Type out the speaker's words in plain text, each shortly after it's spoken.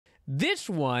This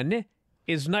one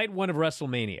is night one of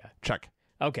WrestleMania. Check.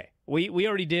 Okay. We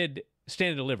already did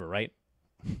Stand and Deliver, right?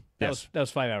 That was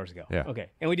 5 hours ago. Yeah. Okay.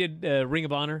 And we did Ring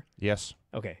of Honor. Yes.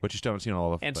 Okay. But you still haven't seen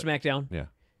all of it. And SmackDown. Yeah.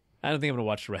 I don't think I'm going to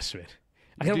watch the rest of it.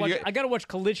 I got to watch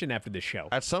Collision after this show.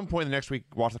 At some point in the next week,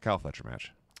 watch the Kyle Fletcher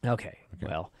match. Okay.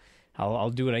 Well, I'll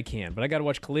do what I can, but I got to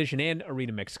watch Collision and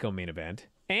Arena Mexico main event.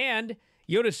 And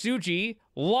Yota Tsuji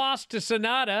lost to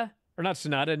Naito.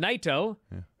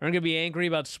 Yeah. I'm going to be angry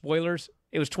about spoilers.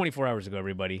 It was 24 hours ago,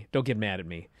 everybody. Don't get mad at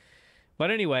me.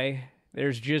 But anyway,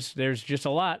 there's just a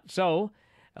lot. So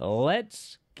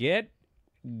let's get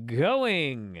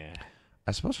going.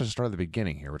 I suppose I should start at the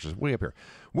beginning here, which is way up here.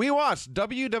 We watched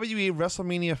WWE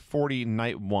WrestleMania 40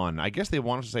 Night 1. I guess they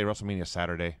want us to say WrestleMania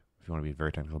Saturday, if you want to be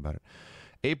very technical about it.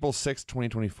 April 6th,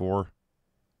 2024.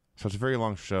 So it's a very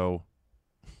long show.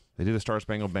 They do the Star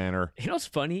Spangled Banner. You know what's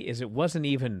funny is it wasn't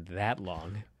even that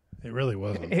long. It really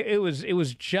wasn't. It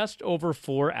was just over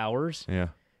 4 hours. Yeah.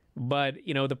 But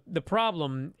the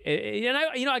problem, and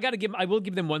I will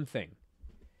give them one thing.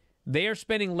 They are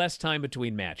spending less time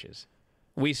between matches.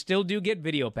 We still do get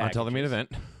video packages. Until the main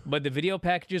event. But the video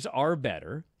packages are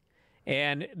better.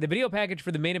 And the video package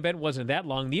for the main event wasn't that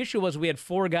long. The issue was we had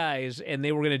 4 guys, and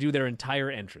they were going to do their entire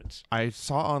entrance. I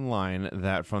saw online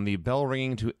that from the bell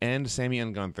ringing to end Sammy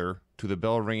and Gunther to the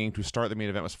bell ringing to start the main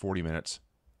event was 40 minutes.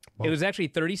 It was actually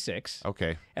 36.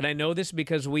 Okay. And I know this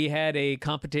because we had a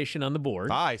competition on the board.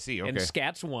 I see. Okay. And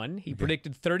Scats won. He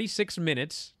predicted 36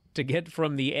 minutes to get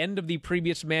from the end of the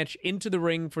previous match into the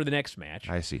ring for the next match.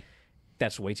 I see.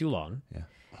 That's way too long. Yeah.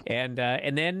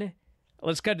 And then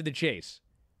let's cut to the chase.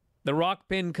 The Rock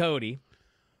pinned Cody.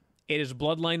 It is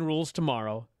Bloodline Rules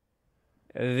tomorrow.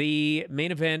 The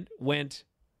main event went...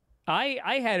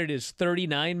 I had it as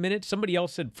 39 minutes. Somebody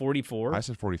else said 44. I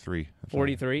said 43.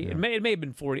 43. Yeah. It may have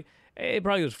been 40. It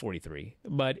probably was 43.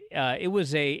 But it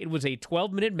was a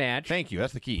 12-minute match. Thank you.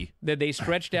 That's the key. That they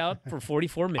stretched out for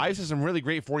 44 minutes. I said some really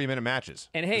great 40-minute matches.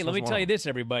 And hey, let me tell you this,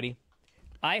 everybody.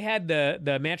 I had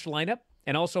the match lineup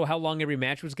and also how long every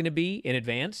match was going to be in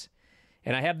advance.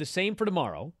 And I have the same for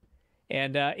tomorrow.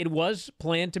 And it was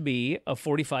planned to be a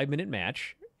 45-minute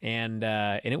match. And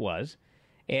it was.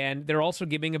 And they're also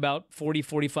giving about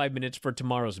 45 minutes for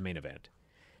tomorrow's main event.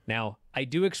 Now, I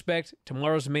do expect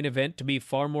tomorrow's main event to be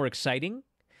far more exciting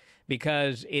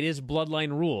because it is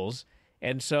Bloodline Rules.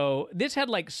 And so this had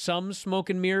like some smoke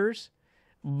and mirrors,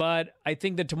 but I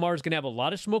think that tomorrow's going to have a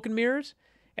lot of smoke and mirrors.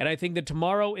 And I think that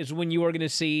tomorrow is when you are going to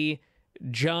see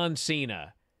John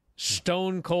Cena,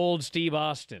 Stone Cold Steve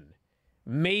Austin,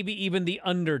 maybe even The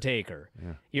Undertaker.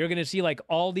 Yeah. You're going to see like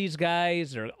all these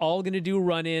guys. They're all going to do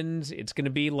run-ins. It's going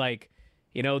to be like,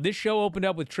 this show opened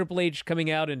up with Triple H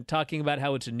coming out and talking about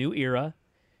how it's a new era.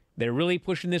 They're really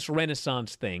pushing this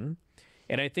Renaissance thing.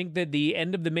 And I think that the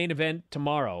end of the main event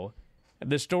tomorrow,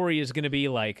 the story is going to be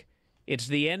like, it's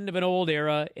the end of an old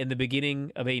era and the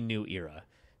beginning of a new era.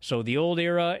 So the old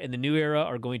era and the new era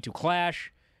are going to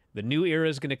clash. The new era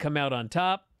is going to come out on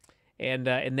top. And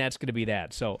that's going to be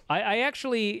that. So I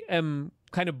actually am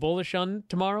kind of bullish on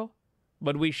tomorrow,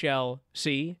 but we shall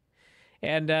see.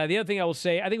 And the other thing I will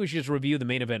say, I think we should just review the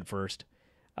main event first.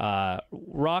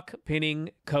 Rock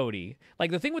pinning Cody. Like,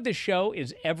 the thing with this show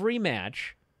is every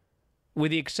match,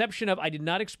 with the exception of I did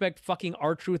not expect fucking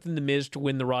R-Truth and The Miz to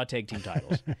win the Raw Tag Team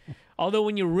titles. Although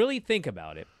when you really think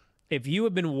about it, if you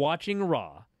have been watching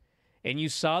Raw and you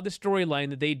saw the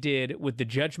storyline that they did with the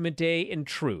Judgment Day and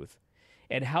Truth,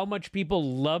 and how much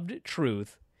people loved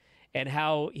Truth, and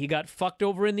how he got fucked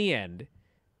over in the end,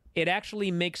 it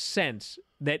actually makes sense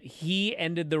that he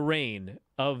ended the reign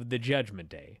of the Judgment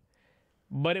Day.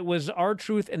 But it was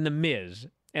R-Truth and The Miz,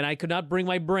 and I could not bring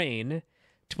my brain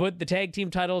to put the tag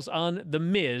team titles on The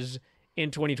Miz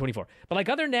in 2024. But like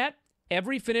other than that,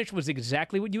 every finish was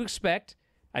exactly what you expect.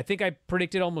 I think I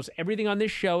predicted almost everything on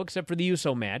this show except for the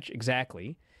Uso match,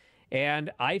 exactly.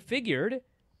 And I figured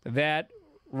that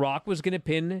Rock was going to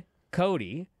pin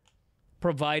Cody,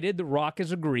 provided The Rock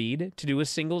has agreed to do a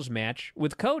singles match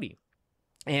with Cody.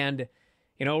 And,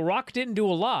 Rock didn't do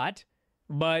a lot,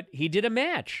 but he did a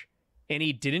match. And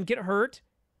he didn't get hurt,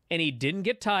 and he didn't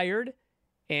get tired,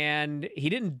 and he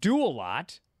didn't do a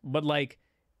lot, but,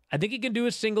 I think he can do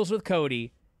a singles with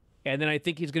Cody, and then I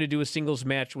think he's going to do a singles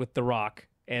match with The Rock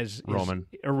as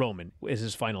Roman as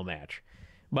his final match.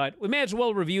 But we may as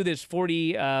well review this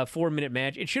 44-minute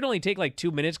match. It should only take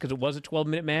 2 minutes because it was a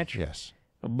 12-minute match. Yes.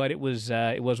 But it was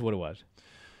what it was.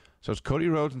 So it's Cody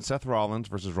Rhodes and Seth Rollins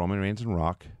versus Roman Reigns and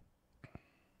Rock.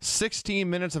 16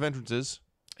 minutes of entrances.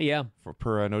 Yeah.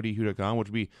 Per NoDQ.com, which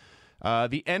would be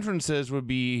the entrances would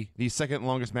be the second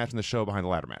longest match in the show behind the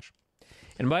ladder match.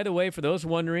 And by the way, for those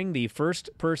wondering, the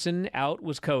first person out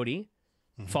was Cody,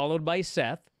 followed by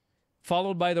Seth,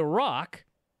 followed by The Rock,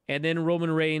 and then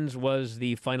Roman Reigns was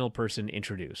the final person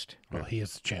introduced. Well, he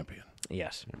is the champion.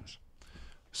 Yes.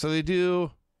 So they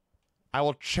do, I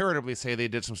will charitably say they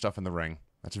did some stuff in the ring.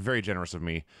 That's very generous of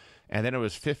me. And then it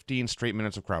was 15 straight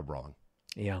minutes of crowd brawling.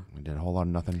 Yeah. We did a whole lot of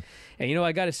nothing. And, you know,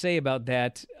 I got to say about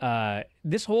that,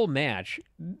 this whole match,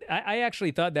 I actually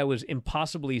thought that was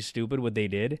impossibly stupid what they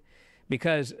did,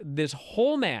 because this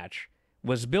whole match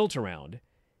was built around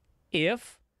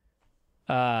if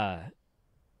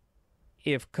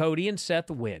Cody and Seth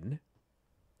win,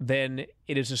 then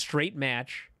it is a straight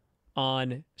match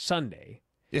on Sunday.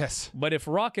 Yes. But if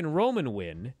Rock and Roman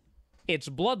win, it's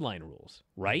bloodline rules,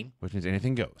 right? Which means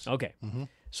anything goes. Okay.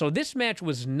 So this match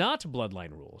was not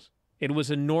bloodline rules. It was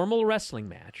a normal wrestling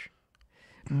match.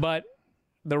 But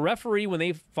the referee, when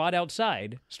they fought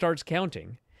outside, starts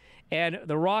counting. And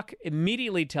The Rock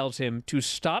immediately tells him to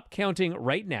stop counting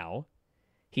right now.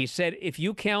 He said, if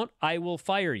you count, I will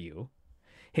fire you.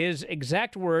 His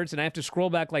exact words, and I have to scroll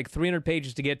back like 300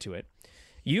 pages to get to it.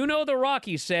 You know The Rock,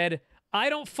 he said, I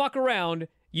don't fuck around.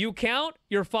 You count,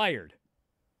 you're fired.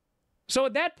 So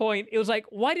at that point, it was like,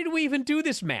 why did we even do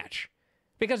this match?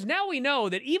 Because now we know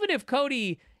that even if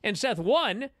Cody and Seth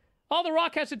won, all The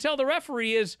Rock has to tell the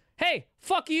referee is, hey,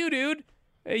 fuck you, dude.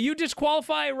 You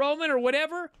disqualify Roman or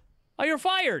whatever, you're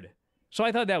fired. So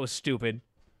I thought that was stupid.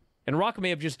 And Rock may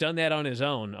have just done that on his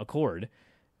own accord.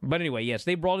 But anyway, yes,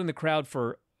 they brawled in the crowd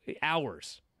for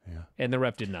hours, and the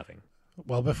ref did nothing.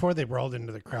 Well, before they brawled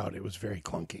into the crowd, it was very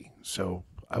clunky. So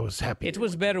I was happy. It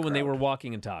was better when they were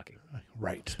walking and talking.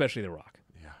 Right. Especially The Rock.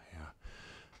 Yeah.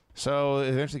 So they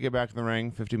eventually get back to the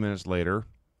ring 50 minutes later.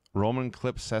 Roman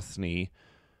clips Seth's knee.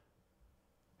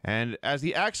 And as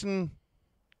the action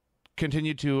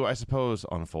continued to, I suppose,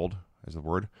 unfold, is the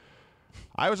word,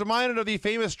 I was reminded of the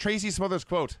famous Tracy Smothers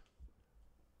quote.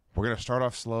 We're going to start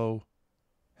off slow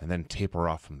and then taper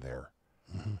off from there.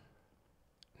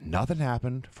 Nothing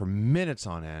happened for minutes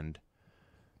on end.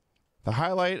 The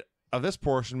highlight of this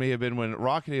portion may have been when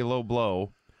Rock hit a low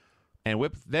blow and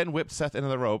whipped Seth into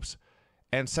the ropes,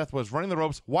 and Seth was running the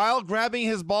ropes while grabbing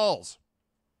his balls.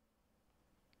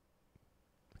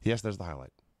 Yes, there's the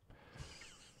highlight.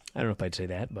 I don't know if I'd say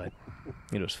that, but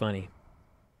it was funny.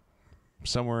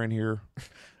 Somewhere in here.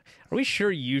 Are we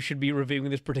sure you should be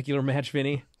reviewing this particular match,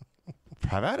 Vinny?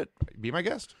 Have at it. Be my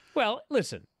guest. Well,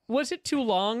 listen. Was it too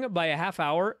long by a half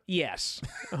hour? Yes.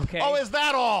 Okay. Oh, is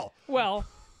that all? Well,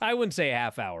 I wouldn't say a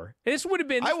half hour. This would have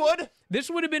been. I would. This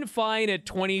would have been fine at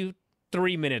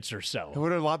 23 minutes or so. It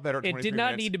would have been a lot better at 23 It did not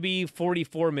minutes. need to be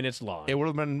 44 minutes long. It would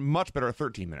have been much better at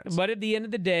 13 minutes. But at the end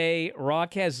of the day,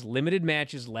 Rock has limited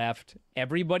matches left.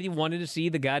 Everybody wanted to see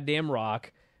the goddamn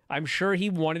Rock. I'm sure he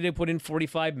wanted to put in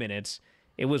 45 minutes.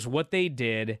 It was what they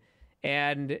did.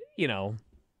 And, you know,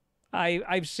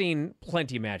 I've seen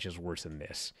plenty of matches worse than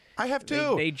this. I have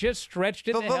too. They just stretched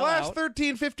it the hell last out.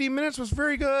 13, 15 minutes was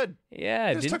very good.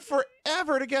 Yeah. It just took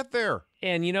forever to get there.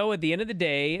 And, you know, at the end of the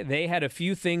day, they had a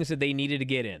few things that they needed to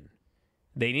get in.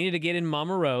 They needed to get in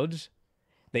Mama Rhodes.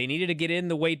 They needed to get in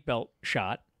the weight belt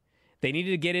shot. They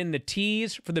needed to get in the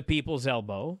tease for the people's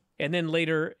elbow, and then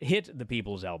later hit the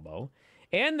people's elbow.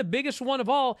 And the biggest one of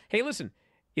all, hey, listen,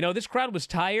 you know, this crowd was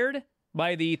tired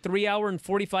by the 3 hour and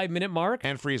 45-minute mark.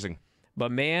 And freezing.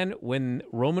 But, man, when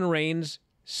Roman Reigns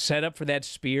set up for that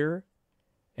spear,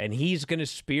 and he's going to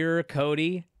spear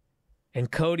Cody, and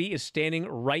Cody is standing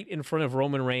right in front of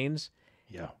Roman Reigns,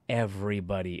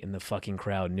 everybody in the fucking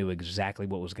crowd knew exactly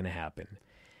what was going to happen.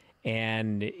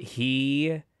 And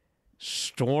he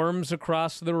storms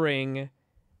across the ring,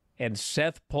 and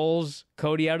Seth pulls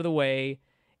Cody out of the way,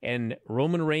 and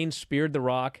Roman Reigns speared The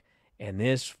Rock, and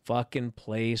this fucking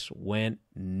place went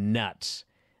nuts.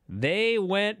 They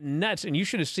went nuts, and you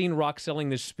should have seen Rock selling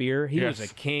this spear. He was a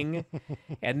king.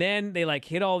 And then they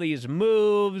hit all these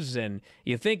moves, and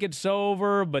you think it's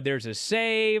over, but there's a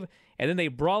save, and then they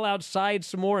brawl outside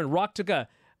some more, and Rock took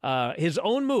his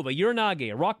own move, a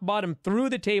Uranage, a rock bottom through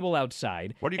the table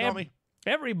outside. What do you call me?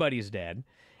 Everybody's dead.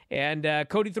 And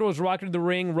Cody throws Rock into the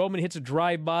ring. Roman hits a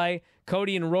drive-by.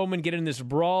 Cody and Roman get in this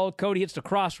brawl. Cody hits the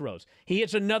crossroads. He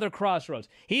hits another crossroads.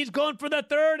 He's going for the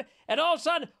third, and all of a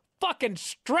sudden, fucking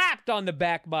strapped on the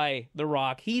back by The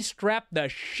Rock. He strapped the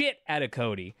shit out of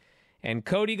Cody. And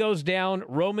Cody goes down.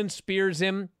 Roman spears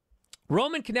him.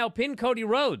 Roman can now pin Cody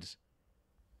Rhodes.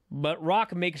 But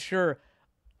Rock makes sure,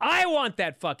 I want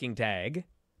that fucking tag.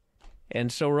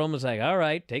 And so Roman's like, all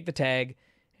right, take the tag.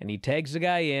 And he tags the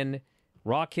guy in.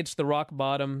 Rock hits the rock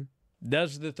bottom,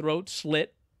 does the throat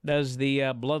slit, does the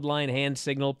bloodline hand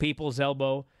signal, people's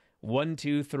elbow, 1,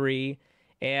 2, 3.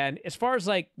 And as far as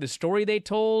like the story they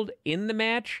told in the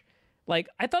match, like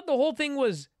I thought the whole thing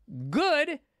was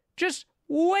good, just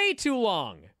way too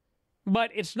long.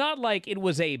 But it's not like it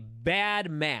was a bad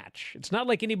match. It's not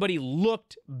like anybody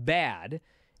looked bad.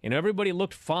 Everybody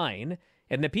looked fine.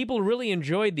 And the people really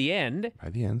enjoyed the end. By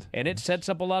the end. And it sets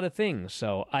up a lot of things.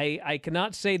 So I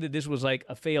cannot say that this was like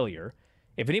a failure.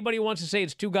 If anybody wants to say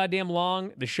it's too goddamn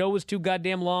long, the show was too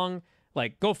goddamn long,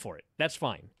 like, go for it. That's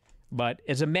fine. But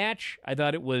as a match, I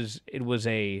thought it was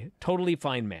a totally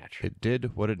fine match. It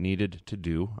did what it needed to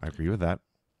do. I agree with that.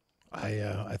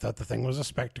 I thought the thing was a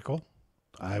spectacle.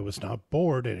 I was not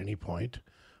bored at any point.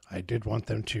 I did want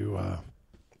them to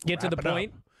Get to the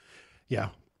point. Yeah.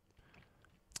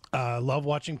 Love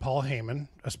watching Paul Heyman,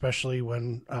 especially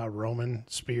when Roman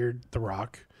speared The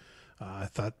Rock. I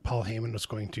thought Paul Heyman was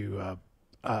going to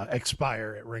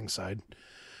expire at ringside.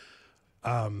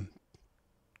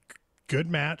 Good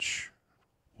match.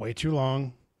 Way too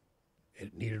long.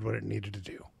 It needed what it needed to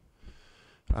do.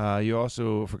 You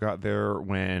also forgot there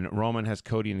when Roman has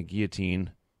Cody in the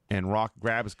guillotine and Rock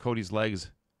grabs Cody's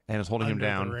legs and is holding him Under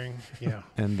down. the ring. Yeah.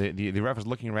 And the ref is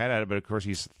looking right at it, but of course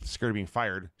he's scared of being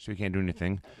fired, so he can't do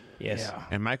anything. Yes. Yeah.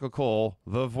 And Michael Cole,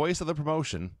 the voice of the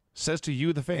promotion, says to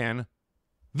you, the fan,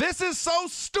 "This is so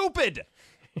stupid!"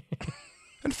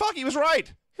 And fuck, he was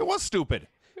right. It was stupid.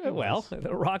 Well,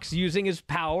 The Rock's using his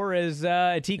power as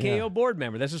a TKO board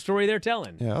member. That's the story they're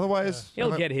telling. Yeah, otherwise...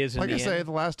 He'll get his in Like the I say, end.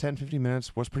 the last 10, 15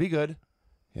 minutes was pretty good.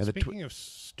 Yeah, Speaking of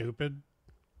stupid,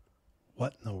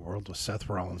 what in the world was Seth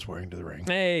Rollins wearing to the ring?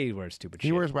 Hey, he wears stupid he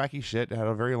shit. wears wacky shit, had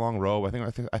a very long robe. I think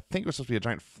it was supposed to be a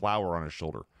giant flower on his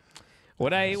shoulder.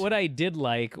 What I did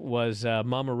like was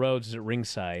Mama Rhodes is at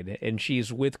ringside, and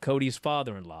she's with Cody's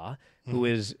father-in-law, who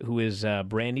is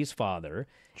Brandy's father,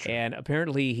 and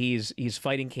apparently he's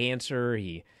fighting cancer.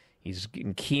 He's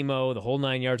getting chemo, the whole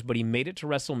 9 yards, but he made it to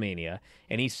WrestleMania,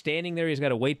 and he's standing there. He's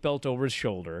got a weight belt over his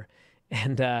shoulder,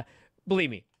 and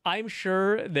believe me, I'm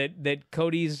sure that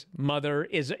Cody's mother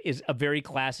is a very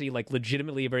classy, like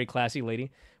legitimately a very classy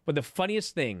lady. But the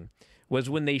funniest thing was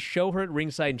when they show her at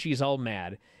ringside and she's all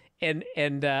mad. And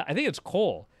I think it's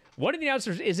Cole. One of the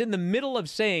announcers is in the middle of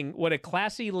saying what a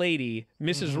classy lady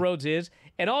Mrs. Rhodes is,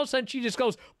 and all of a sudden she just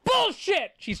goes,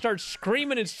 "Bullshit!" She starts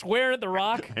screaming and swearing at The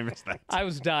Rock. I missed that. I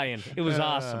was dying. It was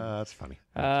awesome. That's funny.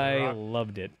 I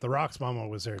loved it. The Rock's mama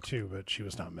was there too, but she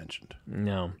was not mentioned.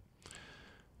 No.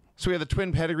 So we had the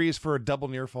twin pedigrees for a double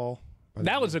near fall.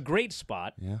 That was a great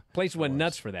spot. Yeah. Place went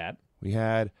nuts for that. We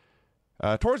had,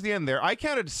 towards the end there, I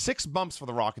counted 6 bumps for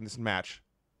The Rock in this match,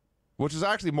 which is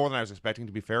actually more than I was expecting,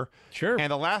 to be fair. Sure.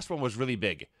 And the last one was really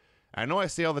big. I know I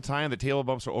say all the time that table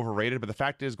bumps are overrated, but the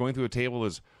fact is going through a table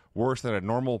is worse than a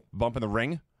normal bump in the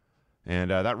ring. And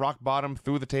that rock bottom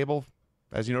through the table,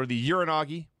 as you know, the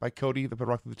Uranagi by Cody that put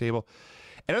Rock through the table.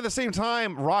 And at the same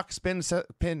time, Rock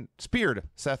speared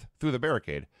Seth through the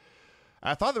barricade.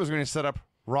 I thought that was going to set up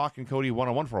Rock and Cody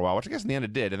one-on-one for a while, which I guess in the end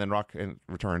it did, and then Rock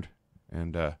returned,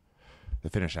 and the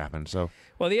finish happened. So,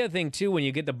 well, the other thing too, when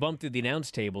you get the bump through the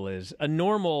announce table, is a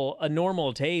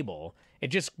normal table. It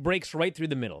just breaks right through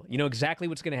the middle. You know exactly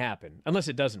what's going to happen, unless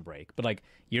it doesn't break. But like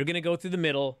you're going to go through the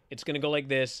middle, it's going to go like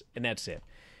this, and that's it.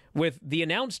 With the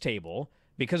announce table,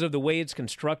 because of the way it's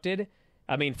constructed,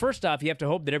 I mean, first off, you have to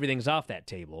hope that everything's off that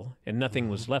table and nothing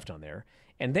was left on there.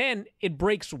 And then it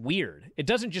breaks weird. It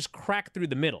doesn't just crack through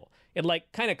the middle. It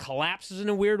like kind of collapses in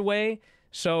a weird way.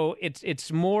 So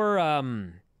it's more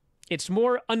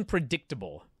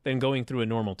unpredictable than going through a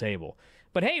normal table.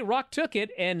 But hey, Rock took it,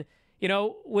 and you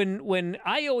know when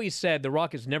I always said The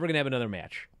Rock is never going to have another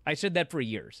match. I said that for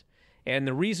years, and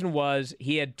the reason was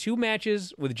he had 2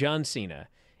 matches with John Cena,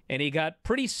 and he got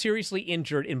pretty seriously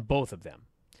injured in both of them.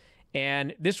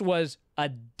 And this was a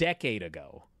decade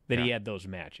ago that he had those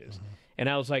matches. Mm-hmm. And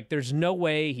I was like, there's no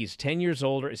way. He's 10 years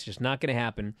older. It's just not going to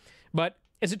happen. But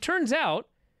as it turns out,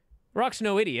 Rock's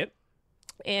no idiot.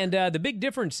 And the big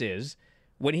difference is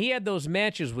when he had those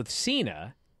matches with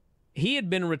Cena, he had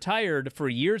been retired for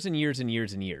years and years and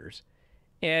years and years.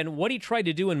 And what he tried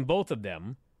to do in both of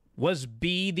them was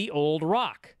be the old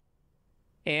Rock.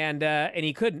 And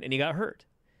he couldn't, and he got hurt.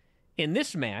 In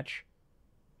this match,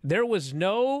 there was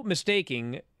no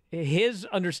mistaking his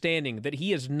understanding that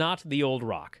he is not the old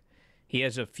Rock. He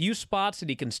has a few spots that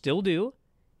he can still do,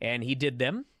 and he did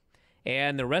them.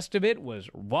 And the rest of it was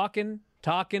walking,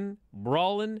 talking,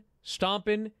 brawling,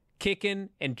 stomping, kicking,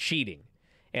 and cheating.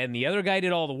 And the other guy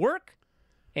did all the work,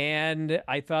 and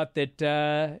I thought that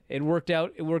it worked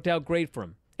out great for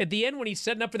him. At the end, when he's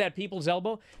setting up for that people's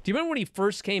elbow, do you remember when he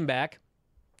first came back?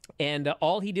 And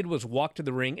all he did was walk to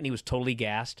the ring, and he was totally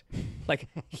gassed. Like,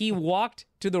 he walked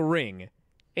to the ring,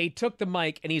 he took the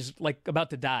mic, and he's, like, about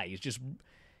to die. He's just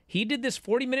he did this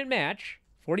 40-minute match,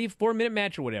 44-minute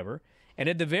match or whatever, and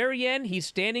at the very end, he's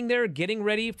standing there getting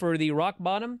ready for the rock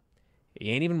bottom. He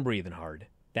ain't even breathing hard.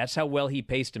 That's how well he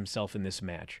paced himself in this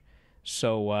match.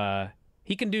 So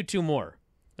he can do 2 more.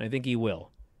 I think he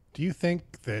will. Do you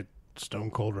think that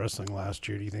Stone Cold Wrestling last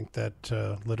year, do you think that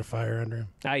lit a fire under him?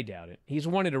 I doubt it. He's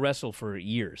wanted to wrestle for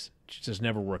years. It just has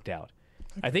never worked out.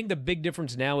 Okay. I think the big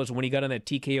difference now is when he got on that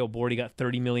TKO board, he got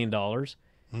 $30 million,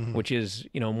 which is,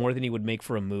 more than he would make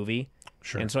for a movie.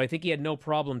 Sure. And so I think he had no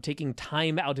problem taking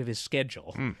time out of his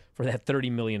schedule for that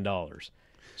 $30 million.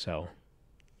 So,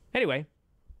 anyway.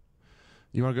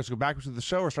 You want to just go backwards to the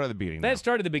show or start at the beginning? Let's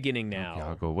start at the beginning now. Okay,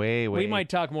 I'll go way. We might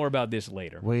talk more about this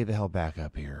later. Way the hell back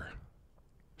up here.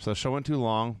 So the show went too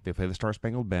long. They played the Star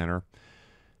Spangled Banner.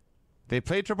 They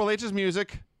played Triple H's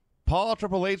music. Paul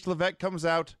Triple H Levesque comes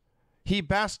out. He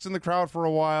basks in the crowd for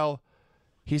a while.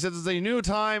 He says it's a new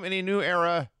time and a new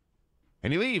era,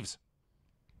 and he leaves.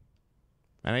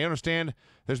 And I understand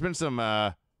there's been some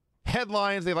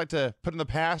headlines they like to put in the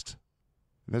past.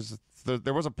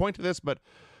 There was a point to this, but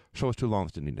the show was too long.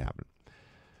 This didn't need to happen.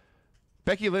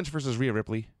 Becky Lynch versus Rhea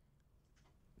Ripley.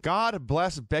 God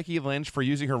bless Becky Lynch for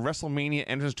using her WrestleMania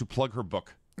entrance to plug her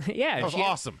book. Yeah, that was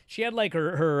awesome. She had like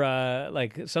her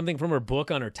like something from her book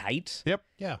on her tights. Yep.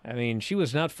 Yeah. I mean, she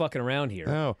was not fucking around here.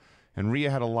 No. And Rhea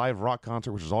had a live rock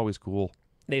concert, which is always cool.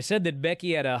 They said that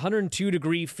Becky had a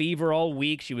 102-degree fever all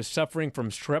week. She was suffering from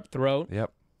strep throat.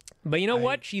 Yep. But you know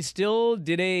what? She still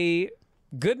did a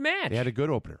good match. They had a good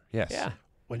opener. Yes. Yeah.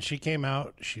 When she came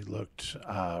out, she looked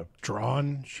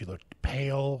drawn. She looked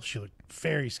pale. She looked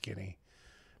very skinny.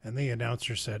 And the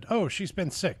announcer said, "Oh, she's been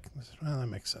sick." I said, well, that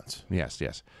makes sense. Yes,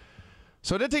 yes.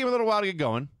 So it did take him a little while to get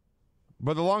going,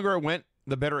 but the longer it went,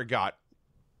 the better it got.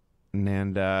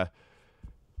 And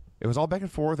it was all back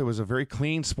and forth. It was a very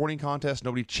clean sporting contest.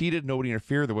 Nobody cheated. Nobody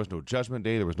interfered. There was no judgment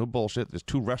day. There was no bullshit. There's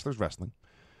 2 wrestlers wrestling.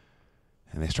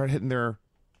 And they started hitting their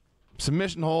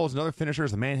submission holds and other finishers,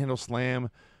 the manhandle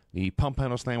slam, the pump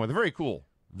handle slam, with a very cool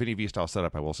Vinny V-style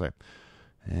setup, I will say.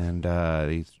 And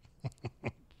they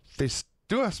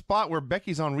do a spot where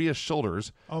Becky's on Rhea's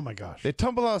shoulders. Oh, my gosh. They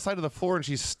tumble out the side of the floor, and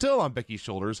she's still on Becky's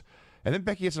shoulders. And then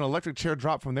Becky gets an electric chair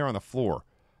drop from there on the floor.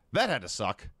 That had to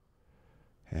suck.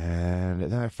 And then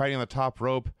they're fighting on the top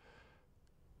rope.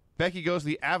 Becky goes to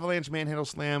the avalanche manhandle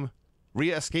slam.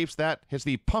 Rhea escapes that, hits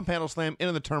the pump handle slam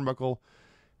into the turnbuckle,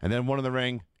 and then one in the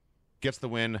ring gets the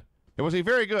win. It was a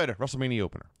very good WrestleMania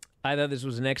opener. I thought this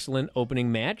was an excellent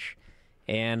opening match,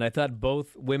 and I thought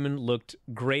both women looked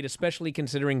great, especially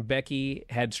considering Becky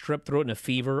had strep throat and a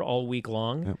fever all week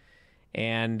long. Yep.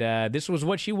 And this was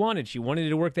what she wanted. She wanted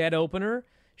to work that opener.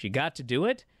 She got to do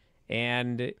it.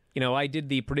 And, I did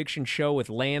the prediction show with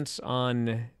Lance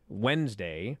on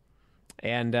Wednesday,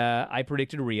 and I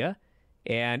predicted Rhea.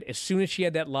 And as soon as she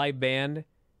had that live band,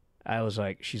 I was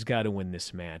like, she's got to win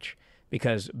this match.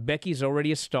 Because Becky's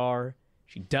already a star.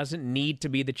 She doesn't need to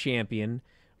be the champion.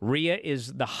 Rhea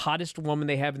is the hottest woman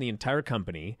they have in the entire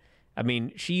company. I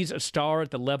mean, she's a star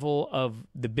at the level of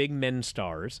the big men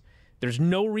stars. There's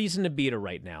no reason to beat her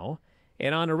right now.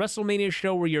 And on a WrestleMania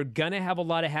show where you're going to have a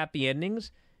lot of happy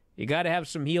endings, you got to have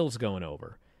some heels going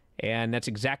over. And that's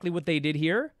exactly what they did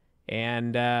here.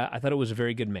 And I thought it was a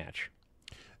very good match.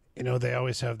 They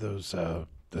always have those the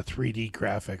 3D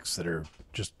graphics that are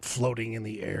just floating in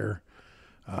the air.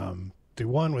 The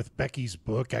one with Becky's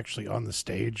book actually on the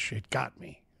stage, it got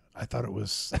me. I thought it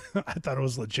was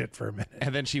legit for a minute.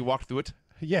 And then she walked through it.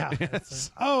 Yeah.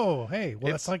 Yes. Oh, hey.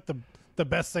 Well, that's like the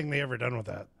best thing they ever done with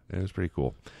that. It was pretty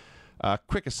cool.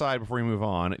 Quick aside before we move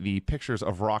on, the pictures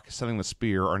of Rock selling the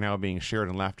spear are now being shared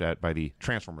and laughed at by the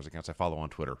Transformers accounts I follow on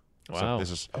Twitter. Wow. So this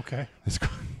is okay. This is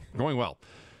going well.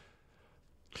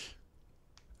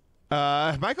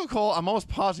 Michael Cole, I'm almost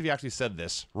positive he actually said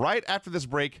this. Right after this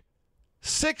break,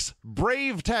 6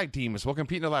 brave tag teams will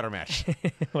compete in a ladder match.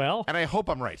 Well, and I hope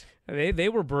I'm right. They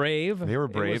were brave. They were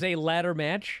brave. It was a ladder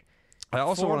match. I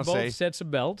also want to both say sets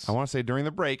of belts. I want to say during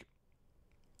the break,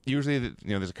 usually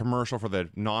there's a commercial for the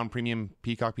non-premium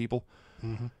Peacock people,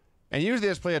 and usually they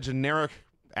just play a generic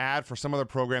ad for some other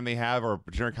program they have or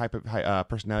a generic high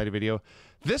personality video.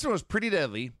 This one was pretty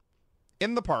deadly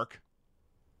in the park.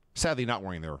 Sadly, not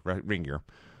wearing their ring gear,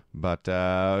 but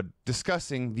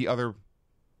discussing the other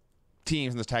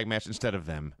teams in this tag match instead of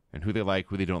them and who they like,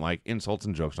 who they don't like, insults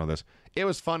and jokes and all this. It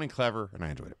was fun and clever, and I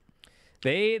enjoyed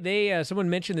it. They someone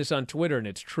mentioned this on Twitter, and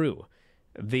it's true.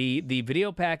 The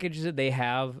video packages that they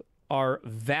have are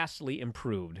vastly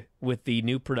improved with the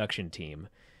new production team.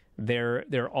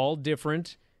 They're all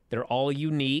different. They're all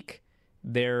unique.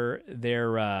 They're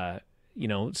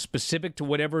specific to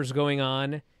whatever's going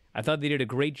on. I thought they did a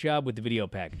great job with the video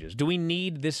packages. Do we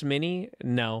need this many?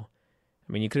 No.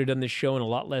 I mean, you could have done this show in a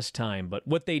lot less time, but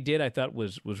what they did I thought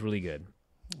was really good.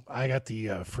 I got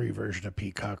the free version of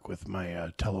Peacock with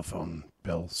my telephone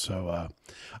bill, so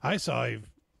I saw a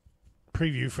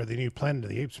preview for the new Planet of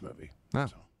the Apes movie. Ah.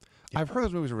 So, I've heard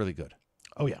those movies are really good.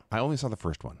 oh yeah, I only saw the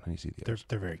first one. I need to see the others.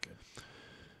 they're very good.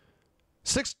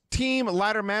 6-team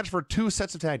ladder match for 2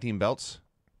 sets of tag team belts.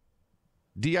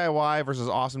 DIY versus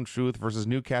Awesome Truth versus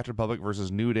New Catch Republic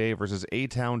versus New Day versus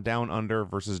A-Town Down Under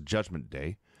versus Judgment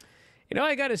Day. You know,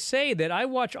 I got to say that I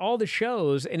watch all the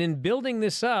shows, and in building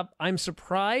this up, I'm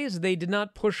surprised they did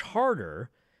not push harder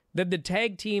that the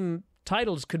tag team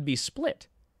titles could be split.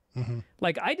 Mm-hmm.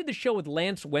 Like, I did the show with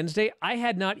Lance Wednesday. I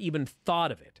had not even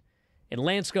thought of it. And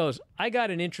Lance goes, I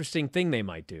got an interesting thing they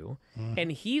might do. Mm-hmm.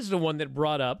 And he's the one that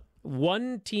brought up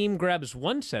one team grabs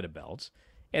one set of belts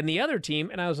and the other team,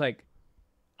 and I was like,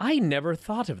 I never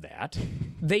thought of that.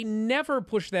 They never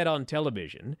push that on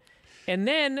television. And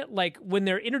then, like, when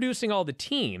they're introducing all the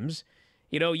teams,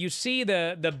 you know, you see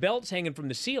the belts hanging from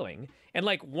the ceiling, and,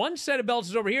 like, one set of belts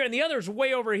is over here, and the other's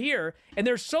way over here, and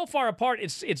they're so far apart,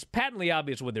 it's patently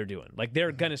obvious what they're doing. Like,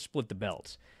 they're going to split the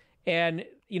belts. And,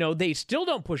 you know, they still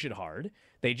don't push it hard.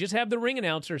 They just have the ring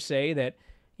announcer say that,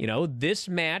 you know, this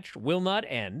match will not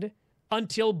end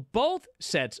until both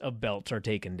sets of belts are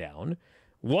taken down.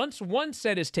 Once one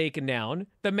set is taken down,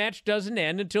 the match doesn't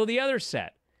end until the other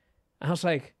set. I was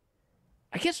like,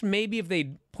 I guess maybe if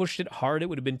they pushed it hard, it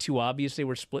would have been too obvious they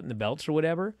were splitting the belts or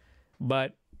whatever.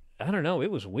 But I don't know.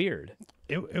 It was weird.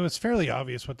 It was fairly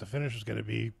obvious what the finish was going to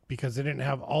be because they didn't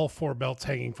have all 4 belts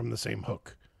hanging from the same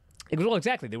hook. Well,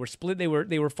 exactly. They were split. They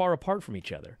were far apart from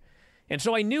each other. And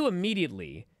so I knew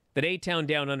immediately that A-Town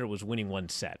Down Under was winning one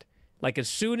set. Like, as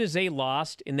soon as they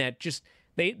lost in that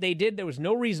they did, there was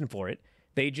no reason for it.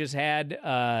 They just had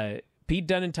Pete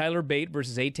Dunne and Tyler Bate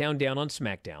versus A-Town Down on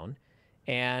SmackDown,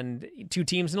 and 2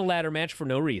 teams in a ladder match for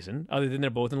no reason, other than they're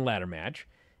both in a ladder match.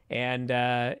 And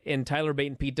Tyler Bate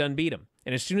and Pete Dunne beat them.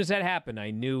 And as soon as that happened,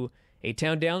 I knew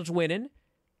A-Town Down's winning.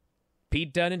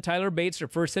 Pete Dunne and Tyler Bates are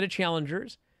first set of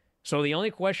challengers. So the only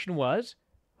question was,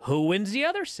 who wins the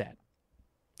other set,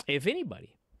 if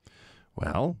anybody?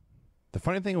 Well, the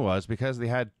funny thing was, because they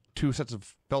had 2 sets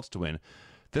of belts to win,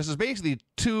 this is basically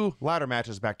 2 ladder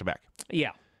matches back-to-back. Yeah.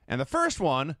 And the first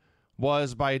one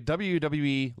was, by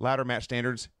WWE ladder match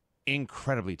standards,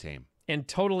 incredibly tame. And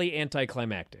totally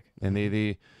anticlimactic. And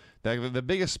the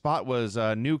biggest spot was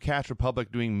New Catch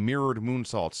Republic doing mirrored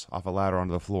moonsaults off a ladder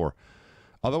onto the floor.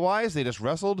 Otherwise, they just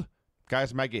wrestled.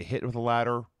 Guys might get hit with a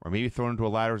ladder, or maybe thrown into a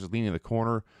ladder just leaning in the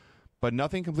corner, but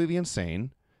nothing completely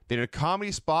insane. They did a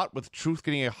comedy spot with Truth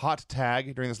getting a hot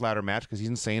tag during this ladder match because he's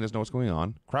insane, doesn't know what's going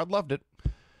on. Crowd loved it.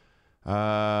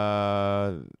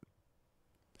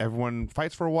 Everyone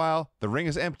fights for a while. The ring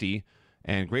is empty,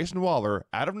 and Grayson Waller,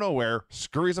 out of nowhere,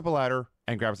 scurries up a ladder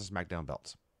and grabs the SmackDown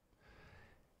belts.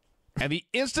 And the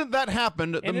instant that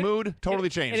happened, the mood totally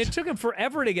changed. And it took him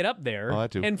forever to get up there,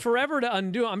 that too. and forever to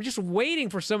undo. I'm just waiting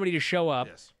for somebody to show up,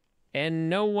 Yes. and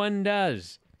no one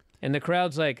does. And the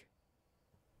crowd's like,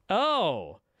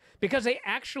 oh. Because they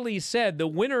actually said the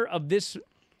winner of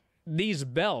these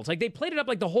belts, like, they played it up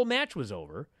like the whole match was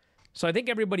over. So I think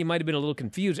everybody might have been a little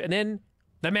confused. And then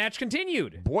the match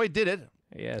continued. Boy, did it.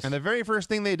 Yes. And the very first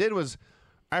thing they did was,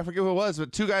 I forget who it was,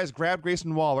 but 2 guys grabbed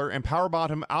Grayson Waller and powerbombed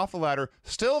him off the ladder,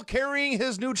 still carrying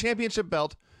his new championship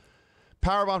belt.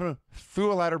 Powerbombed him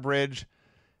through a ladder bridge,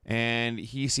 and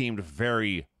he seemed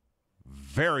very,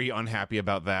 very unhappy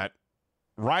about that,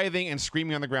 writhing and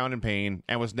screaming on the ground in pain,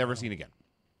 and was never seen again.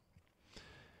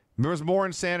 There was more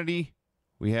insanity.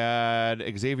 We had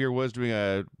Xavier Woods doing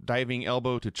a diving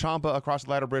elbow to Ciampa across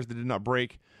the ladder bridge that did not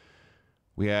break.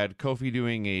 We had Kofi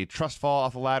doing a trust fall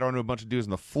off the ladder onto a bunch of dudes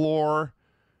on the floor.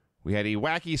 We had a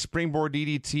wacky springboard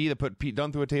DDT that put Pete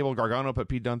Dunne through a table. Gargano put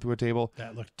Pete Dunne through a table.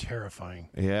 That looked terrifying.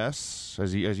 Yes.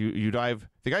 As you dive.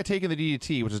 The guy taking the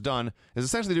DDT, which is done, is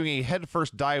essentially doing a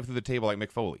head-first dive through the table like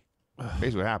Mick Foley.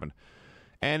 Basically what happened.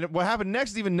 And what happened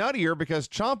next is even nuttier because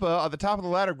Ciampa at the top of the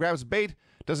ladder grabs bait,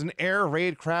 does an air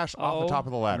raid crash off the top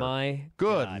of the ladder. My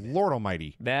Good God. Lord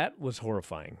almighty. That was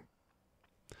horrifying.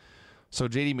 So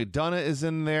JD McDonough is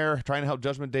in there trying to help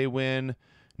Judgment Day win.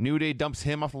 New Day dumps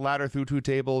him off the ladder through 2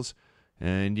 tables.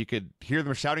 And you could hear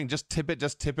them shouting, just tip it,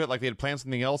 like they had planned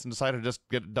something else and decided to just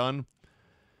get it done.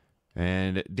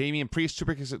 And Damian Priest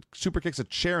super kicks a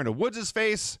chair into Woods'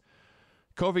 face.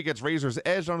 Kofi gets Razor's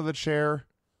Edge onto the chair.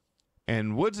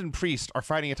 And Woods and Priest are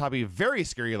fighting atop a very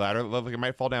scary ladder that looks like it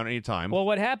might fall down any time. Well,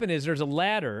 what happened is there's a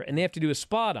ladder, and they have to do a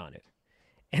spot on it.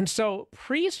 And so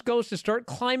Priest goes to start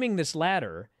climbing this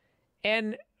ladder,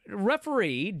 and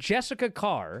referee Jessica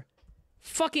Carr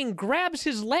fucking grabs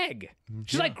his leg.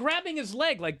 She's like grabbing his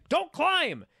leg, like, don't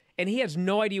climb. And he has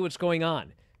no idea what's going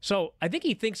on. So I think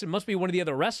he thinks it must be one of the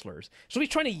other wrestlers. So he's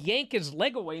trying to yank his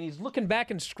leg away, and he's looking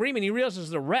back and screaming. He realizes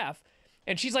the ref,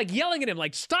 and she's like yelling at him,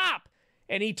 like, stop.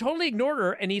 And he totally ignored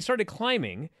her, and he started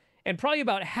climbing. And probably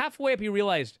about halfway up, he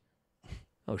realized,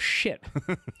 oh, shit.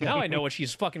 Now I know what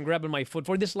she's fucking grabbing my foot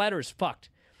for. This ladder is fucked.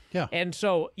 Yeah. And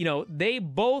so, they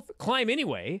both climb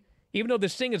anyway, even though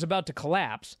this thing is about to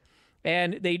collapse.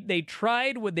 And they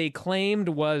tried what they claimed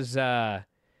was, I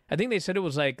think they said it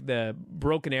was like the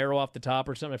broken arrow off the top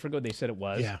or something. I forget what they said it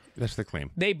was. Yeah. That's the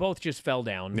claim. They both just fell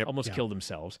down, almost killed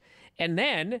themselves. And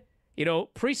then,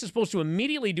 Priest is supposed to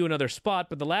immediately do another spot,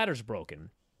 but the ladder's broken.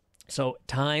 So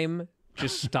time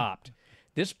just stopped.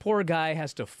 This poor guy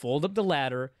has to fold up the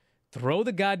ladder, throw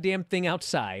the goddamn thing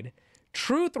outside.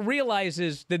 Truth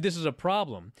realizes that this is a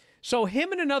problem. So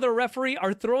him and another referee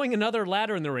are throwing another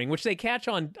ladder in the ring, which they catch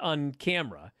on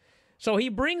camera. So he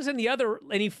brings in the other,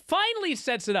 and he finally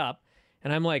sets it up.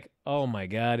 And I'm like, oh my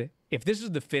God, if this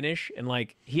is the finish, and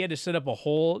like he had to set up a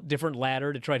whole different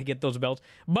ladder to try to get those belts,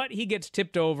 but he gets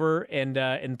tipped over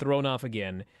and thrown off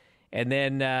again. And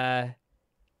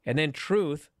then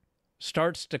Truth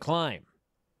starts to climb.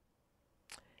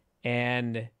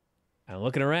 And I'm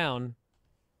looking around,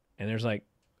 and there's like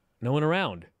no one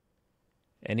around.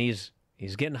 And he's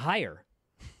getting higher.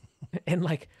 And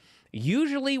like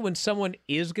usually when someone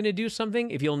is going to do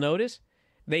something, if you'll notice,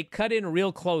 they cut in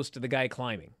real close to the guy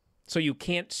climbing. So you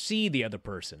can't see the other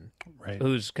person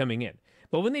who's coming in.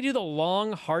 But when they do the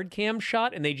long hard cam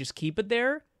shot and they just keep it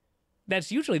there,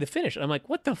 that's usually the finish. And I'm like,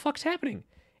 what the fuck's happening?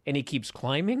 And he keeps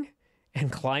climbing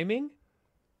and climbing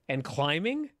and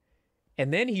climbing.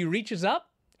 And then he reaches up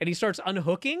and he starts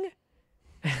unhooking.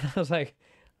 And I was like,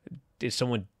 is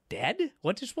someone dead?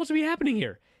 What is supposed to be happening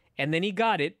here? And then he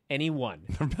got it, and he won.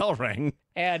 The bell rang.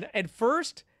 And at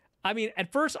first,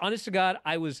 honest to God,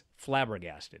 I was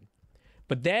flabbergasted.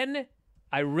 But then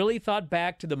I really thought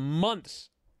back to the months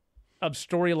of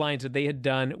storylines that they had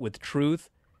done with Truth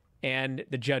and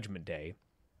the Judgment Day.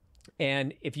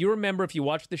 And if you remember, if you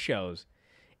watched the shows,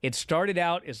 it started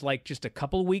out as like just a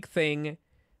couple-week thing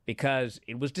because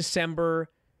it was December.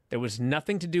 There was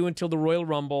nothing to do until the Royal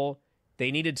Rumble. They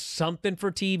needed something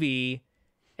for TV,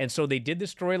 and so they did the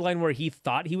storyline where he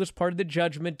thought he was part of the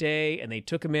Judgment Day, and they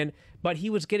took him in, but he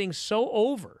was getting so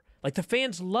over. Like, the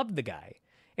fans loved the guy,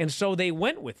 and so they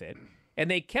went with it, and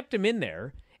they kept him in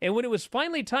there, and when it was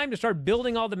finally time to start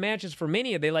building all the matches for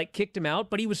Mania, they, like, kicked him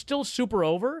out, but he was still super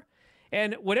over,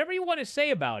 and whatever you want to say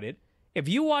about it, if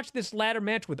you watch this ladder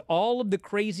match with all of the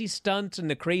crazy stunts and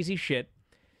the crazy shit,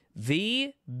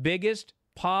 the biggest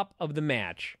pop of the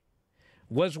match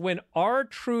was when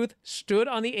R-Truth stood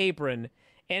on the apron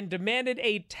and demanded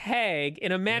a tag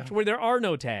in a match where there are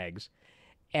no tags.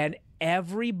 And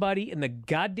everybody in the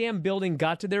goddamn building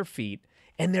got to their feet,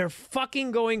 and they're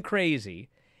fucking going crazy.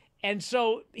 And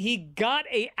so he got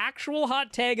a actual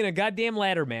hot tag in a goddamn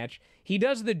ladder match. He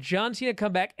does the John Cena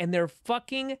comeback, and they're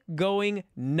fucking going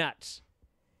nuts.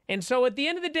 And so at the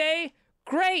end of the day,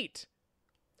 great.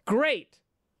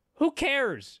 Who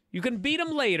cares? You can beat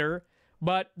him later.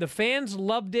 But the fans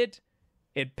loved it.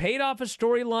 It paid off a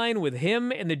storyline with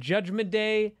him and the Judgment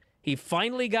Day. He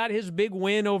finally got his big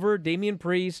win over Damian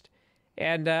Priest,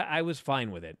 and I was fine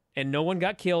with it. And no one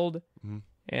got killed,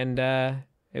 and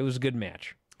it was a good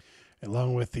match.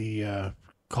 Along with the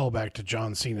callback to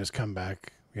John Cena's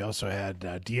comeback, we also had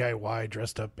DIY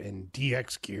dressed up in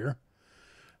DX gear,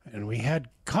 and we had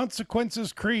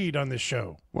Consequences Creed on this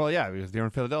show. Well, yeah, because they're in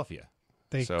Philadelphia.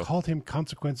 They called him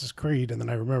Consequences Creed, and then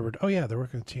I remembered, oh, yeah, they're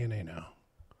working with TNA now.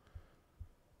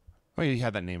 Well, he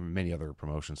had that name in many other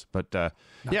promotions. But,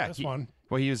 this one.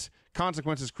 Well, he was...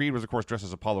 Consequences Creed was, of course, dressed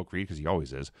as Apollo Creed, because he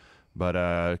always is. But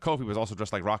Kofi was also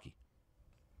dressed like Rocky.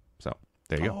 So,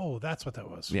 there you go. Oh, that's what that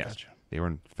was. Yes, Gotcha. They were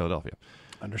in Philadelphia.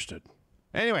 Understood.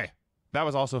 Anyway, that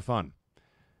was also fun.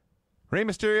 Rey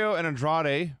Mysterio and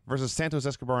Andrade versus Santos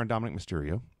Escobar and Dominic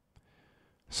Mysterio.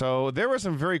 So, there was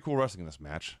some very cool wrestling in this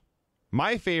match.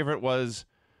 My favorite was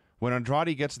when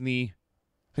Andrade gets in I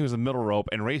think it was the middle rope,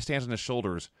 and Ray stands on his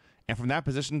shoulders, and from that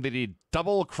position, they did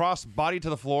double cross body to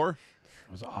the floor.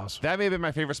 It was awesome. That may have been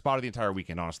my favorite spot of the entire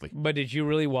weekend, honestly. But did you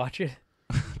really watch it?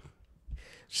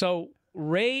 So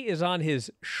Ray is on his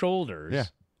shoulders. Yeah.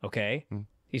 Okay.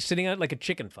 He's sitting on it like a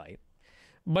chicken fight.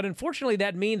 But unfortunately,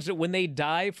 that means that when they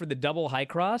dive for the double high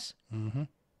cross,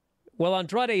 well,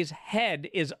 Andrade's head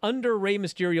is under Rey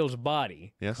Mysterio's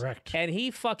body. Yes. Correct. And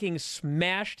he fucking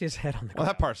smashed his head on the ground. Well,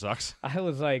 that part sucks. I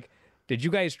was like, Did you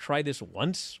guys try this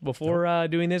once before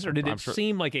doing this, or did it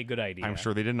seem like a good idea? I'm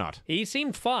sure they did not. He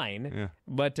seemed fine, Yeah.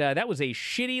 but that was a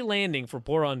shitty landing for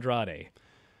poor Andrade.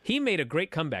 He made a great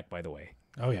comeback, by the way.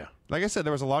 Oh, yeah. Like I said,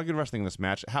 there was a lot of good wrestling in this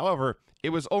match. However,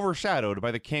 it was overshadowed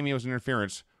by the cameos and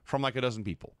interference from like a dozen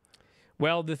people.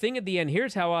 Well, the thing at the end,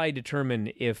 here's how I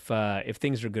determine if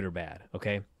things are good or bad,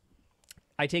 okay?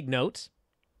 I take notes,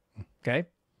 okay?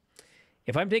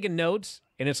 If I'm taking notes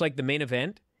and it's like the main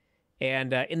event,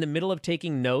 and in the middle of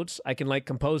taking notes, I can like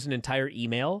compose an entire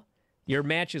email, your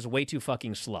match is way too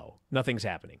fucking slow. Nothing's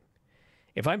happening.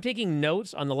 If I'm taking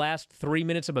notes on the last 3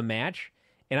 minutes of a match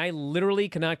and I literally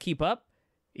cannot keep up,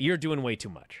 you're doing way too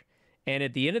much. And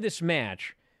at the end of this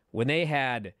match, when they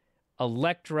had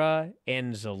Elektra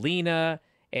and Zelina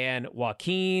and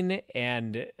Joaquin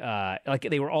and like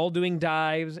they were all doing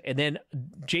dives, and then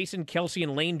Jason Kelsey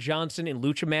and Lane Johnson in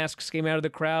lucha masks came out of the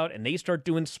crowd and they start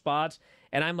doing spots,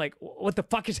 and I'm like, what the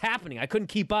fuck is happening? I couldn't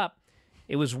keep up.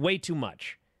 It was way too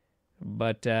much.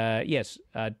 But yes,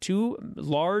 two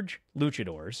large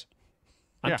luchadors,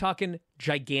 I'm talking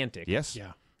gigantic, Yes.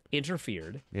 Yeah.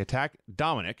 interfered. They attack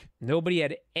Dominic. Nobody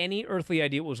had any earthly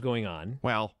idea what was going on.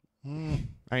 Well,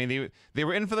 I mean, they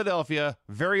were in Philadelphia,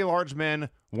 very large men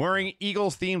wearing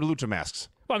Eagles-themed lucha masks.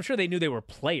 Well, I'm sure they knew they were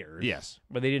players. Yes.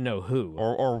 But they didn't know who.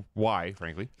 Or why,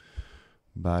 frankly.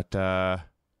 But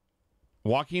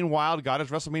Joaquin Wilde got his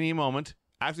WrestleMania moment.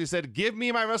 Actually said, give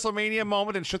me my WrestleMania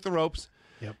moment, and shook the ropes.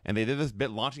 Yep. And they did this bit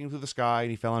launching him through the sky,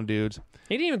 and he fell on dudes.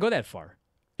 He didn't even go that far.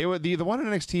 It was the one in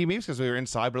NXT, maybe because we were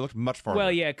inside, but it looked much farther.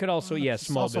 Well, yeah, it could also, It's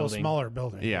small also building. a smaller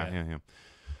building. Yeah.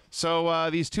 So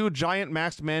these two giant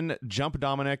masked men jump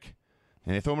Dominic,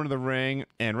 and they throw him into the ring,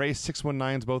 and Ray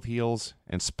 619's both heels,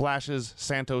 and splashes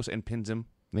Santos and pins him.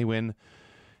 And they win.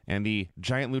 And the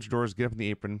giant luchadors get up in the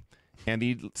apron, and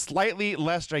the slightly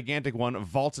less gigantic one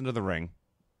vaults into the ring.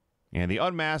 And the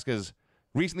unmask is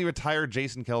recently retired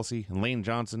Jason Kelsey and Lane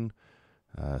Johnson,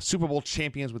 Super Bowl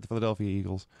champions with the Philadelphia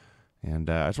Eagles. And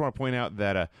I just want to point out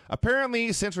that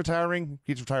apparently since retiring,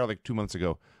 he's retired like 2 months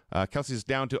ago, Kelsey's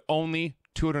down to only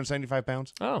 275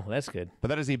 pounds. Oh, that's good. But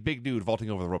that is a big dude vaulting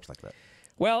over the ropes like that.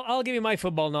 Well, I'll give you my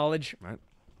football knowledge. Right.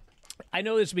 I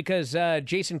know this because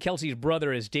Jason Kelsey's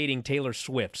brother is dating Taylor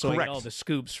Swift, so I Correct. get all the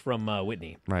scoops from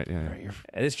Whitney. Right, yeah.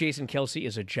 This Jason Kelsey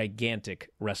is a gigantic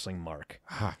wrestling mark.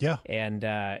 Yeah.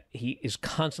 And he is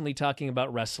constantly talking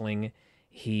about wrestling.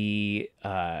 He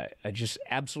just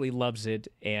absolutely loves it,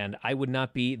 and I would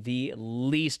not be the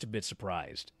least bit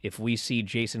surprised if we see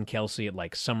Jason Kelsey at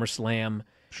like SummerSlam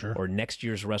or next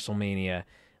year's WrestleMania.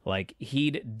 Like,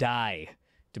 he'd die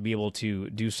to be able to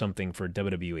do something for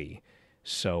WWE.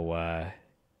 So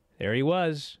there he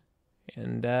was,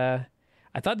 and I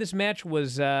thought this match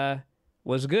was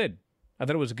good. I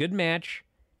thought it was a good match.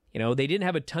 You know, they didn't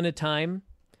have a ton of time.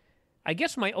 I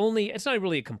guess it's not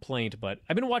really a complaint, but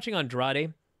I've been watching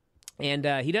Andrade, and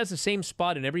he does the same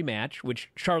spot in every match,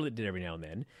 which Charlotte did every now and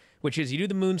then, which is you do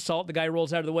the moonsault, the guy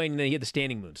rolls out of the way, and then you hit the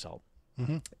standing moonsault.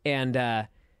 Mm-hmm. And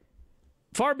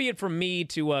far be it from me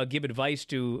to give advice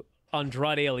to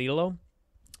Andrade El Idolo,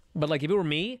 but like if it were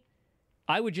me,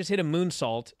 I would just hit a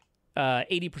moonsault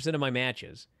 80% of my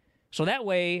matches. So that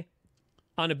way,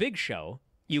 on a big show,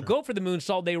 you go for the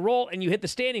moonsault, they roll, and you hit the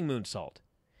standing moonsault.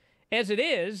 As it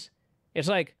is, it's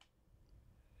like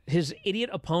his idiot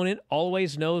opponent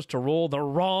always knows to roll the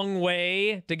wrong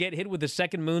way to get hit with the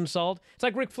second moonsault. It's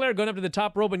like Ric Flair going up to the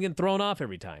top rope and getting thrown off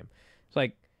every time. It's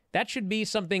like, that should be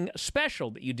something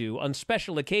special that you do on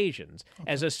special occasions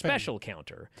as a special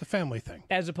counter. It's a family thing.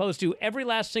 As opposed to every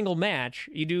last single match,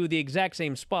 you do the exact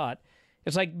same spot.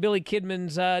 It's like Billy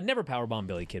Kidman's never powerbomb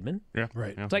Billy Kidman. Yeah.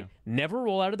 Right. Yeah. It's like never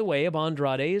roll out of the way of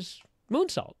Andrade's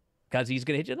moonsault because he's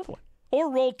going to hit you another one.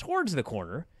 Or roll towards the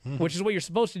corner, which is what you're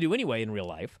supposed to do anyway in real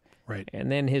life. Right.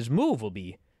 And then his move will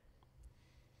be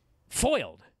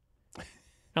foiled.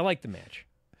 I like the match.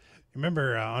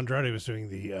 Remember, Andrade was doing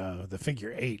the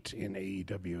figure 8 in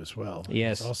AEW as well.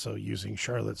 Yes. He was also using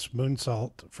Charlotte's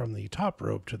moonsault from the top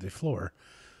rope to the floor,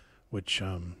 which,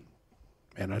 man,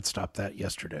 I'd stopped that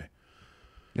yesterday.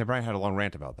 Yeah, Brian had a long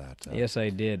rant about that. Yes, I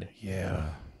did. Yeah.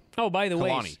 Oh, by the way,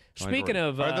 Kalani. speaking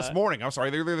of... this morning. I'm sorry,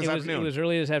 earlier this afternoon. It was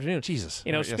early this afternoon. Jesus.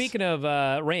 You know, Yes. speaking of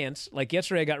rants, like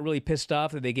yesterday I got really pissed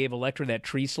off that they gave Elektra that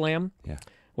tree slam. Yeah.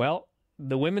 Well,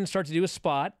 the women start to do a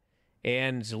spot,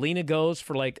 and Zelina goes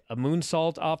for like a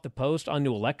moonsault off the post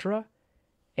onto Elektra,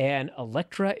 and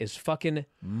Elektra is fucking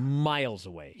miles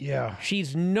away. Yeah.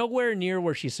 She's nowhere near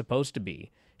where she's supposed to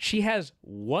be. She has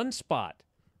one spot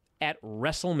at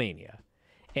WrestleMania.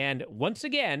 And once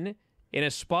again, in a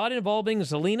spot involving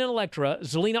Zelina and Elektra,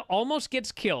 Zelina almost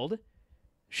gets killed.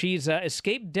 She's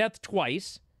escaped death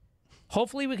twice.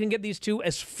 Hopefully we can get these two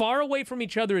as far away from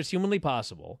each other as humanly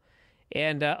possible.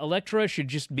 And Elektra should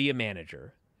just be a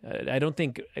manager. I don't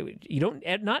think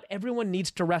not everyone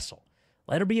needs to wrestle.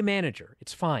 Let her be a manager.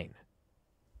 It's fine.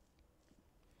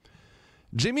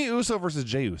 Jimmy Uso versus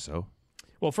Jey Uso.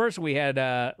 Well, first we had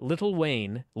Lil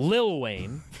Wayne.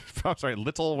 I'm sorry,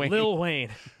 Little Wayne. Lil Wayne.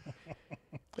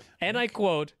 And I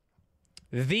quote,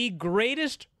 "The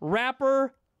greatest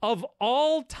rapper of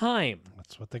all time."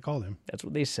 That's what they called him. That's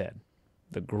what they said.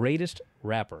 The greatest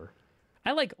rapper.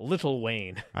 I like Lil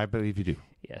Wayne. I believe you do.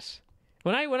 Yes.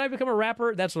 When I become a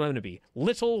rapper, that's what I'm going to be.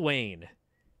 Lil Wayne.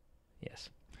 Yes.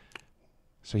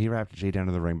 So he rapped Jay down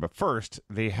to the ring, but first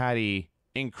they had a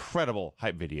incredible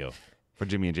hype video for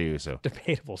Jimmy and Jey Uso.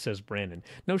 Debatable, says Brandon.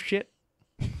 No shit.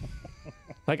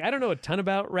 Like, I don't know a ton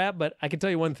about rap, but I can tell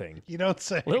you one thing. You don't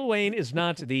say. Lil Wayne is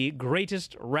not the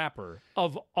greatest rapper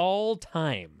of all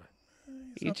time.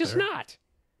 He's just not.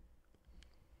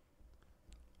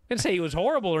 I didn't say he was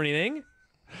horrible or anything.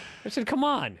 I said, come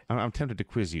on. I'm tempted to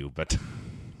quiz you, but...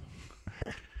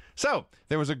 So,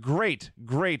 there was a great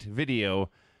video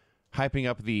hyping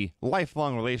up the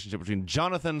lifelong relationship between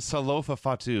Jonathan Salofa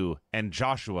Fatu and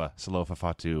Joshua Salofa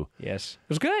Fatu. Yes. It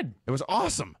was good. It was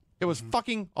awesome. It was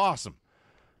fucking awesome.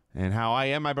 And how I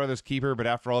am my brother's keeper, but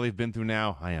after all they've been through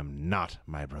now, I am not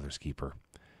my brother's keeper.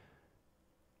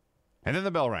 And then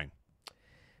the bell rang.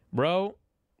 Bro.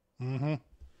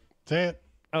 Say it.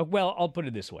 Well, I'll put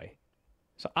it this way.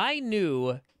 So I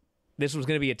knew this was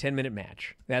going to be a 10-minute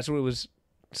match. That's what it was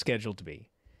scheduled to be.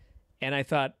 And I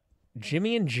thought,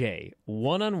 Jimmy and Jay,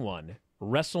 one-on-one,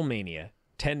 WrestleMania,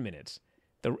 10 minutes.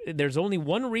 There's only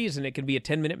one reason it can be a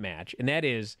 10-minute match, and that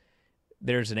is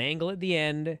there's an angle at the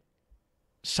end,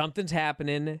 something's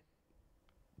happening.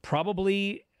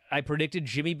 Probably, I predicted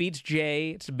Jimmy beats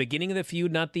Jay. It's the beginning of the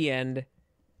feud, not the end.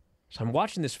 So I'm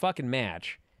watching this fucking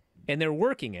match, and they're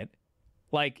working it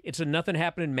like it's a nothing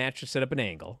happening match to set up an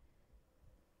angle.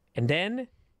 And then,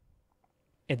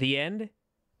 at the end,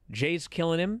 Jay's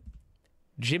killing him.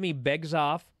 Jimmy begs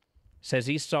off, says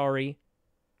he's sorry,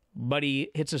 but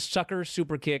he hits a sucker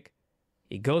super kick.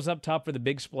 He goes up top for the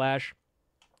big splash.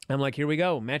 I'm like, here we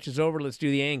go. Match is over. Let's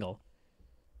do the angle.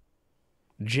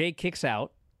 Jay kicks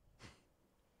out.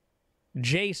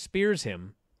 Jay spears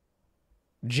him.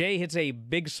 Jay hits a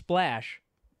big splash.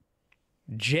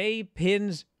 Jay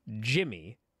pins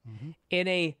Jimmy in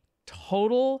a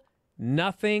total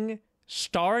nothing,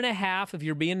 star and a half if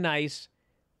you're being nice,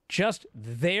 just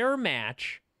their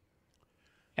match.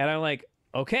 And I'm like,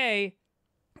 okay,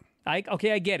 I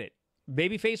get it.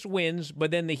 Babyface wins,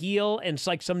 but then the heel and it's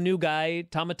like some new guy,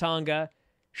 Tamatonga,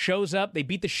 shows up. They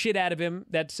beat the shit out of him.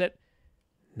 That's it.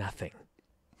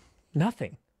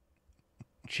 Nothing.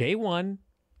 Jay won.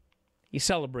 He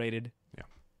celebrated. Yeah.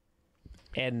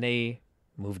 And they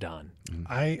moved on.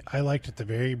 I liked at the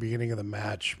very beginning of the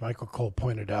match, Michael Cole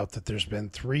pointed out that there's been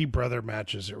 3 brother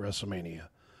matches at WrestleMania.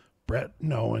 Brett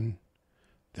and Owen,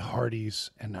 the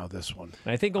Hardys, and now this one.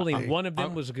 I think only one of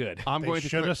them was good. They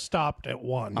should have stopped at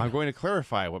 1. I'm going to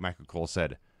clarify what Michael Cole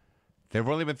said. There have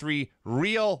only been 3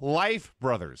 real-life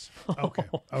brothers. Okay.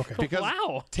 Because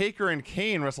Wow. Taker and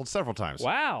Kane wrestled several times.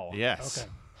 Wow. Yes. Okay.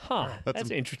 Huh. That's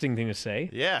an interesting thing to say.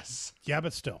 Yes. Yeah,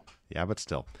 but still.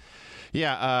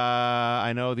 Yeah,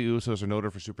 I know the Usos are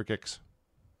noted for super kicks.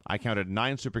 I counted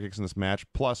 9 super kicks in this match,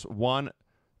 plus 1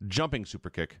 jumping super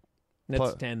kick.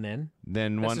 That's 10 then.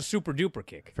 Then That's one a super duper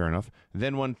kick. Fair enough.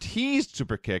 Then 1 teased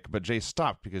super kick, but Jay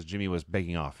stopped because Jimmy was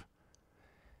begging off.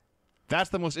 That's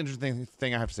the most interesting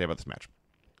thing I have to say about this match.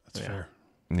 That's fair.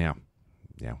 Yeah,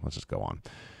 let's just go on.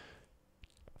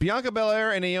 Bianca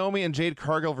Belair and Naomi and Jade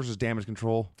Cargill versus Damage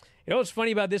Control. You know what's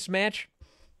funny about this match?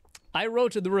 I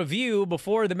wrote the review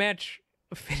before the match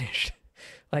finished.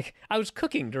 Like, I was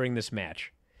cooking during this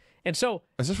match. And so...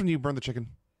 Is this when you burned the chicken?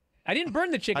 I didn't burn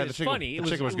the chicken. It's funny. The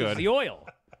chicken was good. The oil.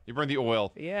 You burned the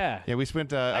oil. Yeah. Yeah, we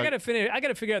spent... I gotta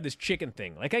figure out this chicken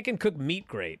thing. Like, I can cook meat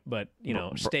great, but,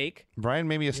 steak. Brian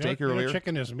made me a steak earlier.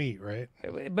 Chicken is meat, right?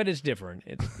 But it's different.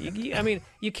 I mean,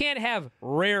 you can't have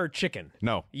rare chicken.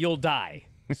 No. You'll die.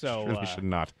 So really should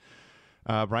not.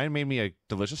 Brian made me a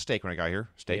delicious steak when I got here.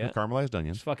 Steak with caramelized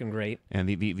onions. It's fucking great. And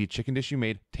the chicken dish you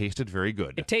made tasted very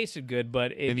good. It tasted good,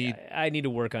 but I need to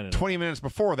work on it. 20 minutes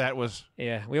before that was...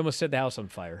 Yeah, we almost set the house on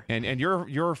fire. And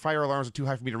your fire alarms are too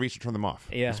high for me to reach to turn them off.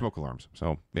 Yeah. The smoke alarms.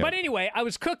 So, yeah. But anyway, I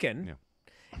was cooking. Yeah.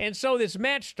 And so this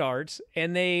match starts,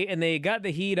 and they got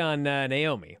the heat on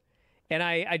Naomi. And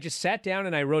I just sat down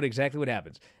and I wrote exactly what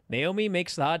happens. Naomi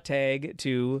makes the hot tag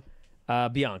to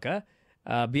Bianca.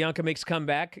 Bianca makes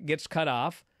comeback, gets cut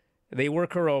off. They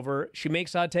work her over. She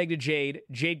makes hot tag to Jade.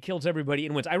 Jade kills everybody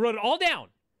and wins. I wrote it all down.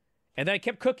 And then I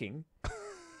kept cooking.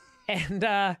 And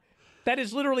That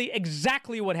is literally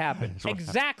exactly what happened.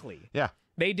 Exactly. Yeah.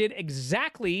 They did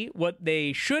exactly what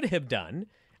they should have done,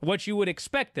 what you would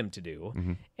expect them to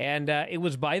do. And it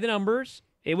was by the numbers.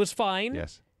 It was fine.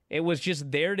 Yes. It was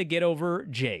just there to get over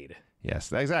Jade.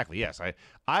 Yes, exactly. Yes.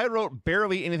 I wrote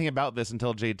barely anything about this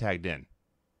until Jade tagged in.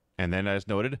 And then, as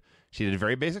noted, she did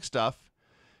very basic stuff.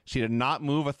 She did not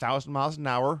move 1,000 miles an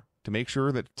hour to make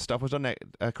sure that stuff was done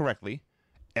correctly.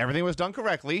 Everything was done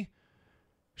correctly.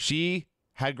 She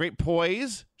had great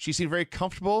poise. She seemed very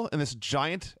comfortable in this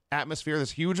giant atmosphere,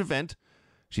 this huge event.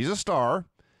 She's a star.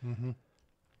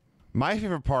 My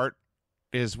favorite part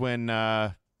is when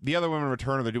the other women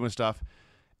return or they're doing stuff,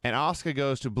 and Asuka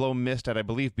goes to blow mist at, I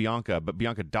believe, Bianca, but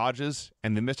Bianca dodges,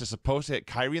 and the mist is supposed to hit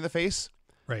Kairi in the face.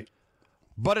 Right.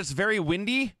 But it's very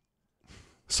windy,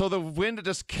 so the wind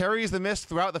just carries the mist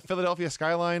throughout the Philadelphia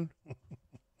skyline,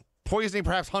 poisoning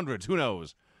perhaps hundreds, who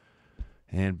knows.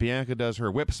 And Bianca does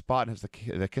her whip spot and hits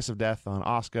the kiss of death on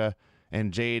Asuka,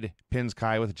 and Jade pins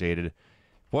Kai with Jaded.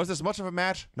 Was this much of a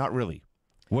match? Not really.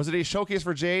 Was it a showcase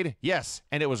for Jade? Yes,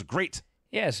 and it was great.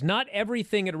 Yes, not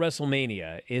everything at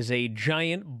WrestleMania is a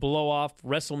giant blow-off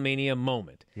WrestleMania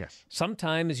moment. Yes.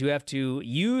 Sometimes you have to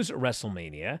use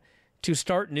WrestleMania to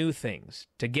start new things,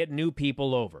 to get new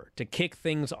people over, to kick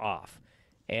things off.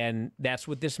 And that's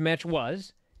what this match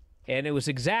was. And it was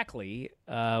exactly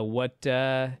what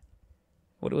it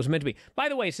was meant to be. By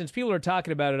the way, since people are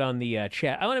talking about it on the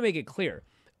chat, I want to make it clear.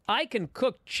 I can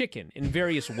cook chicken in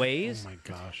various ways. Oh, my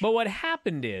gosh. But what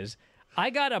happened is I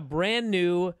got a brand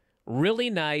new, really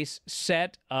nice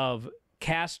set of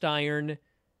cast iron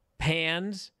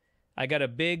pans. I got a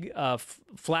big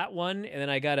flat one, and then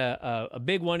I got a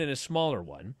big one and a smaller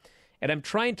one. And I'm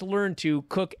trying to learn to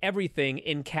cook everything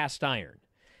in cast iron.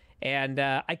 And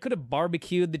I could have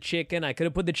barbecued the chicken. I could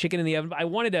have put the chicken in the oven. I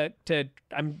wanted to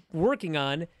I'm working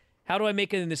on how do I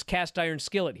make it in this cast iron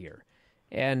skillet here.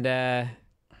 And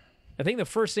I think the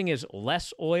first thing is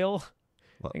less oil.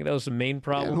 I think that was the main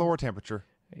problem. Lower temperature.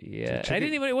 Yeah,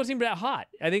 it wasn't even that hot.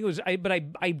 I think it was.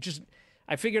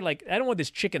 I figured like I don't want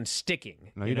this chicken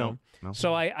sticking. No, you don't. No.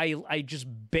 So I just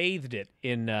bathed it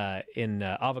in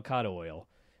avocado oil,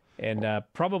 and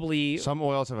probably Some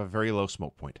oils have a very low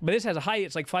smoke point. But this has a high.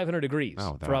 It's like 500 degrees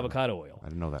for avocado oil. I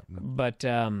didn't know that. No. But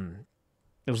there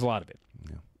was a lot of it.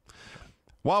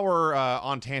 While we're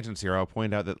on tangents here, I'll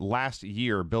point out that last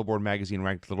year, Billboard magazine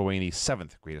ranked Lil Wayne the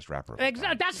 7th greatest rapper.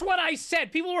 That's what I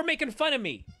said. People were making fun of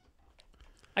me.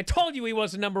 I told you he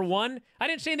wasn't number one. I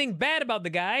didn't say anything bad about the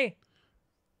guy.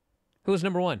 Who was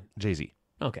number one? Jay-Z.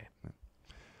 Okay.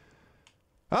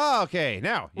 Okay,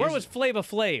 now. Where was Flava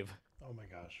Flav? Oh, my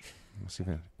gosh. Let's see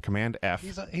if Command F.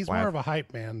 He's more of a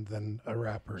hype man than a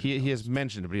rapper. He is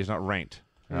mentioned, but he's not ranked.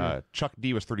 Chuck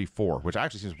D was 34, which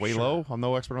actually seems way low. I'm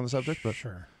no expert on the subject, but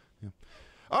Sure. Yeah.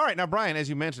 All right, now Brian, as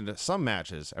you mentioned, some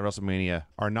matches at WrestleMania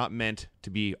are not meant to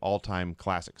be all-time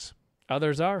classics.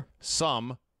 Others are.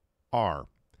 Some are.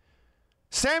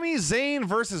 Sami Zayn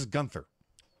versus Gunther.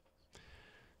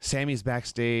 Sami's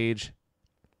backstage.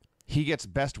 He gets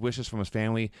best wishes from his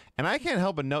family, and I can't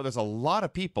help but note there's a lot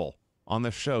of people on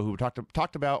this show who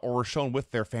talked about or were shown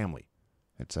with their family.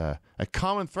 It's a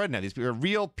common thread now. These people are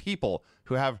real people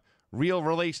who have real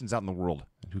relations out in the world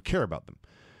and who care about them.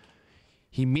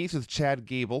 He meets with Chad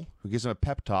Gable, who gives him a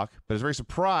pep talk, but is very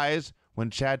surprised when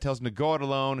Chad tells him to go out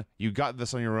alone. You got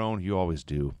this on your own. You always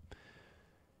do.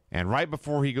 And right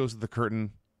before he goes to the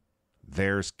curtain,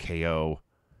 there's KO.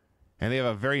 And they have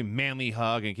a very manly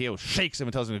hug, and KO shakes him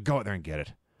and tells him to go out there and get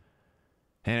it.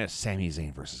 And it's Sami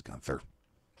Zayn versus Gunther.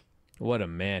 What a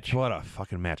match. What a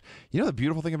fucking match. You know the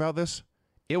beautiful thing about this?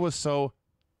 It was so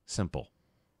simple.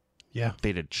 Yeah.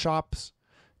 They did chops.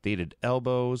 They did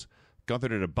elbows. Gunther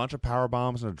did a bunch of power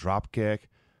bombs and a drop kick.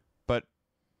 But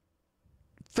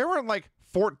there weren't like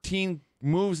 14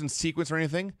 moves in sequence or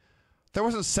anything. There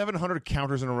wasn't 700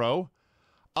 counters in a row.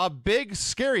 A big,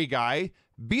 scary guy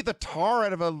beat the tar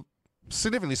out of a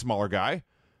significantly smaller guy.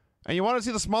 And you want to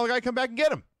see the smaller guy come back and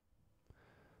get him.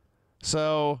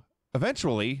 So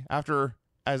eventually, after,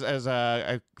 as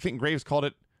I think Graves called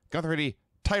it, Gunther had a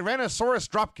Tyrannosaurus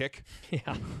dropkick.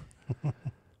 Yeah.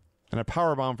 And a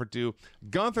powerbomb for 2.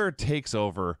 Gunther takes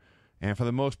over, and for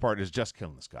the most part is just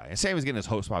killing this guy. And Sami's getting his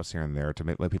host spots here and there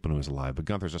to let people know he's alive, but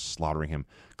Gunther's just slaughtering him.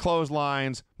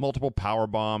 Clotheslines, multiple power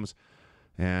bombs,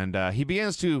 and he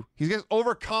gets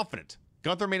overconfident.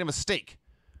 Gunther made a mistake.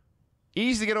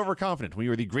 Easy to get overconfident when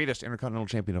you are the greatest Intercontinental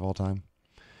Champion of all time.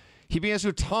 He begins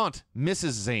to taunt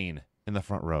Mrs. Zayn in the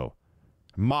front row.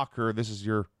 Mock her, this is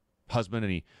your husband,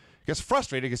 and he gets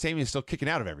frustrated because Sami is still kicking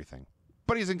out of everything.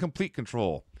 But he's in complete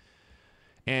control.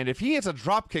 And if he hits a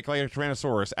drop kick like a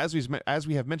Tyrannosaurus, as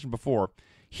we have mentioned before,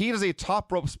 he does a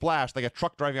top rope splash like a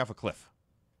truck driving off a cliff.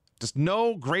 Just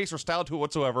no grace or style to it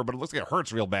whatsoever, but it looks like it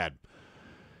hurts real bad.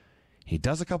 He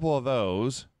does a couple of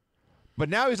those, but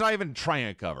now he's not even trying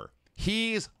to cover.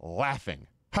 He's laughing.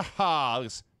 Ha ha,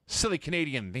 this silly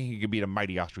Canadian thinking he could beat a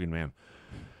mighty Austrian man.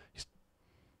 He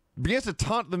begins to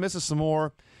taunt the missus some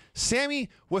more. Sammy,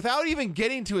 without even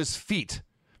getting to his feet,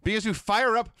 begins to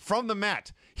fire up from the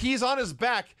mat. He's on his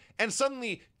back and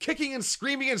suddenly kicking and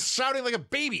screaming and shouting like a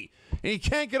baby. And he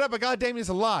can't get up, but goddamn, he's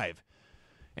alive.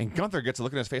 And Gunther gets a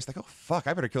look in his face like, oh, fuck,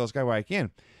 I better kill this guy while I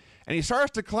can. And he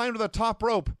starts to climb to the top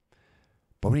rope.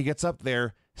 But when he gets up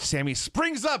there, Sammy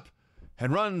springs up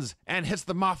and runs and hits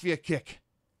the Mafia kick.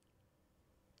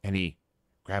 And he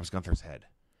grabs Gunther's head.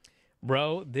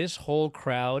 Bro, this whole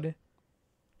crowd,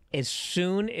 as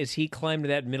soon as he climbed to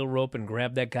that middle rope and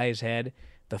grabbed that guy's head,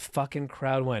 the fucking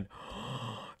crowd went,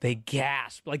 they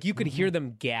gasped. Like you could hear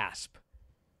them gasp.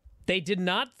 They did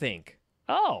not think,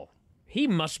 oh, he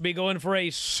must be going for a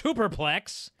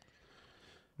superplex.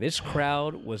 This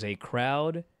crowd was a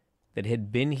crowd that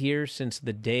had been here since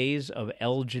the days of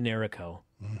El Generico.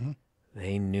 Mm-hmm.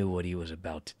 They knew what he was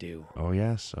about to do. Oh,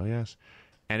 yes. Oh, yes.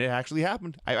 And it actually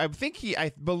happened. I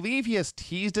believe he has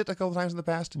teased it a couple times in the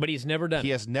past. But he's never done He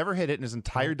has never hit it in his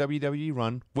entire WWE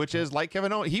run, which is like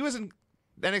Kevin Owens. He was in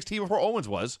NXT before Owens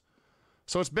was.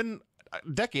 So it's been a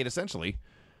decade, essentially.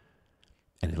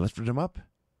 And he lifted him up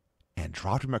and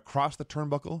dropped him across the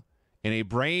turnbuckle in a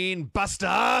brain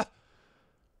buster.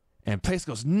 And place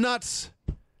goes nuts.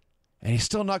 And he's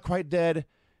still not quite dead.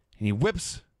 And he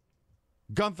whips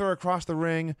Gunther across the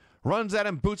ring, runs at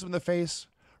him, boots him in the face,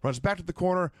 runs back to the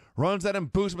corner, runs at him,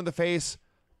 boots him in the face.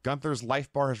 Gunther's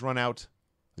life bar has run out.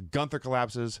 Gunther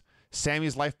collapses.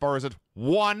 Sammy's life bar is at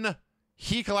 1.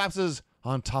 He collapses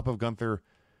on top of Gunther.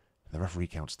 The referee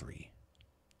counts 3.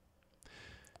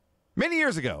 Many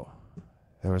years ago,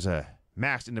 there was a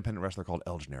masked independent wrestler called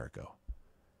El Generico.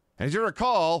 And as you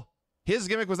recall, his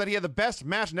gimmick was that he had the best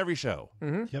match in every show.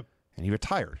 Mm-hmm. Yep. And he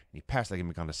retired. And he passed that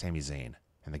gimmick on to Sami Zayn.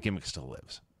 And the gimmick still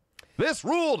lives. This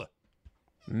ruled!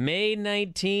 May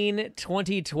 19,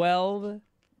 2012,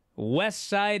 West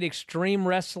Side Extreme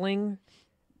Wrestling,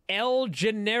 El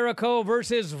Generico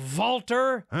versus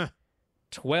Walter. Huh.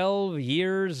 12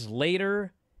 years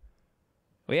later,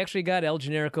 we actually got El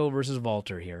Generico versus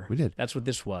Walter here. We did. That's what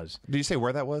this was. Did you say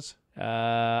where that was? I'm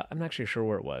not actually sure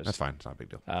where it was. That's fine. It's not a big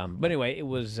deal. But anyway, it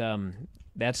was,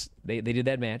 they did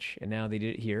that match, and now they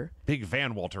did it here. Big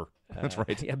Van Walter. That's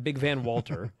right. Yeah, Big Van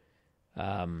Walter.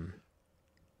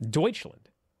 Deutschland.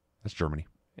 That's Germany.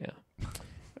 Yeah.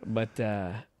 But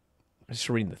I'm just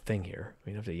reading the thing here.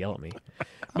 You don't have to yell at me.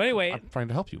 But anyway, I'm trying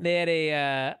to help you. they had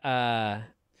a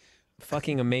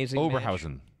fucking amazing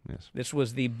Oberhausen. match. Yes. This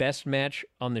was the best match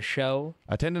on the show.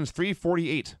 Attendance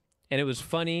 348. And it was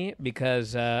funny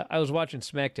because I was watching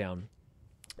SmackDown,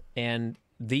 and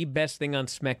the best thing on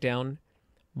SmackDown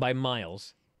by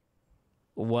miles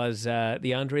was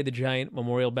the Andre the Giant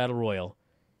Memorial Battle Royal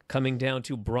coming down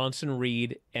to Bronson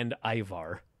Reed and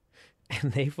Ivar.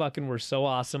 And they fucking were so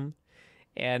awesome.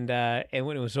 And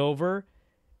when it was over,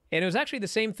 and it was actually the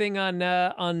same thing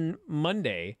on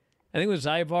Monday. I think it was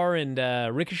Ivar and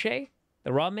Ricochet,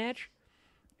 the Raw match.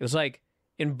 It was like,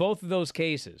 in both of those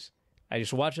cases, I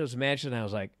just watched those matches and I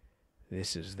was like,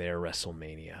 this is their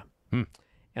WrestleMania. And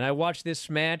I watched this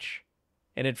match,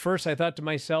 and at first I thought to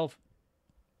myself,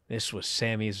 this was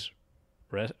Sammy's...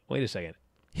 Wait a second.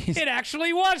 It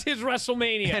actually was his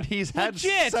WrestleMania. And he's had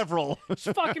Legit. several. It's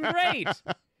fucking great.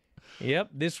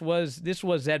 Yep, this was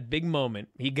that big moment.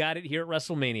 He got it here at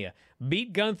WrestleMania.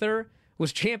 Beat Gunther,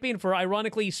 was champion for,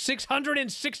 ironically,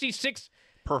 666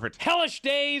 Perfect. hellish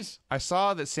days. I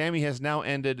saw that Sammy has now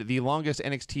ended the longest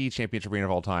NXT championship reign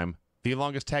of all time, the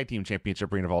longest tag team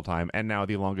championship reign of all time, and now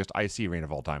the longest IC reign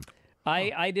of all time.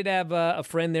 I did have a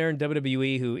friend there in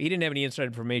WWE who, he didn't have any inside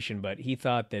information, but he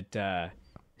thought that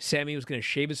Sammy was going to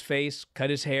shave his face, cut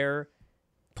his hair,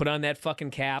 put on that fucking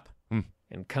cap,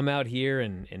 and come out here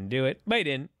and do it. But he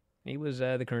didn't. He was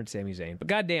the current Sami Zayn. But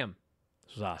goddamn,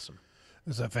 this was awesome. It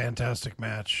was a fantastic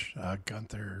match.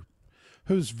 Gunther,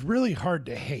 who's really hard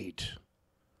to hate.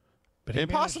 But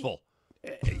Impossible.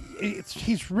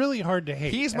 He's really hard to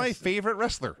hate. He's my favorite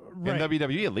wrestler in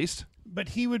WWE, at least. But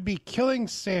he would be killing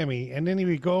Sammy, and then he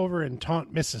would go over and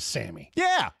taunt Mrs. Sammy.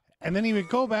 Yeah. And then he would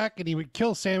go back and he would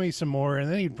kill Sammy some more,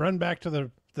 and then he'd run back to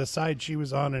the side she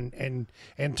was on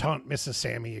and taunt Mrs.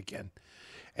 Sammy again.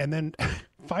 And then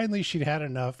finally she'd had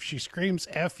enough. She screams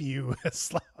F you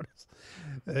as loud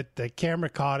The camera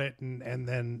caught it, and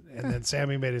then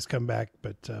Sammy made his comeback.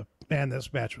 But man,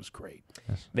 this match was great.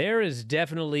 There has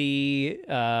definitely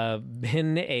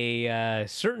been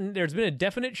there's been a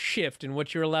definite shift in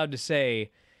what you're allowed to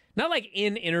say, not like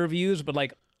in interviews, but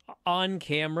like on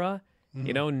camera,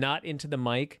 not into the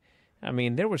mic. I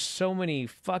mean, there were so many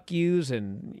fuck yous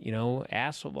and,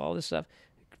 asshole, all this stuff.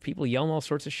 People yelling all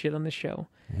sorts of shit on this show.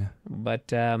 Yeah. But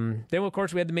then, of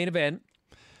course, we had the main event.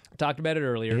 Talked about it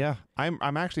earlier. Yeah,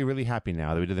 I'm actually really happy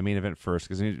now that we did the main event first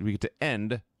because we get to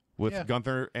end with Yeah.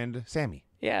 Gunther and Sammy.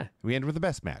 Yeah. We end with the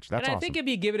best match. That's And I awesome. think if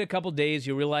you give it a couple days,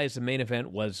 you'll realize the main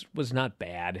event was not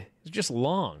bad. It was just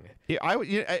long. Yeah,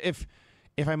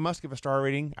 if I must give a star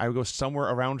rating, I would go somewhere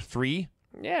around 3.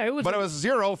 Yeah, it was. But it was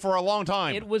 0 for a long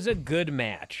time. It was a good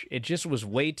match. It just was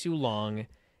way too long.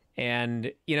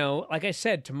 And, like I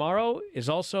said, tomorrow is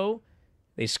also,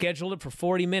 they scheduled it for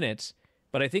 40 minutes.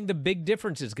 But I think the big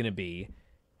difference is going to be,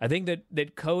 I think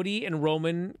that Cody and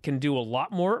Roman can do a lot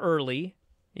more early.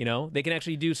 They can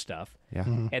actually do stuff. Yeah.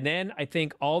 And then I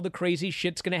think all the crazy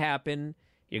shit's going to happen.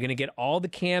 You're going to get all the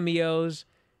cameos.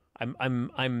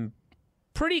 I'm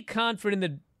pretty confident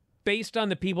that based on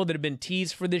the people that have been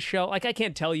teased for this show, like I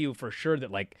can't tell you for sure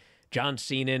that like John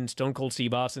Cena and Stone Cold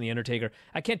Steve Austin and The Undertaker,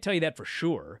 I can't tell you that for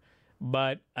sure.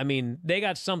 But I mean, they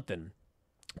got something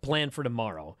planned for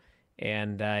tomorrow.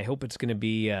 And I hope it's going to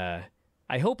be,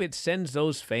 I hope it sends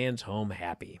those fans home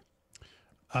happy.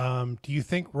 Do you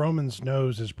think Roman's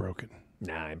nose is broken?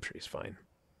 Nah, I'm sure he's fine.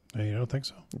 No, you don't think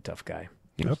so? Tough guy.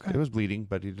 Okay. It was bleeding,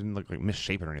 but he didn't look like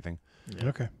misshapen or anything.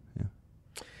 Okay.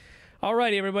 All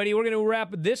right, everybody, we're going to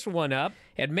wrap this one up.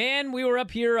 And man, we were up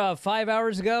here 5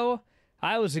 hours ago.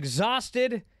 I was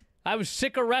exhausted. I was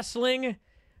sick of wrestling.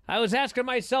 I was asking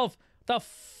myself,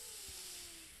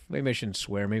 maybe I shouldn't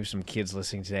swear. Maybe some kids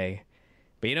listening today.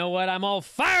 But you know what? I'm all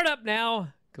fired up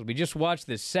now because we just watched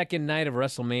the second night of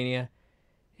WrestleMania.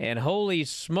 And holy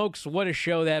smokes, what a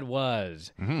show that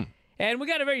was. Mm-hmm. And we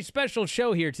got a very special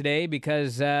show here today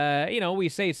because, we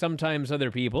say sometimes other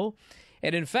people.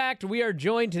 And in fact, we are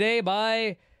joined today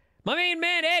by my main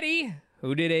man, Eddie,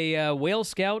 who did a Whale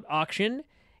Scout auction.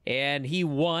 And he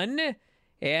won.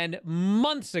 And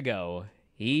months ago,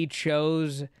 he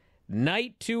chose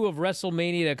night 2 of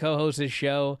WrestleMania to co-host this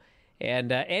show.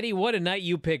 And Eddie, what a night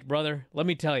you picked, brother. Let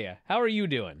me tell you. How are you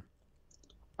doing?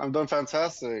 I'm doing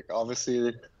fantastic.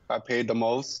 Obviously, I paid the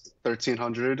most,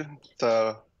 $1,300,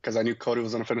 because I knew Cody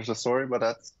was going to finish the story, but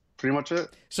that's pretty much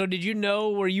it. So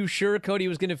were you sure Cody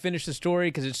was going to finish the story?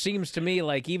 Because it seems to me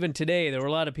like even today, there were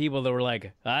a lot of people that were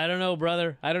like, I don't know,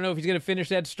 brother. I don't know if he's going to finish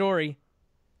that story.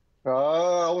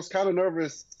 I was kind of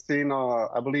nervous seeing,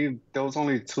 I believe there was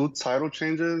only 2 title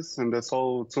changes in this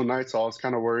whole 2 nights, so I was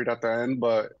kind of worried at the end,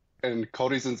 but in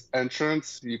Cody's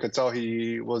entrance, you could tell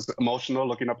he was emotional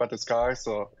looking up at the sky,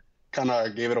 so kind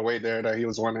of gave it away there that he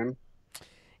was winning.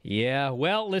 Yeah,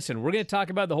 well, listen, we're going to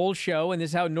talk about the whole show, and this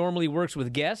is how it normally works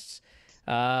with guests.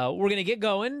 We're going to get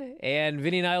going, and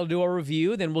Vinny and I will do our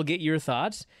review, then we'll get your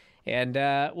thoughts, and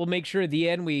we'll make sure at the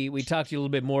end we talk to you a little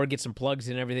bit more, get some plugs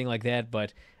and everything like that,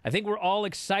 but I think we're all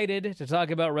excited to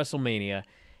talk about WrestleMania,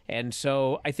 and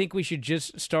so I think we should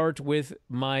just start with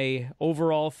my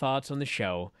overall thoughts on the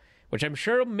show, which I'm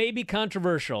sure may be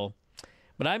controversial,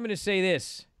 but I'm going to say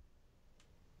this.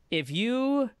 If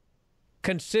you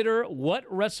consider what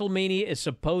WrestleMania is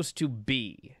supposed to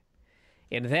be,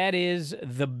 and that is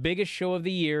the biggest show of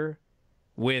the year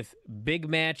with big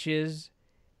matches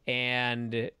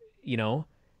and,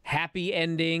 happy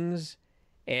endings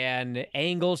and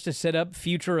angles to set up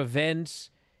future events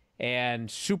and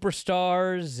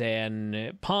superstars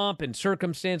and pomp and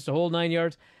circumstance, the whole 9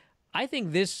 yards, I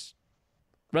think this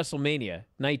WrestleMania,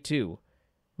 night 2,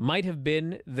 might have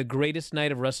been the greatest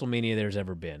night of WrestleMania there's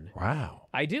ever been. Wow.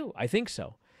 I do. I think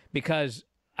so. Because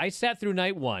I sat through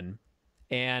night 1,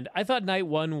 and I thought night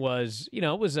 1 was, it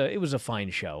was a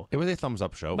fine show. It was a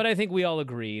thumbs-up show. But I think we all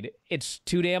agreed it's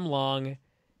too damn long.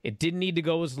 It didn't need to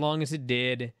go as long as it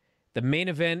did. The main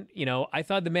event, I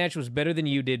thought the match was better than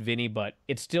you did, Vinny, but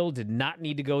it still did not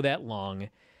need to go that long.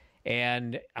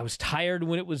 And I was tired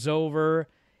when it was over.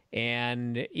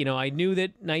 And, I knew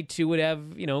that night 2 would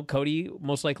have, Cody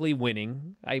most likely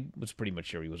winning. I was pretty much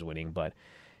sure he was winning, but,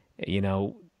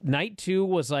 night 2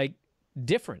 was like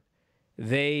different.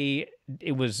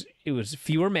 It was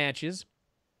fewer matches.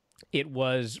 It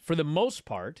was, for the most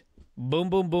part, boom,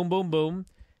 boom, boom, boom, boom.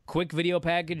 Quick video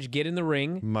package, get in the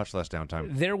ring. Much less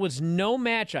downtime. There was no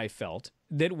match, I felt,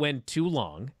 that went too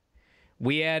long.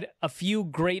 We had a few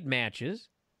great matches.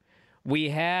 We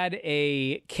had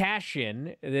a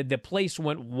cash-in that the place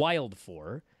went wild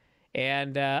for.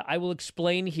 And I will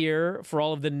explain here for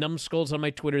all of the numbskulls on my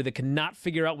Twitter that cannot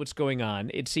figure out what's going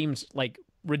on. It seems like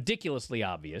ridiculously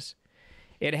obvious.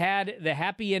 It had the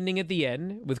happy ending at the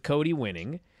end with Cody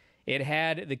winning. It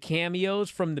had the cameos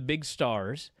from the big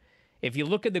stars. If you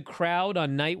look at the crowd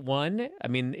on night one, I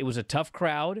mean, it was a tough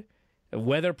crowd. The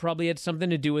weather probably had something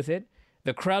to do with it.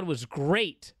 The crowd was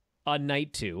great on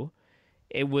night two.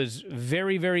 It was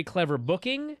very, very clever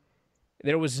booking.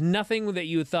 There was nothing that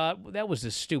you thought, that was the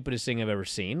stupidest thing I've ever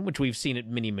seen, which we've seen at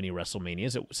many, many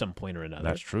WrestleManias at some point or another.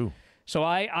 That's true. So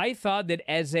I thought that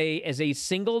as a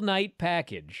single night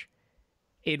package,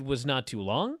 it was not too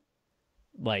long.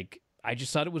 Like, I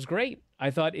just thought it was great.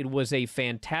 I thought it was a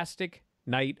fantastic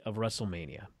night of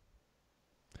WrestleMania.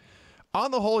 On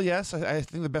the whole, yes. I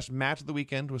think the best match of the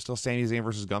weekend was still Sami Zayn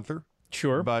versus Gunther.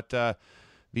 Sure. But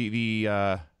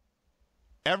the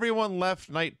everyone left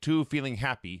night two feeling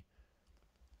happy.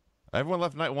 Everyone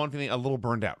left night one feeling a little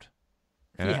burned out.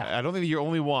 And Yeah. I don't think you're the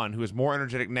only one who is more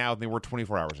energetic now than they were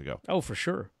 24 hours ago. Oh, for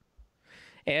sure.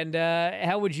 And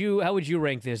how would you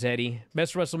rank this, Eddie?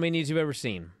 Best WrestleManias you've ever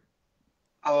seen?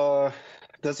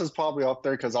 This is probably up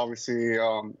there because obviously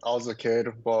I was a kid,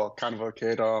 well, kind of a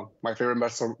kid. My favorite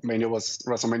WrestleMania was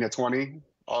WrestleMania 20.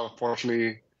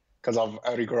 Unfortunately, because of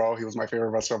Eddie Guerrero, he was my favorite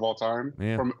wrestler of all time,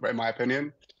 Yeah. in my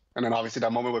opinion. And then obviously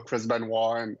that moment with Chris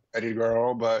Benoit and Eddie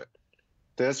Guerrero. But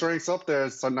this ranks up there.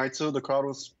 Sunday night too, the crowd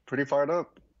was pretty fired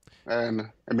up, and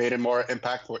it made it more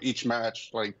impactful each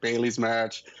match. Like Bayley's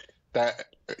match, I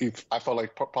felt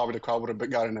like probably the crowd would have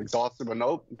gotten exhausted, but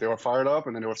nope, they were fired up,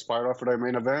 and then they were fired up for their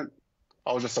main event.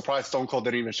 I was just surprised Stone Cold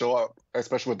didn't even show up,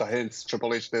 especially with the hints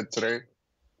Triple H did today.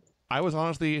 I was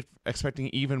honestly expecting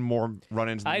even more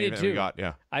run-ins than I did we too. got.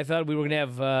 Yeah. I thought we were going to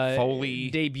have Foley.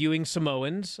 debuting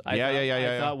Samoans.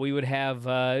 I thought we would have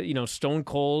Stone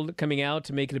Cold coming out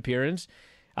to make an appearance.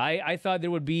 I thought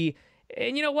there would be,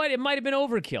 and you know what? It might have been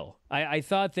overkill. I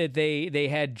thought that they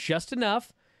had just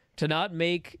enough to not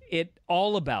make it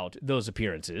all about those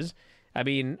appearances. I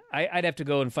mean, I'd have to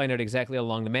go and find out exactly how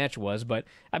long the match was, but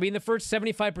I mean, the first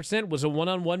 75% was a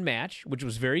one-on-one match, which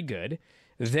was very good.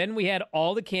 Then we had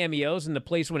all the cameos, and the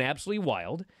place went absolutely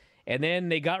wild. And then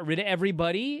they got rid of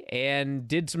everybody and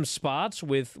did some spots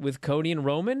with Cody and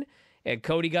Roman, and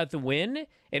Cody got the win.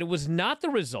 And it was not the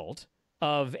result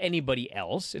of anybody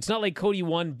else. It's not like Cody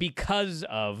won because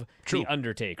of The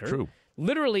Undertaker. True.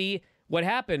 Literally, what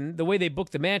happened, the way they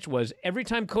booked the match was every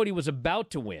time Cody was about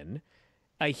to win,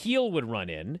 a heel would run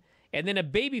in, and then a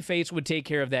babyface would take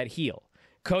care of that heel.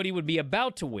 Cody would be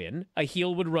about to win, a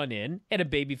heel would run in, and a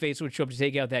babyface would show up to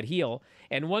take out that heel.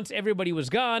 And once everybody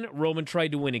was gone, Roman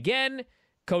tried to win again.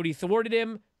 Cody thwarted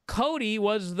him. Cody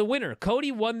was the winner.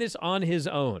 Cody won this on his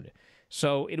own.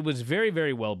 So it was very,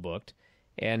 very well booked,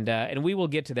 and we will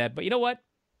get to that. But you know what?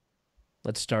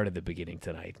 Let's start at the beginning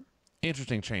tonight.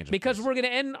 Interesting change. Because we're going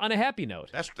to end on a happy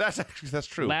note. That's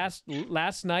true.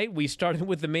 Last night, we started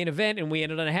with the main event, and we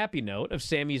ended on a happy note of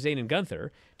Sami Zayn and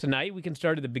Gunther. Tonight, we can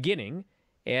start at the beginning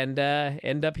and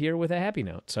end up here with a happy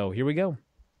note. So here we go.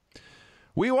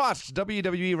 We watched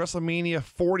WWE WrestleMania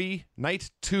 40, Night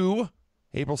 2,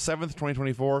 April 7th,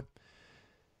 2024.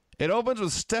 It opens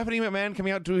with Stephanie McMahon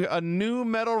coming out to a new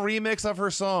metal remix of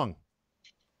her song.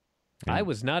 I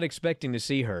was not expecting to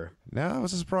see her. No, it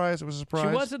was a surprise. She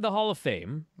was at the Hall of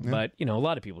Fame, but, a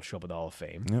lot of people show up at the Hall of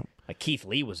Fame. Yep. Like Keith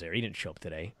Lee was there. He didn't show up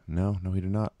today. No, he did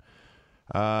not.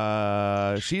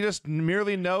 She just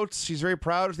merely notes she's very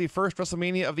proud of the first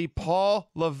WrestleMania of the Paul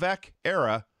Levesque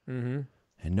era, and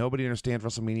nobody understands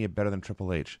WrestleMania better than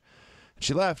Triple H.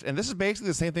 She left, and this is basically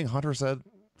the same thing Hunter said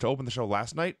to open the show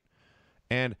last night,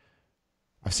 and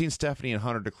I've seen Stephanie and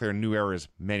Hunter declare new eras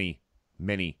many,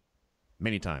 many,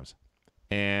 many times.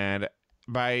 And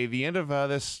by the end of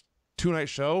this two-night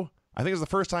show, I think it's the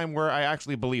first time where I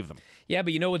actually believe them. Yeah,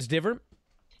 but you know what's different?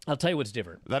 I'll tell you what's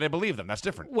different. That I believe them. That's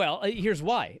different. Well, here's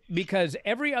why. Because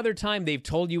every other time they've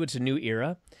told you it's a new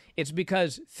era, it's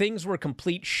because things were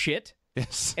complete shit.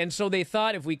 Yes. And so they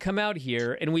thought if we come out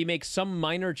here and we make some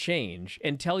minor change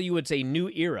and tell you it's a new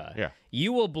era,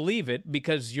 you will believe it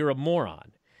because you're a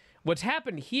moron. What's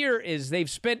happened here is they've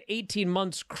spent 18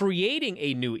 months creating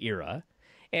a new era.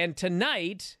 And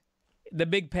tonight, the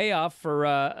big payoff for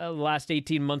the last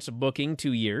 18 months of booking,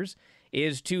 2 years,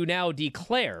 is to now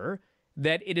declare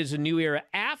that it is a new era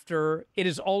after it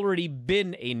has already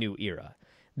been a new era.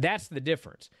 That's the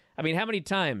difference. I mean, how many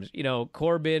times,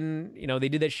 Corbin, they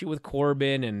did that shit with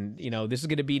Corbin and, this is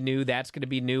going to be new, that's going to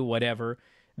be new, whatever.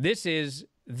 This is,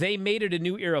 they made it a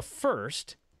new era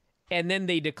first, and then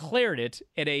they declared it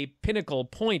at a pinnacle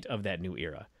point of that new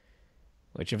era.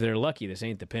 Which, if they're lucky, this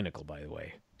ain't the pinnacle, by the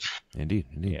way. Indeed.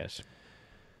 Yes.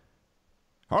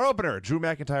 Our opener, Drew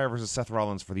McIntyre versus Seth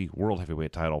Rollins for the World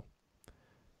Heavyweight title.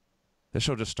 This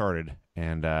show just started,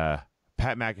 and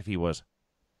Pat McAfee was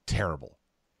terrible.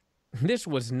 This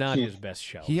was not his best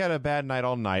show. He had a bad night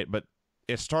all night, but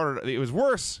it was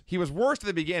worse. He was worse at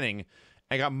the beginning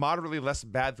and got moderately less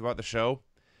bad throughout the show.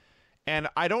 And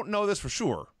I don't know this for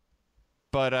sure,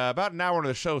 but about an hour into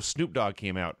the show, Snoop Dogg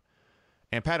came out,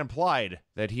 and Pat implied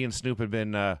that he and Snoop had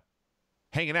been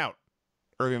hanging out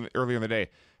earlier in the day.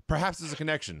 Perhaps there's a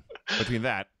connection between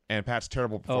that and Pat's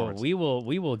terrible performance. Oh,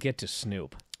 we will get to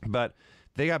Snoop. But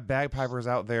they got bagpipers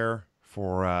out there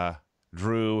for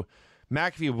Drew.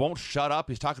 McAfee won't shut up.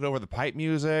 He's talking over the pipe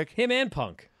music. Him and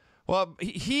Punk. Well,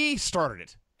 he started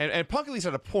it. And Punk at least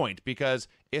had a point because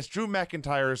it's Drew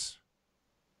McIntyre's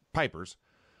pipers.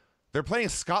 They're playing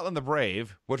Scotland the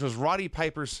Brave, which was Roddy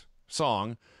Piper's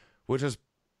song, which is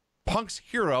Punk's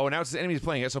hero, and now it's his enemy's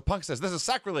playing it. So Punk says, this is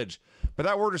sacrilege. But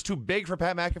that word is too big for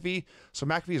Pat McAfee, so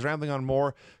McAfee is rambling on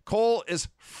more. Cole is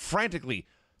frantically,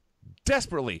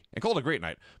 desperately, and Cole had a great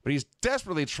night, but he's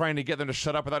desperately trying to get them to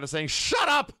shut up without just saying, shut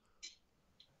up!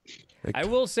 I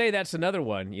will say that's another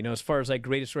one, as far as like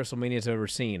greatest WrestleManias I've ever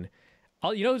seen.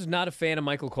 You know who's not a fan of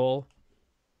Michael Cole?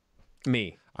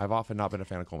 Me. I've often not been a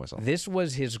fan of Cole myself. This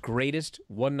was his greatest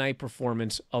one-night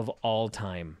performance of all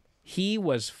time. He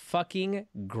was fucking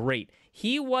great.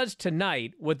 He was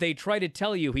tonight what they try to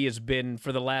tell you he has been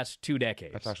for the last 2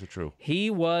 decades. That's actually true.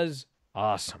 He was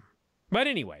awesome. But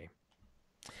anyway,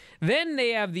 then they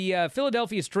have the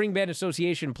Philadelphia String Band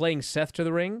Association playing Seth to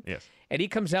the ring. Yes. And he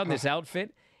comes out in this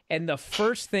outfit, and the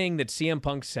first thing that CM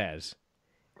Punk says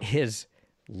is,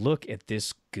 look at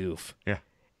this goof. Yeah.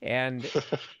 And,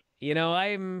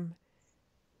 I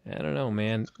don't know,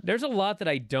 man. There's a lot that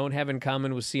I don't have in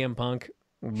common with CM Punk,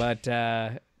 but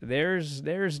there's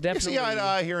definitely... You see eye to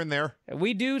eye here and there.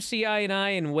 We do see eye and eye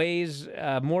in ways,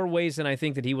 more ways than I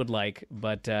think that he would like,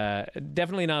 but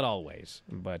definitely not always.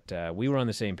 But we were on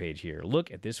the same page here.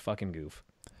 Look at this fucking goof.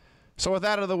 So with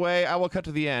that out of the way, I will cut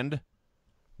to the end.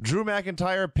 Drew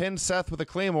McIntyre pinned Seth with a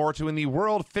Claymore to win the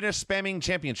World Finish Spamming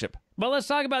Championship. But let's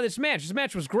talk about this match. This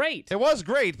match was great. It was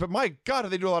great, but my God,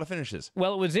 did they do a lot of finishes.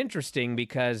 Well, it was interesting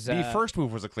because... The first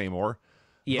move was a Claymore.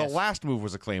 Yes. The last move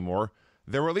was a Claymore.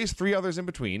 There were at least 3 others in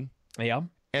between. Yeah.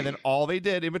 And then all they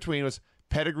did in between was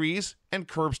pedigrees and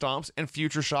curb stomps and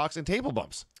future shocks and table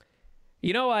bumps.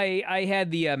 I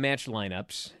had the match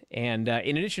lineups, and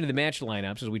in addition to the match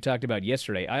lineups, as we talked about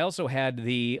yesterday, I also had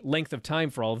the length of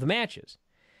time for all of the matches.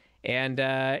 And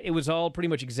it was all pretty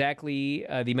much exactly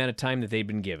the amount of time that they'd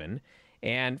been given.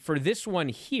 And for this one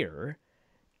here,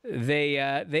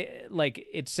 they like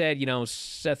it said,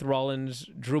 Seth Rollins,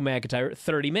 Drew McIntyre,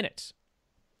 30 minutes.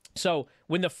 So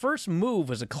when the first move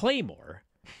was a Claymore,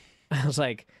 I was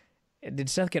like, did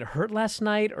Seth get hurt last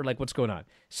night? Or like, what's going on?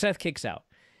 Seth kicks out.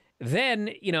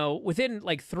 Then, within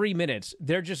like 3 minutes,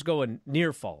 they're just going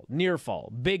near fall,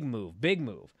 big move, big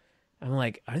move. I'm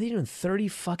like, are they doing 30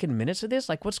 fucking minutes of this?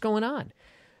 Like, what's going on?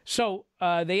 So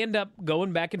they end up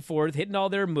going back and forth, hitting all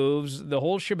their moves, the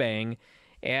whole shebang.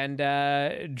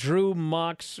 And Drew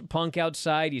mocks Punk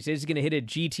outside. He says he's going to hit a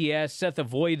GTS. Seth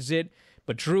avoids it,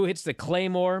 but Drew hits the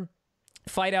Claymore.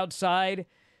 Fight outside.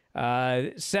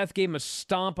 Seth gave him a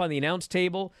stomp on the announce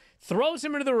table, throws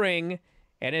him into the ring.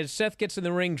 And as Seth gets in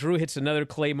the ring, Drew hits another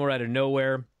Claymore out of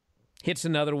nowhere, hits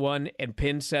another one, and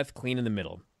pins Seth clean in the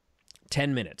middle.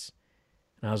 10 minutes.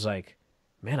 And I was like,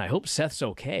 man, I hope Seth's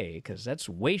okay, because that's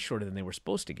way shorter than they were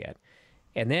supposed to get.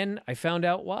 And then I found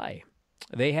out why.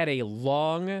 They had a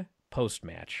long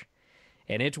post-match,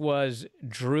 and it was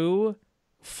Drew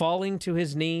falling to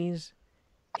his knees.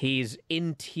 He's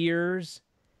in tears.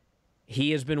 He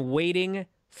has been waiting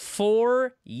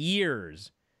 4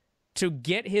 years to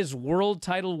get his world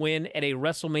title win at a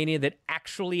WrestleMania that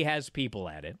actually has people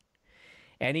at it.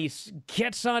 And he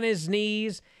gets on his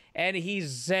knees, and he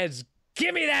says,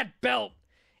 give me that belt.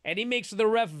 And he makes the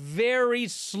ref very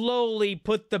slowly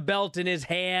put the belt in his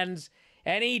hands.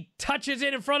 And he touches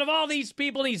it in front of all these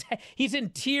people. And he's in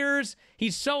tears.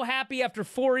 He's so happy after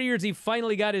 4 years he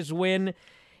finally got his win.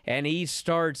 And he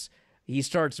starts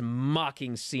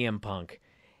mocking CM Punk.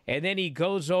 And then he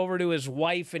goes over to his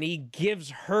wife and he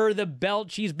gives her the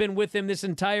belt. She's been with him this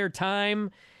entire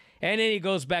time. And then he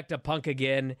goes back to Punk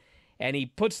again. And he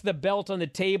puts the belt on the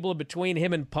table between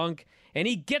him and Punk. And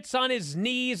he gets on his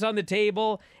knees on the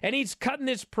table, and he's cutting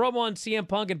this promo on CM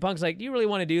Punk, and Punk's like, do you really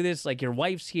want to do this? Like, your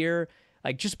wife's here.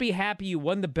 Like, just be happy you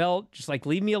won the belt. Just, like,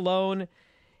 leave me alone.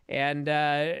 And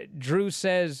Drew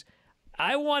says,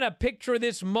 I want a picture of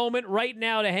this moment right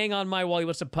now to hang on my wall. He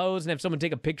wants to pose and have someone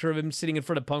take a picture of him sitting in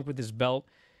front of Punk with his belt.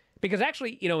 Because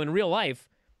actually, in real life,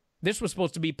 this was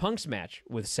supposed to be Punk's match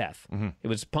with Seth. It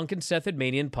was Punk and Seth at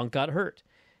Mania, and Punk got hurt.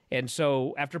 And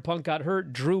so after Punk got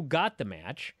hurt, Drew got the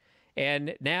match.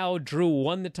 And now Drew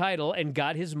won the title and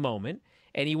got his moment.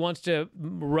 And he wants to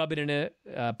rub it in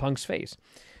Punk's face.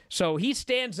 So he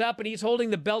stands up and he's holding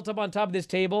the belt up on top of this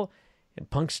table. And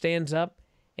Punk stands up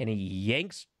and he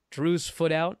yanks Drew's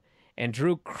foot out. And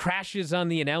Drew crashes on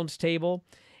the announce table.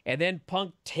 And then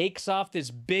Punk takes off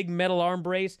this big metal arm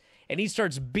brace. And he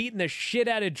starts beating the shit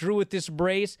out of Drew with this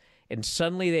brace. And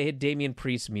suddenly they hit Damian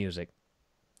Priest's music.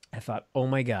 I thought, oh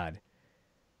my God.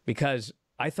 Because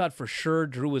I thought for sure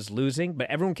Drew was losing. But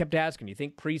everyone kept asking, you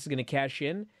think Priest is going to cash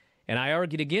in? And I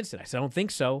argued against it. I said, I don't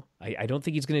think so. I don't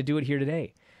think he's going to do it here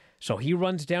today. So he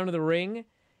runs down to the ring.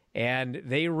 And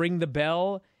they ring the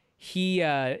bell. He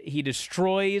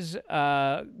destroys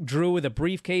Drew with a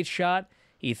briefcase shot.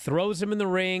 He throws him in the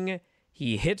ring.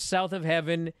 He hits South of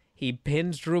Heaven. He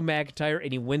pins Drew McIntyre,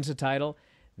 and he wins the title.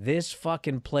 This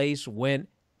fucking place went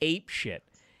apeshit.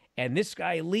 And this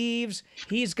guy leaves.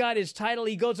 He's got his title.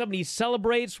 He goes up and he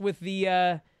celebrates with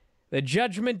the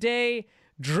Judgment Day.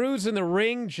 Drew's in the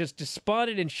ring, just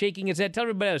despondent and shaking his head. Tell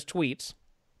everybody about his tweets.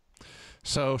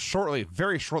 So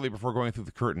very shortly before going through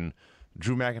the curtain,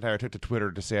 Drew McIntyre took to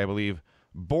Twitter to say, I believe,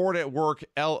 bored at work,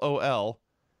 LOL.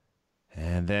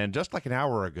 And then just like an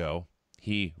hour ago,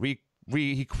 he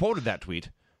quoted that tweet,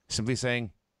 simply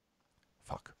saying,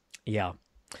 fuck. Yeah.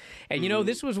 And,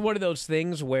 this was one of those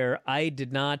things where I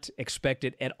did not expect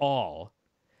it at all.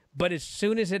 But as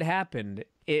soon as it happened,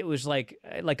 it was like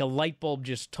a light bulb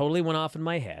just totally went off in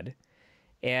my head.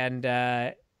 And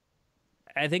I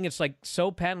think it's like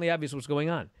so patently obvious what's going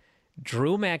on.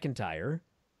 Drew McIntyre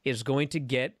is going to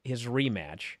get his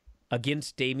rematch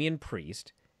against Damian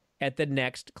Priest at the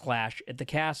next Clash at the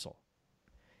Castle.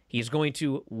 He's going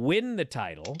to win the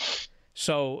title.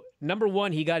 So, number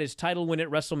one, he got his title win at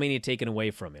WrestleMania taken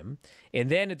away from him. And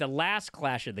then at the last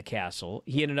Clash at the Castle,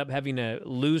 he ended up having to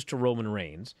lose to Roman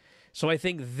Reigns. So I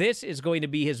think this is going to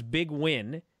be his big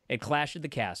win at Clash at the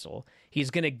Castle.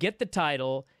 He's going to get the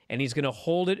title, and he's going to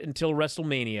hold it until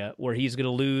WrestleMania, where he's going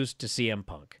to lose to CM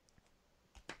Punk.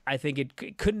 I think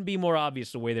it couldn't be more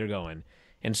obvious the way they're going.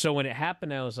 And so when it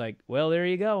happened, I was like, well, there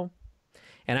you go.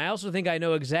 And I also think I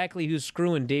know exactly who's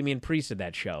screwing Damian Priest at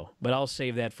that show, but I'll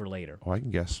save that for later. Oh, I can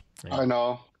guess. Yeah. I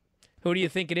know. Who do you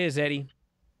think it is, Eddie?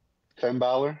 Finn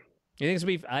Balor. You think it's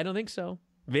going to be... I don't think so.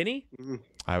 Vinny?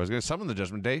 I was going to summon the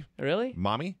Judgment Day. Really?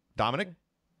 Mommy? Dominic?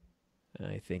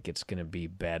 I think it's going to be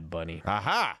Bad Bunny.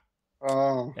 Aha!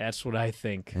 Oh. That's what I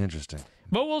think. Interesting.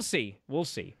 But we'll see. We'll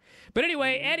see. But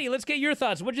anyway, Eddie, let's get your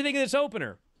thoughts. What do you think of this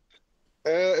opener?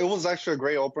 It was actually a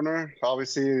great opener.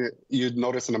 Obviously, you'd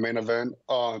notice in the main event,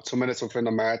 2 minutes within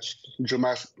the match, Drew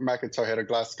McIntyre had a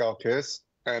Glasgow kiss,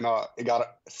 and it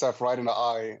got Seth right in the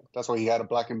eye. That's why he had a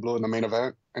black and blue in the main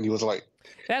event, and he was like...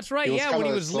 That's right, yeah, when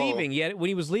he was slow. leaving. When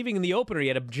he was leaving in the opener, he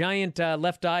had a giant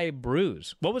left eye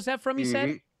bruise. What was that from, you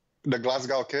said? The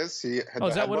Glasgow kiss. He had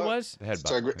is that what it was? The headbutt.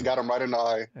 So it got him right in the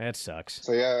eye. That sucks.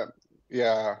 So,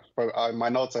 yeah. But my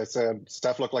notes, I said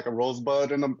Steph looked like a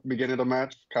rosebud in the beginning of the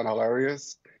match. Kind of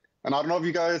hilarious. And I don't know if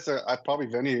you guys, probably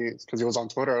Vinny, because he was on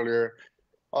Twitter earlier.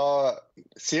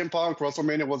 CM Punk,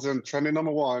 WrestleMania wasn't trending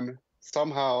 #1.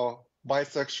 Somehow,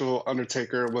 bisexual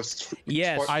Undertaker was.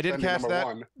 Yes, I did catch that.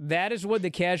 1. That is what the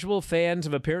casual fans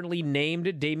have apparently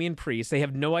named Damian Priest. They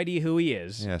have no idea who he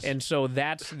is. Yes. And so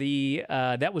that's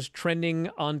that was trending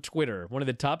on Twitter, one of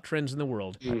the top trends in the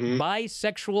world.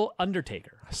 Bisexual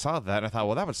Undertaker. I saw that, and I thought,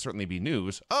 well, that would certainly be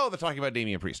news. Oh, they're talking about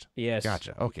Damian Priest. Yes.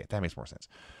 Gotcha. Okay, that makes more sense.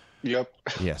 Yep.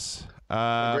 Yes.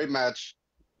 Great match.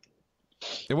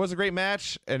 It was a great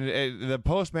match, and the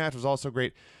post-match was also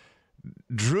great.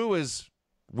 Drew is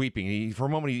weeping. For a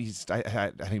moment, I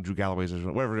think Drew Galloway's,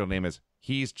 whatever his real name is,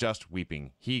 he's just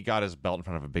weeping. He got his belt in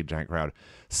front of a big, giant crowd.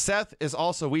 Seth is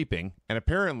also weeping, and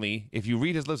apparently, if you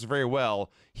read his lips very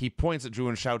well, he points at Drew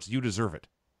and shouts, "You deserve it."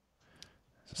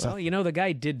 Well, the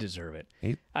guy did deserve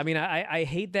it. I mean, I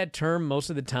hate that term most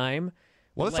of the time.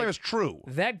 Well, this time it's true.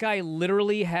 That guy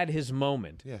literally had his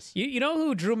moment. Yes. You know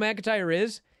who Drew McIntyre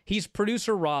is? He's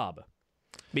producer Rob.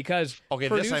 Because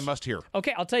this I must hear.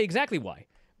 Okay, I'll tell you exactly why.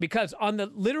 Because on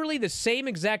literally the same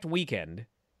exact weekend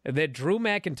that Drew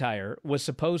McIntyre was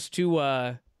supposed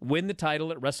to win the title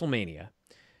at WrestleMania,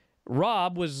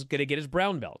 Rob was going to get his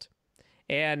brown belt.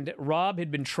 And Rob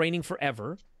had been training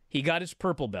forever. He got his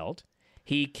purple belt.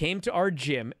 He came to our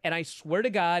gym, and I swear to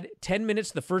God, 10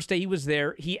 minutes the first day he was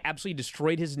there, he absolutely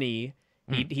destroyed his knee.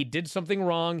 He did something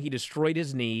wrong. He destroyed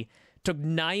his knee. Took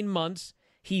 9 months.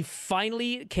 He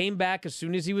finally came back as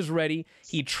soon as he was ready.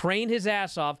 He trained his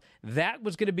ass off. That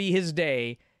was going to be his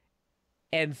day.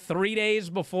 And 3 days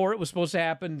before it was supposed to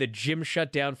happen, the gym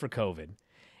shut down for COVID.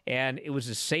 And it was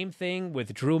the same thing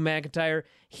with Drew McIntyre.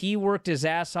 He worked his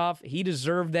ass off. He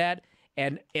deserved that.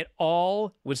 And it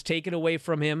all was taken away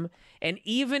from him. And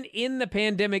even in the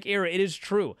pandemic era, it is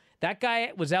true. That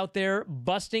guy was out there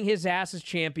busting his ass as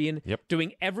champion,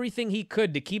 doing everything he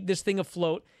could to keep this thing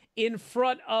afloat in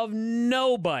front of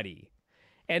nobody.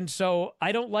 And so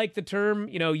I don't like the term,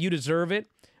 you deserve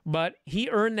it, but he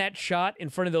earned that shot in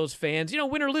front of those fans.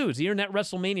 Win or lose, he earned that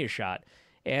WrestleMania shot.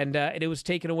 And it was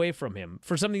taken away from him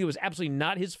for something that was absolutely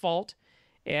not his fault.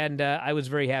 And I was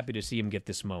very happy to see him get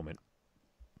this moment.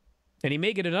 And he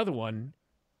may get another one,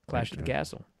 Clash at the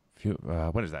Castle.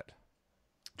 When is that?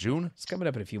 June? It's coming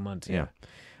up in a few months, yeah.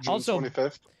 June also,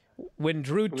 25th. When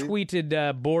Drew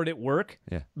tweeted bored at work,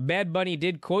 Bad Bunny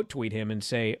did quote tweet him and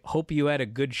say, "Hope you had a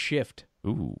good shift."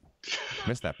 Ooh,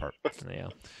 missed that part. Yeah.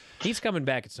 He's coming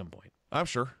back at some point. I'm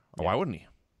sure. Why wouldn't he?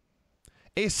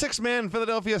 A 6-man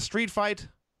Philadelphia street fight.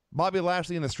 Bobby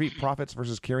Lashley and the Street Profits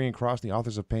versus Karrion Kross and the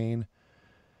Authors of Pain.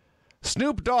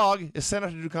 Snoop Dogg is sent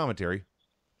out to do commentary.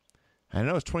 I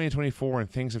know it's 2024 and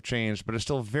things have changed, but it's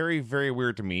still very, very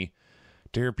weird to me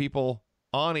to hear people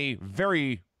on a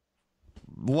very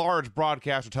large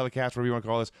broadcast or telecast, whatever you want to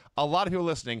call this, a lot of people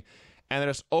listening, and they're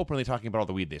just openly talking about all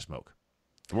the weed they smoke.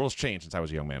 The world's changed since I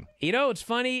was a young man. What's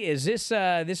funny is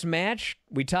this match,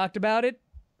 we talked about it,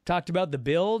 talked about the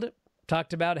build,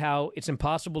 talked about how it's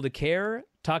impossible to care,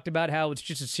 talked about how it's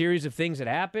just a series of things that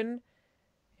happen,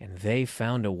 and they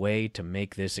found a way to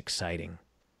make this exciting.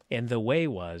 And the way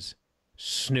was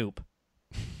Snoop.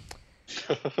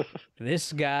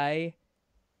 This guy,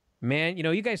 man,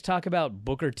 you guys talk about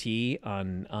Booker T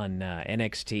on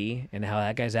NXT and how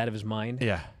that guy's out of his mind.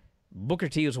 Yeah. Booker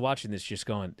T was watching this just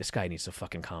going, this guy needs to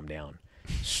fucking calm down.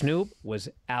 Snoop was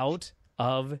out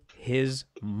of his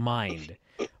mind.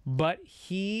 But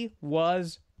he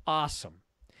was awesome.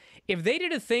 If they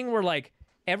did a thing where, like,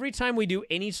 every time we do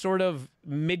any sort of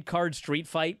mid-card street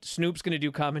fight, Snoop's going to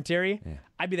do commentary,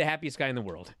 I'd be the happiest guy in the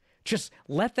world. Just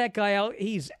let that guy out.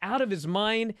 He's out of his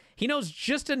mind. He knows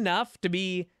just enough to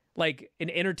be, like, an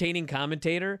entertaining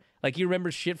commentator. Like, he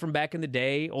remembers shit from back in the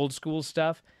day, old school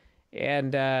stuff.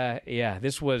 And,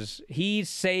 he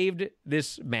saved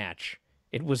this match.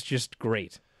 It was just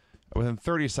great. Within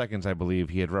 30 seconds, I believe,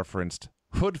 he had referenced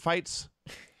hood fights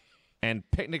and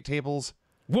picnic tables.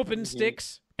 Whooping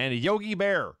sticks. And Yogi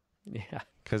Bear. Yeah.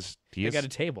 Because got a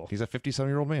table. He's a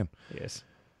 57-year-old man. Yes.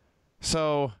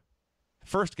 So,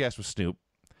 first guest was Snoop.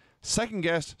 Second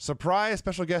guest, surprise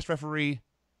special guest referee,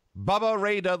 Bubba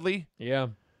Ray Dudley. Yeah.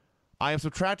 I am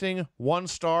subtracting 1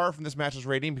 star from this match's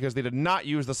rating because they did not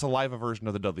use the saliva version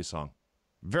of the Dudley song.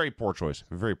 Very poor choice.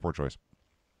 Very poor choice.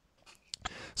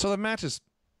 So the match is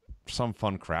some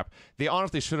fun crap. They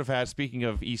honestly should have had, speaking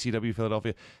of ECW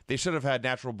Philadelphia, they should have had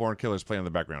Natural Born Killers playing in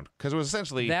the background. Because it was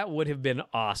essentially... That would have been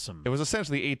awesome. It was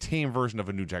essentially a tame version of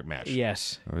a New Jack match.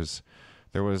 Yes.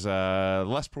 There was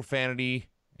less profanity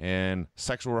and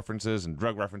sexual references and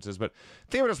drug references, but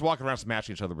they were just walking around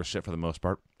smashing each other with shit for the most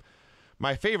part.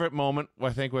 My favorite moment,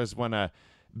 I think, was when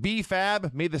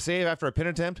B-Fab made the save after a pin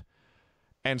attempt,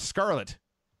 and Scarlett,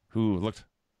 who looked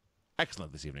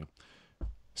excellent this evening,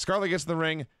 Scarlett gets in the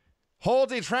ring,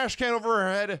 holds a trash can over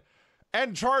her head,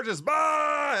 and charges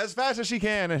as fast as she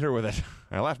can and hit her with it.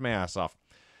 I laughed my ass off.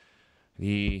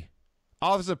 The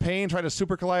Authors of Pain tried a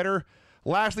super collider.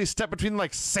 Lashley stepped between them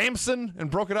like Samson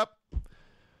and broke it up.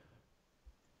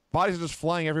 Bodies are just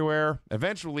flying everywhere.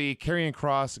 Eventually, Karrion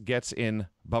Kross gets in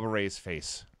Bubba Ray's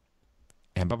face.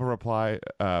 And Bubba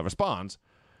responds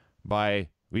by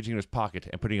reaching in his pocket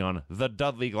and putting on the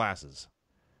Dudley glasses.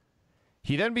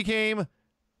 He then became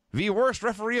the worst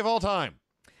referee of all time.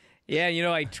 Yeah,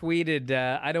 I tweeted,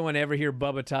 I don't want to ever hear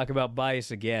Bubba talk about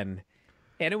bias again.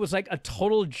 And it was like a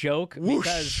total joke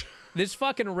because this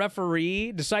fucking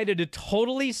referee decided to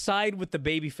totally side with the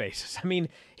babyfaces. I mean,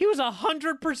 he was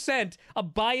 100% a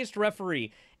biased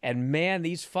referee. And man,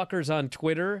 these fuckers on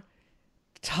Twitter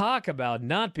talk about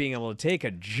not being able to take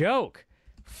a joke.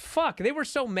 Fuck, they were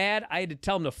so mad I had to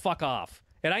tell them to fuck off.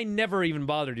 And I never even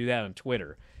bother to do that on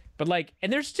Twitter. But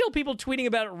and there's still people tweeting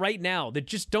about it right now that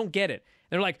just don't get it.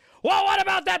 They're like, well, what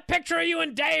about that picture of you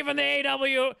and Dave in the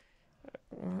AW?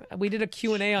 We did a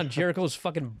Q&A on Jericho's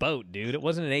fucking boat, dude. It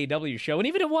wasn't an AW show. And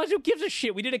even if it was, who gives a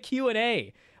shit? We did a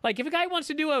Q&A. Like, if a guy wants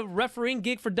to do a refereeing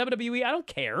gig for WWE, I don't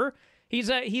care.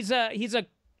 He's a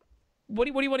what do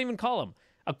you want to even call him?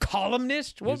 A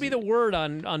columnist? What would be the word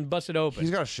on Busted Open?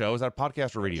 He's got a show. Is that a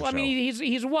podcast or radio show? I mean,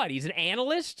 he's what? He's an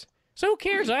analyst? So who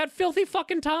cares? I had Filthy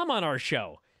fucking Tom on our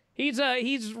show.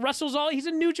 He's wrestles all. He's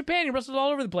in New Japan. He wrestles all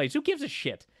over the place. Who gives a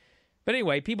shit? But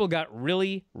anyway, people got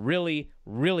really, really,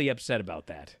 really upset about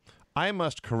that. I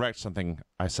must correct something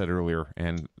I said earlier,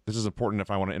 and this is important if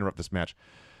I want to interrupt this match.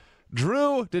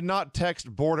 Drew did not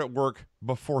text bored at work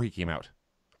before he came out.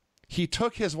 He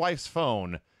took his wife's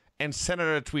phone and sent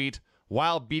her a tweet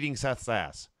while beating Seth's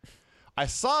ass. I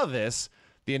saw this.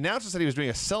 The announcer said he was doing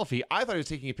a selfie. I thought he was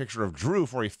taking a picture of Drew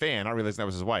for a fan, not realizing that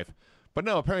was his wife. But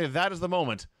no, apparently that is the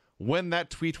moment when that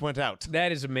tweet went out.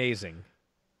 That is amazing.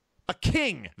 A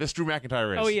king, this Drew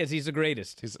McIntyre is. Oh, he is. He's the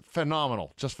greatest. He's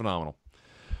phenomenal. Just phenomenal.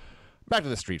 Back to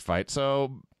the street fight.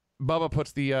 So Bubba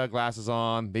puts the glasses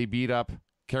on. They beat up,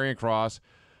 carrying across.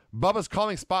 Bubba's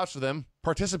calling spots for them,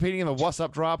 participating in the what's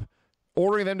up drop,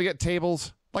 ordering them to get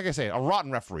tables. Like I say, a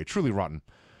rotten referee, truly rotten.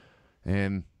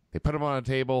 And they put him on a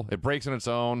table. It breaks on its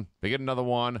own. They get another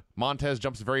one. Montez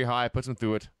jumps very high, puts him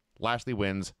through it. Lashley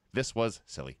wins. This was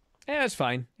silly. Yeah, it's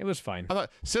fine. It was fine. I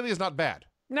thought silly is not bad.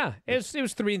 No, it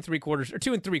was 3 3/4 or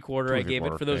 2 3/4. I gave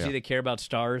it for those of you that care about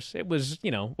stars. It was,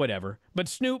 whatever. But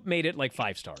Snoop made it like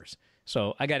 5 stars.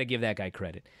 So I got to give that guy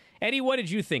credit. Eddie, what did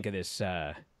you think of this?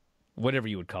 Whatever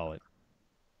you would call it.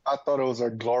 I thought it was a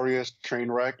glorious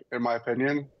train wreck, in my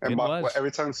opinion. And It was.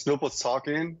 every time Snoop was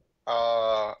talking,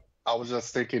 I was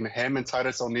just thinking him and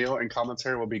Titus O'Neil in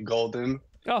commentary would be golden.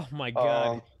 Oh my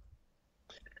God.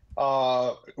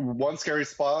 One scary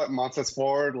spot, Montez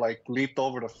Ford leaped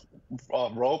over the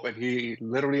rope and he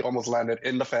literally almost landed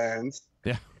in the fans.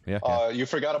 Yeah. You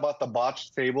forgot about the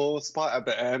botched table spot at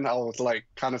the end. I was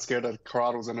kind of scared that the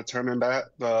crowd was going to turn in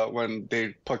that when they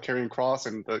put Karrion Kross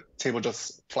and the table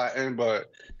just flattened,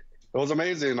 but it was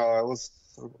amazing. It was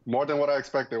more than what I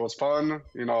expected. It was fun.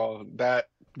 That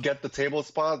get the table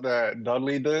spot that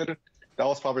Dudley did, that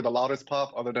was probably the loudest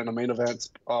pop other than the main event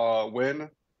win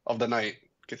of the night,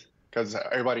 because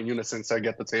everybody in unison said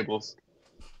get the tables.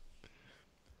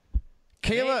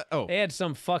 Kayla, They had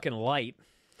some fucking light.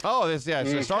 It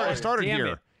started Damn here.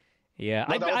 it. Yeah,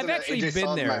 No, that was I've in the actually AJ been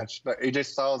Styles there. match, the AJ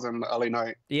Styles and LA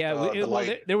Knight. Yeah, the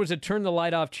light. there was a turn the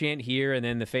light off chant here, and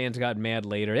then the fans got mad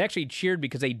later. They actually cheered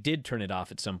because they did turn it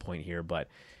off at some point here. But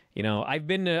I've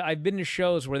been to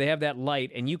shows where they have that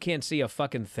light and you can't see a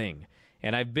fucking thing.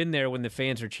 And I've been there when the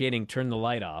fans are chanting "Turn the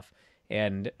light off."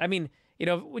 And I mean,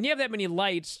 when you have that many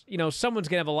lights, someone's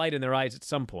gonna have a light in their eyes at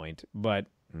some point. But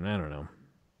I don't know.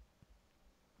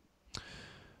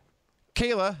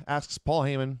 Kayla asks Paul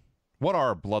Heyman, what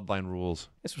are bloodline rules?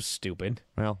 This was stupid.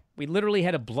 Well, We literally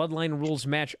had a Bloodline Rules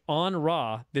match on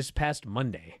Raw this past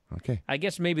Monday. okay. I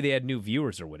guess maybe they had new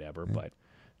viewers or whatever, but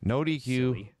No DQ,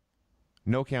 silly.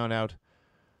 no count out,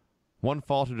 one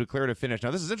fall to declare it a finish.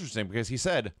 Now, this is interesting because he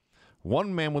said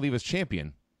one man would leave as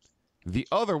champion, the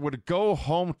other would go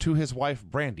home to his wife,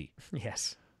 Brandy.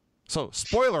 Yes. So,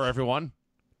 spoiler, everyone.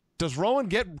 Does Rowan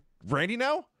get Brandy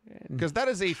now? Because that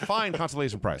is a fine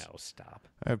consolation prize. No, stop.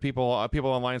 I have people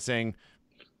online saying,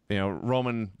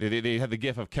 Roman, they had the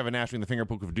gif of Kevin Nash doing the finger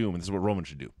poke of doom, and this is what Roman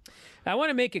should do. I want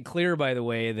to make it clear, by the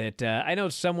way, that I know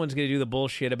someone's going to do the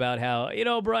bullshit about how,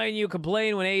 Brian, you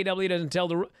complain when AEW doesn't tell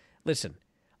the... Listen,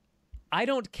 I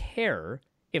don't care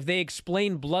if they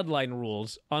explain bloodline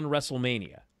rules on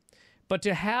WrestleMania. But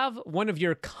to have one of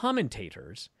your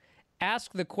commentators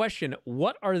ask the question,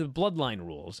 what are the bloodline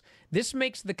rules? This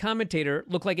makes the commentator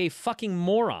look like a fucking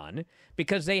moron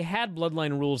because they had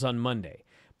bloodline rules on Monday.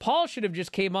 Paul should have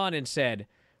just came on and said,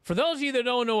 for those of you that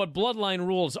don't know what bloodline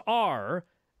rules are,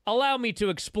 allow me to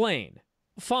explain.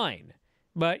 Fine.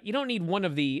 But you don't need one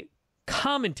of the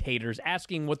commentators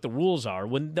asking what the rules are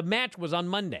when the match was on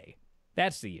Monday.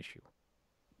 That's the issue.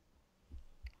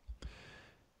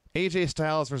 AJ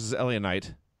Styles versus LA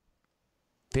Knight.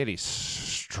 They had a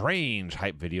strange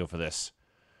hype video for this,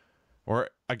 where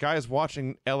a guy is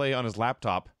watching LA on his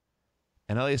laptop,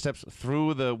 and LA steps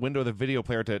through the window of the video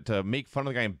player to make fun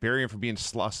of the guy and bury him for being a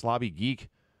slobby geek.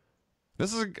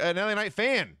 This is an LA Knight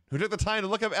fan who took the time to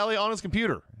look up LA on his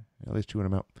computer. LA's chewing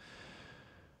him out.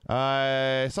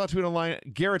 I saw a tweet online.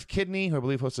 Garrett Kidney, who I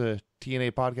believe hosts a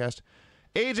TNA podcast.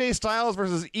 AJ Styles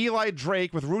versus Eli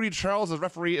Drake with Rudy Charles as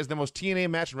referee is the most TNA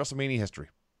match in WrestleMania history.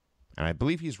 And I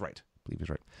believe he's right.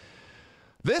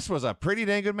 This was a pretty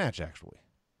dang good match, actually.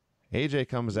 AJ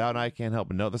comes out, and I can't help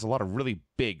but note there's a lot of really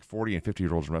big 40 and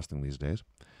 50-year-olds in wrestling these days.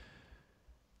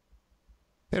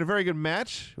 They had a very good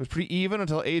match. It was pretty even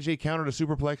until AJ countered a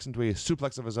superplex into a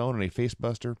suplex of his own and a face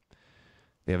buster.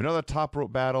 They have another top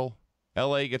rope battle.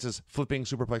 LA gets his flipping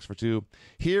superplex for 2.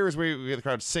 Here is where we get the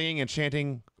crowd singing and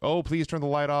chanting, oh, please turn the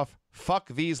light off. Fuck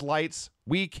these lights.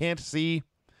 We can't see.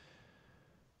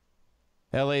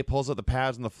 LA pulls out the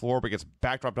pads on the floor but gets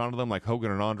backdropped onto them like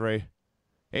Hogan and Andre.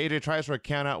 AJ tries for a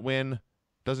count-out win.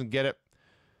 Doesn't get it.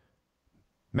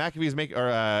 LA is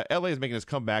making his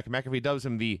comeback. McAfee dubs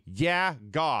him the Yeah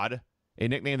God, a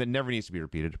nickname that never needs to be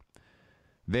repeated.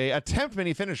 They attempt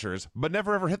many finishers, but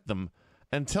never ever hit them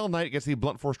until Knight gets the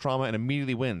blunt force trauma and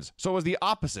immediately wins. So it was the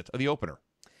opposite of the opener.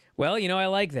 Well, I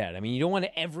like that. I mean, you don't want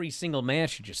every single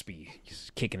match to just be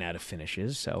kicking out of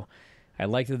finishes, so I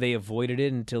like that they avoided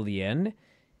it until the end.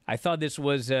 I thought this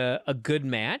was a good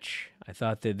match. I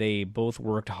thought that they both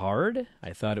worked hard.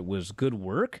 I thought it was good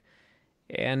work.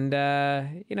 And,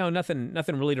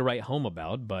 nothing really to write home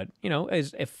about, but,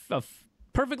 is a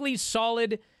perfectly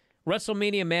solid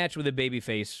WrestleMania match with a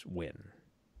babyface win.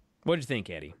 What did you think,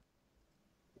 Eddie?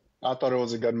 I thought it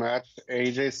was a good match.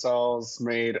 AJ Styles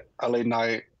made LA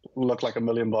Knight look like $1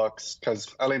 million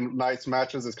because LA Knight's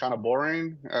matches is kind of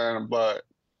boring, but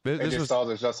AJ Styles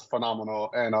is just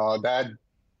phenomenal. And that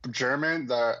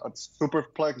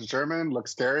superplex German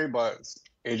looks scary, but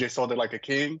AJ sold it like a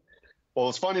king. Well, it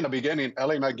was funny in the beginning.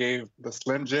 LA Knight gave the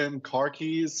Slim Jim car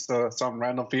keys to some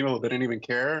random female who didn't even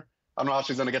care. I don't know how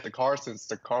she's going to get the car since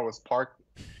the car was parked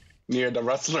near the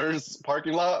wrestlers'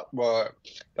 parking lot, but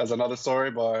that's another story.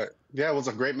 But yeah, it was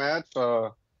a great match.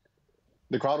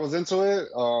 The crowd was into it.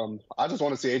 I just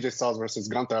want to see AJ Styles versus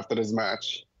Gunther after this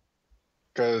match.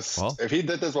 Because if he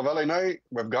did this with LA Knight,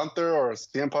 with Gunther or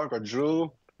CM Punk or Drew,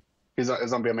 it's going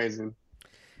to be amazing.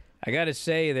 I got to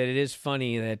say that it is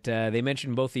funny that they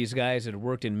mentioned both these guys had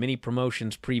worked in many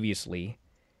promotions previously,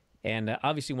 and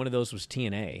obviously one of those was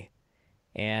TNA.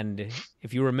 And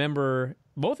if you remember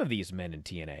both of these men in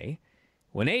TNA,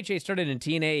 when AJ started in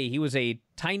TNA, he was a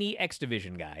tiny X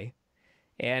Division guy,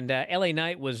 and LA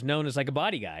Knight was known as like a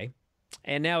body guy.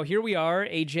 And now here we are.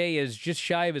 AJ is just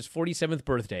shy of his 47th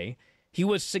birthday. He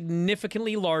was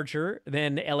significantly larger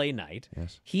than LA Knight.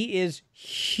 Yes. He is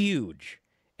huge.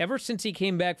 Ever since he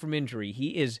came back from injury,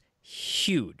 he is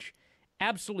huge,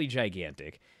 absolutely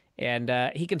gigantic,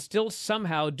 and he can still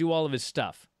somehow do all of his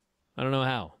stuff. I don't know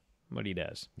how, but he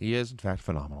does. He is, in fact,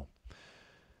 phenomenal.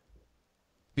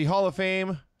 The Hall of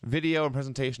Fame video and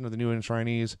presentation of the new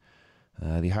enshrinees.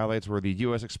 The highlights were the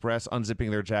U.S. Express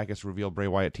unzipping their jackets to reveal Bray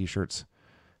Wyatt t-shirts,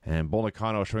 and Bull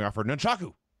Nakano showing off her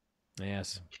nunchaku.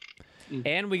 Yes.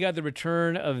 And we got the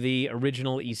return of the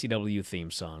original ECW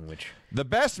theme song, which... The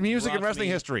best music in wrestling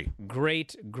history.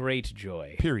 Great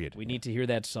joy. Period. We need to hear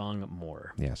that song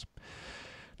more. Yes.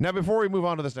 Now, before we move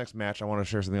on to this next match, I want to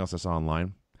share something else that's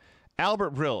online.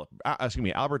 Albert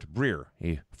Breer,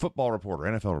 a football reporter,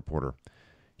 NFL reporter,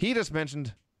 he just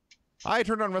mentioned, I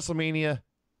turned on WrestleMania,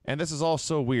 and this is all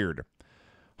so weird.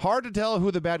 Hard to tell who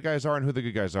the bad guys are and who the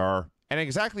good guys are, and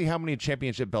exactly how many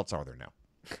championship belts are there now.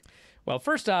 Well,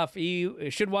 first off, you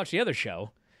should watch the other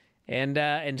show.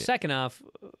 And second off,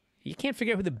 you can't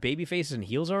figure out who the baby faces and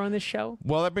heels are on this show?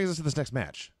 Well, that brings us to this next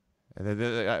match,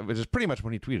 which is pretty much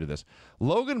when he tweeted this.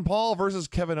 Logan Paul versus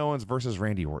Kevin Owens versus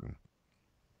Randy Orton.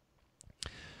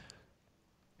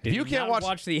 Did you can't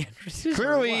watch the entrances?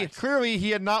 Clearly, he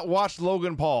had not watched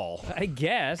Logan Paul. I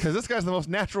guess. Because this guy's the most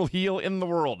natural heel in the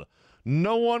world.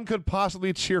 No one could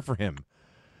possibly cheer for him.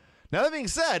 Now, that being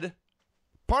said,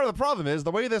 part of the problem is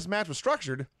the way this match was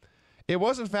structured, it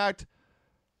was, in fact,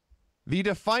 the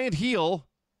defiant heel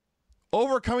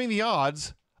overcoming the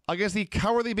odds against the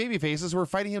cowardly babyfaces who were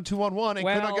fighting him 2-on-1 and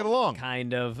could not get along.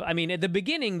 Kind of. I mean, at the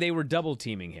beginning, they were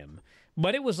double-teaming him.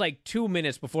 But it was like 2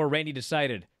 minutes before Randy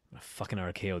decided, I'm going to fucking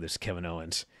RKO this Kevin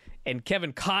Owens. And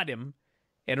Kevin caught him,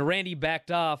 and Randy backed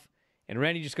off, and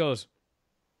Randy just goes,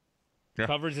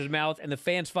 covers his mouth, and the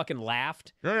fans fucking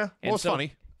laughed. Yeah. Well, it's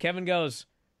funny. Kevin goes,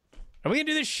 are we going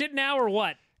to do this shit now or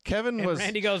what?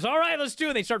 Randy goes, all right, let's do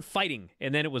it. They start fighting,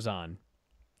 and then it was on.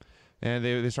 And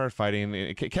they started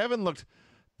fighting. Kevin looked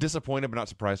disappointed but not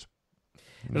surprised.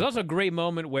 There's also a great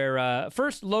moment where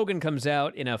first Logan comes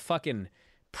out in a fucking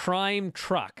prime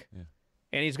truck,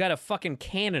 and he's got a fucking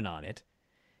cannon on it,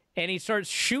 and he starts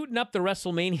shooting up the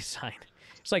WrestleMania sign.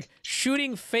 It's like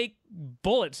shooting fake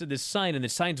bullets at this sign, and the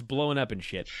sign's blowing up and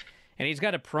shit. And he's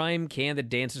got a prime can that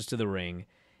dances to the ring,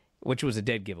 which was a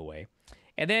dead giveaway.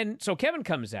 And then, so Kevin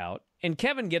comes out, and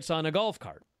Kevin gets on a golf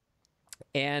cart.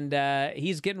 And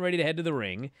he's getting ready to head to the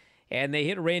ring, and they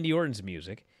hit Randy Orton's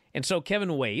music. And so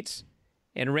Kevin waits,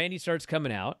 and Randy starts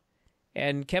coming out,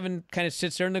 and Kevin kind of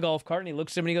sits there in the golf cart, and he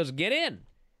looks at him, and he goes, get in.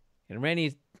 And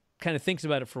Randy kind of thinks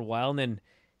about it for a while, and then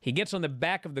he gets on the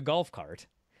back of the golf cart,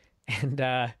 and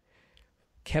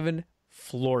Kevin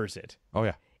floors it. Oh,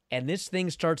 yeah. And this thing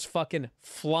starts fucking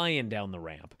flying down the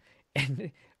ramp.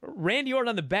 And Randy Orton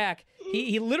on the back,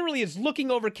 he literally is looking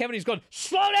over Kevin. He's going,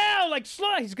 slow down, like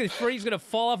slow. He's going to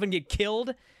fall off and get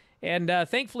killed. And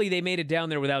thankfully they made it down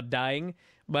there without dying.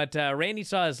 But Randy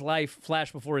saw his life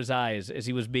flash before his eyes as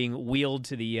he was being wheeled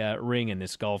to the ring in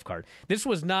this golf cart. This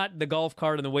was not the golf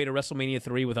cart on the way to WrestleMania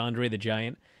 3 with Andre the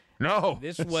Giant. No.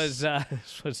 This was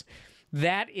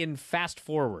that in fast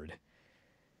forward.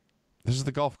 This is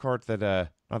the golf cart that,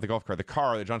 not the golf cart, the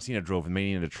car that John Cena drove in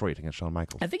Mania in Detroit against Shawn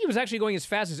Michaels. I think he was actually going as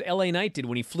fast as L.A. Knight did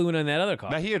when he flew in on that other car.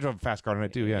 Now, he drove a fast car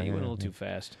tonight, too, yeah. He went a little too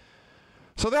fast.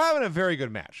 So they're having a very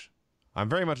good match. I'm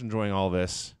very much enjoying all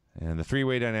this. And the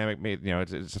three-way dynamic,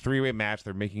 it's a three-way match.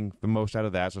 They're making the most out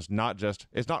of that. So it's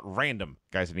not random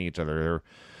guys hitting each other.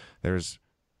 There's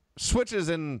switches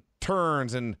and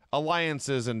turns and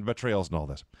alliances and betrayals and all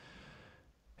this.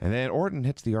 And then Orton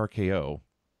hits the RKO.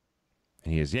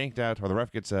 And he is yanked out, or the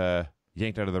ref gets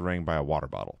yanked out of the ring by a water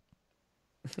bottle.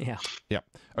 Yeah. Yeah.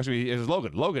 Actually, it was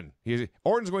Logan.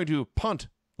 Orton's going to punt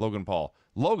Logan Paul.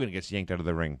 Logan gets yanked out of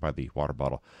the ring by the water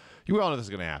bottle. You all know this is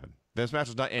going to happen. This match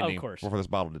was not ending before this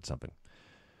bottle did something.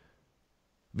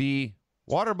 The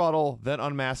water bottle then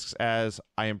unmasks as,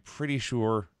 I am pretty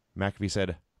sure McAfee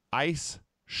said, ice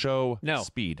show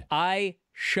speed. I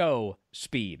show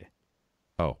speed.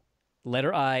 Oh.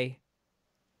 Letter I,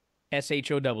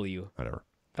 SHOW. Whatever.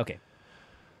 Okay.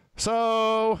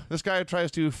 So this guy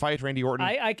tries to fight Randy Orton.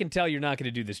 I can tell you're not going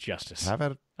to do this justice. Have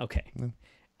at it. Okay.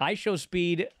 I show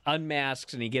speed,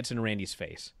 unmasks, and he gets in Randy's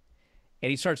face. And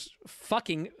he starts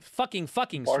fucking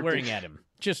swearing at him.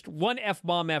 Just one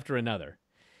F-bomb after another.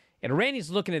 And Randy's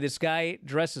looking at this guy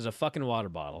dressed as a fucking water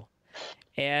bottle.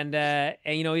 And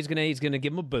he's gonna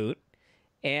give him a boot.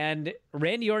 And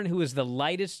Randy Orton, who is the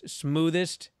lightest,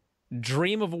 smoothest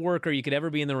dream of a worker you could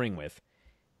ever be in the ring with,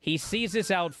 he sees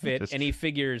this outfit and he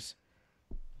figures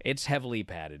it's heavily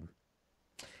padded.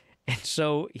 And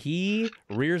so he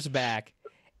rears back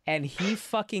and he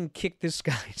fucking kicked this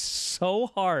guy so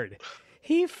hard.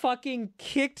 He fucking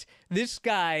kicked this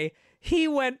guy. He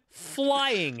went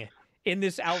flying in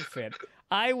this outfit.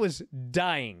 I was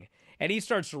dying. And he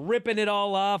starts ripping it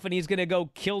all off, and he's going to go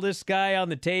kill this guy on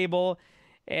the table.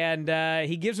 And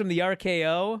he gives him the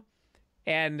RKO,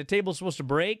 and the table's supposed to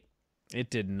break.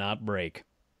 It did not break.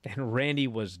 And Randy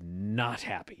was not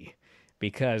happy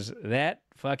because that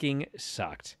fucking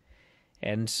sucked.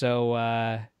 And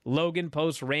so Logan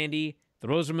posts Randy,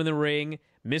 throws him in the ring,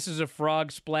 misses a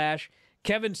frog splash.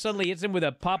 Kevin suddenly hits him with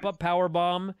a pop-up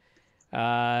powerbomb,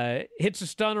 hits a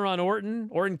stunner on Orton.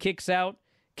 Orton kicks out.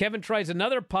 Kevin tries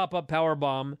another pop-up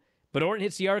powerbomb, but Orton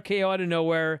hits the RKO out of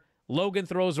nowhere. Logan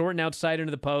throws Orton outside into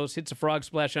the post, hits a frog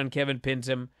splash on Kevin, pins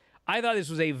him. I thought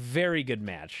this was a very good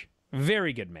match.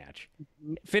 Very good match.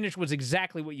 Finish was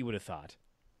exactly what you would have thought.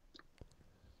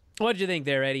 What did you think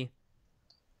there, Eddie?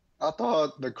 I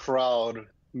thought the crowd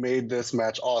made this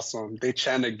match awesome. They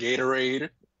chanted Gatorade.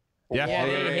 Yeah,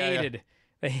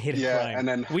 They hated yeah, crime. and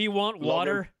then we want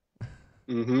water.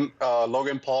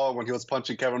 Logan Paul, when he was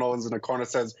punching Kevin Owens in the corner,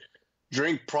 says,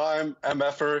 "Drink Prime,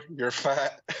 MFer, you're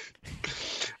fat."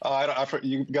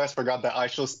 You guys forgot that I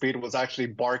Show Speed was actually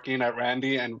barking at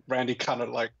Randy, and Randy kind of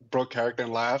like broke character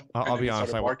and laughed. I'll be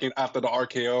honest. Barking after the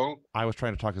RKO. I was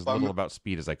trying to talk as little about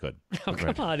speed as I could. Oh,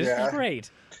 come on. This is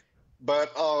great.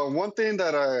 But one thing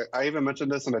that I even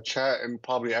mentioned this in the chat and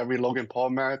probably every Logan Paul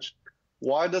match,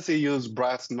 why does he use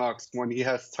brass knucks when he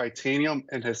has titanium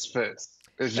in his fist?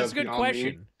 That's a good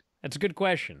question. That's a good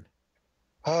question.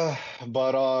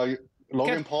 But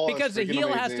Logan Paul because the heel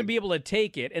amazing. has to be able to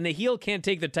take it, and the heel can't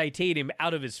take the titanium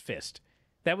out of his fist.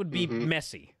 That would be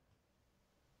messy.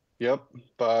 Yep.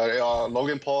 But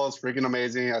Logan Paul is freaking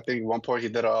amazing. I think at one point he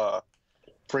did a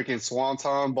freaking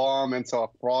swanton bomb into a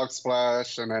frog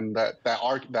splash, and then that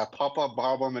pop-up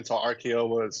bomb into RKO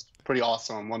was pretty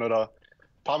awesome. One of the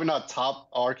probably not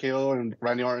top RKO in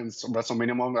Randy Orton's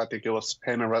WrestleMania moment. I think it was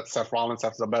him and Seth Rollins.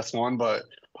 That's the best one, but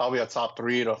probably a top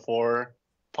 3 to 4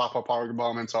 pop-up power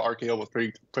bomb into RKO was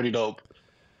pretty dope.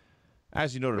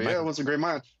 As you noted, it was a great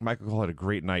match. Michael Cole had a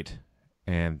great night,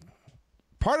 and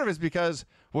part of it is because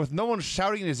with no one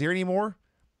shouting in his ear anymore,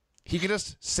 he can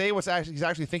just say what he's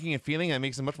actually thinking and feeling, and it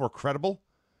makes him much more credible.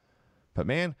 But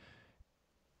man,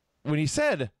 when he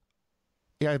said,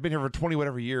 "Yeah, I've been here for 20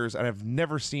 whatever years, and I've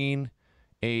never seen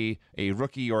a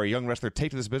rookie or a young wrestler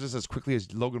take to this business as quickly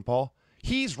as Logan Paul,"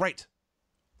 he's right.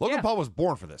 Logan Paul was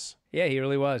born for this. Yeah, he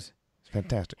really was. It's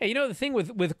fantastic. Hey, the thing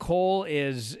with Cole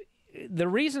is the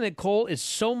reason that Cole is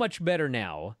so much better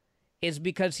now is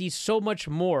because he's so much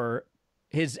more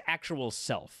his actual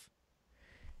self.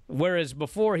 Whereas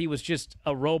before he was just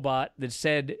a robot that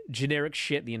said generic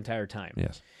shit the entire time.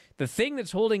 Yes. The thing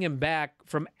that's holding him back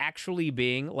from actually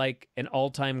being like an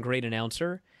all-time great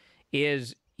announcer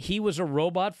is he was a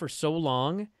robot for so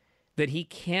long that he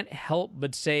can't help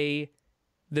but say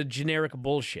the generic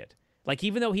bullshit. Like,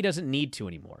 even though he doesn't need to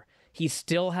anymore. he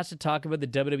still has to talk about the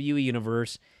WWE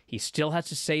Universe. He still has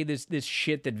to say this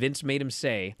shit that Vince made him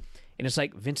say. And it's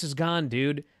like, Vince is gone,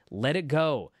 dude. Let it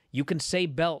go. You can say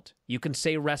belt. You can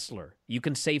say wrestler. You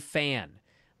can say fan.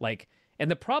 Like, and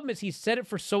the problem is he said it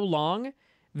for so long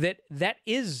that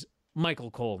is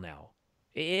Michael Cole now.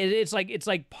 It's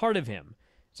like part of him.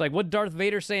 It's like what Darth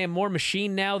Vader saying, more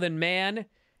machine now than man.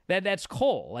 That's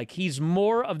Cole. Like, he's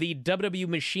more of the WWE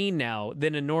machine now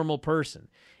than a normal person.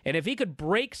 And if he could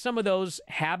break some of those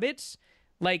habits,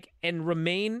 like, and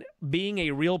remain being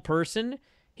a real person,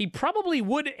 he probably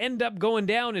would end up going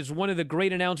down as one of the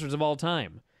great announcers of all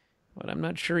time. But I'm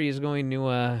not sure he's going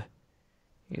to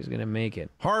make it.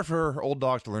 Hard for old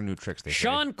dogs to learn new tricks. They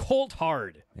Sean say. Colt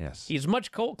Hard. Yes. He's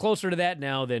much closer to that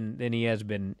now than he has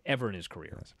been ever in his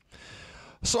career. Yes.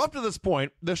 So up to this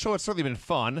point, the show has certainly been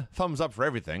fun. Thumbs up for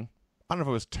everything. I don't know if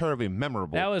it was terribly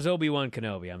memorable. That was Obi-Wan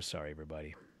Kenobi. I'm sorry,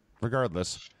 everybody.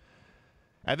 Regardless,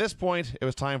 at this point, it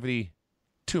was time for the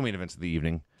two main events of the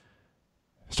evening,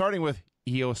 starting with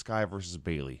Io Sky versus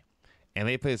Bayley. And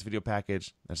they play this video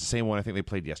package. That's the same one I think they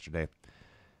played yesterday.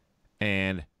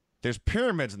 And there's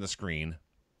pyramids in the screen.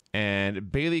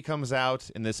 And Bayley comes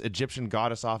out in this Egyptian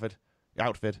goddess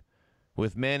outfit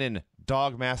with men in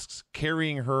dog masks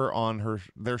carrying her on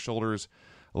their shoulders,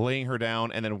 laying her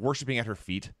down, and then worshiping at her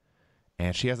feet.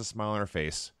 And she has a smile on her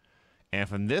face. And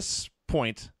from this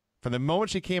point, from the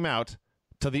moment she came out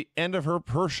to the end of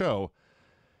her show,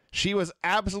 she was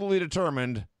absolutely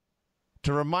determined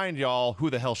to remind y'all who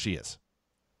the hell she is.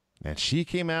 And she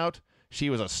came out. She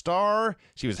was a star.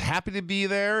 She was happy to be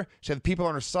there. She had people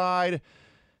on her side.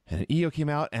 And Io came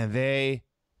out, and they,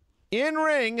 in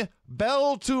ring,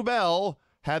 bell to bell,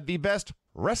 had the best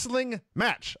wrestling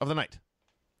match of the night.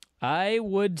 I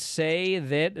would say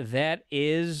that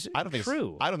is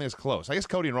true. I don't think it's close. I guess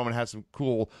Cody and Roman had some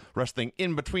cool wrestling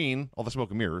in between all the smoke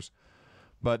and mirrors.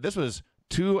 But this was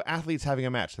two athletes having a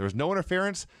match. There was no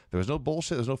interference. There was no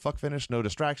bullshit. There was no fuck finish, no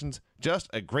distractions. Just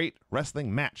a great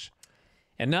wrestling match.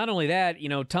 And not only that,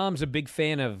 Tom's a big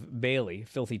fan of Bayley,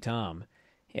 Filthy Tom.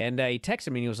 And he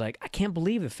texted me and he was like, I can't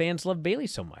believe the fans love Bayley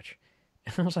so much.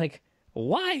 And I was like,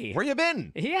 why? Where you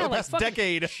been? Yeah, the past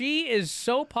decade. She is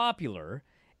so popular.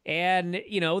 And,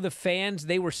 the fans,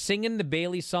 they were singing the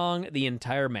Bayley song the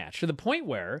entire match. To the point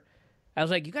where I was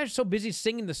like, you guys are so busy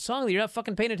singing the song that you're not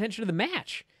fucking paying attention to the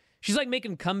match. She's like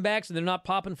making comebacks and they're not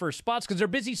popping for her spots because they're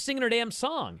busy singing her damn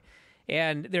song.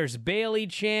 And there's Bayley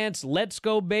chants, let's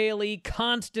go Bayley,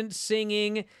 constant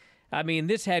singing. I mean,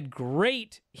 this had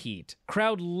great heat.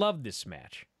 Crowd loved this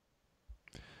match.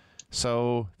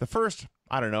 So the first,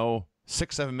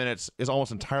 6-7 minutes is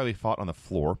almost entirely fought on the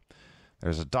floor.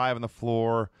 There's a dive on the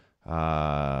floor.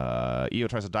 Io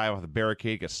tries to dive off the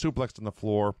barricade, gets suplexed on the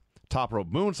floor. Top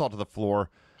rope moonsault to the floor.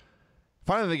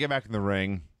 Finally, they get back in the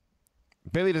ring.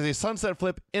 Bayley does a sunset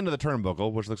flip into the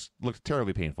turnbuckle, which looks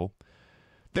terribly painful.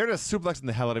 They're just suplexing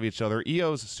the hell out of each other.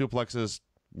 Io's suplexes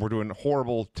were doing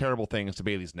horrible, terrible things to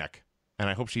Bayley's neck. And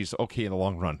I hope she's okay in the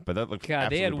long run. But that looked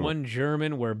God, they had brutal. one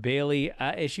German where Bayley,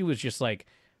 she was just like,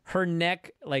 her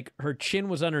neck, like her chin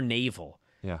was on her navel.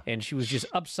 Yeah. And she was just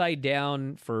upside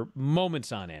down for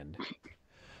moments on end.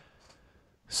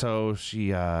 So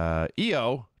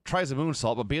Io tries a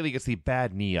moonsault, but Bayley gets the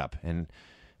bad knee up. And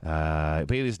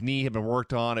Bayley's knee had been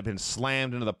worked on, had been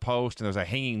slammed into the post, and there was a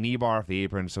hanging knee bar off the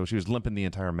apron, so she was limping the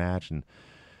entire match. And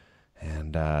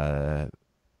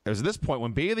it was at this point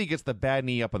when Bayley gets the bad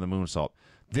knee up on the moonsault.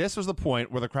 This was the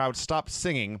point where the crowd stopped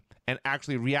singing and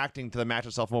actually reacting to the match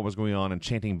itself and what was going on and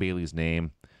chanting Bayley's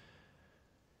name.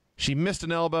 She missed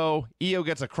an elbow. Io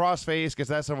gets a crossface, gets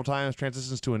that several times,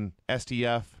 transitions to an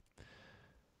STF.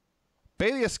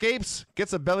 Bayley escapes,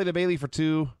 gets a belly to Bayley for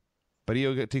 2, but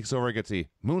Io takes over and gets a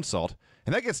moonsault.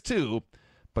 And that gets 2,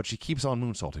 but she keeps on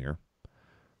moonsaulting her.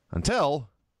 Until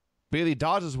Bayley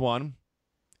dodges one,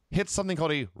 hits something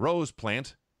called a rose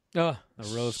plant. Oh, a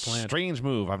rose plant. Strange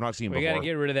move I've not seen We before. got to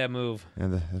get rid of that move.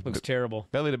 And Looks terrible.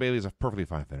 Belly to Bayley is a perfectly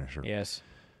fine finisher. Yes.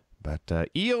 But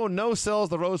Io no-sells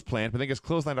the rose plant, but then gets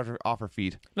clotheslined off her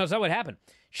feet. No, that's not what happened.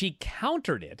 She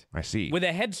countered it I see. with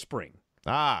a head spring,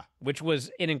 which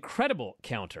was an incredible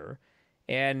counter.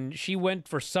 And she went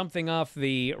for something off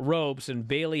the ropes, and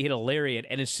Bayley hit a lariat.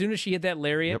 And as soon as she hit that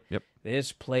lariat, Yep.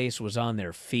 this place was on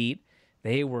their feet.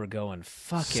 They were going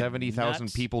fucking 70,000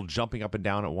 nuts. people jumping up and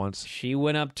down at once. She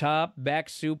went up top, back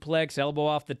suplex, elbow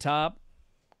off the top,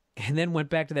 and then went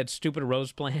back to that stupid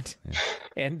rose plant. Yeah.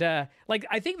 And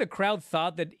I think the crowd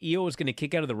thought that Io was going to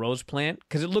kick out of the rose plant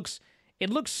because it looks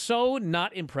so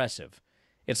not impressive.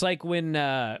 It's like when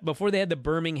before they had the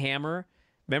Birmingham Hammer,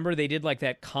 remember they did like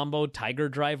that combo Tiger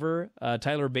Driver,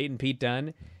 Tyler Bate and Pete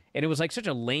Dunne, and it was like such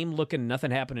a lame-looking,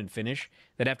 nothing-happening finish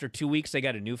that after 2 weeks, they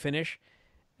got a new finish.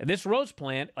 And this Rose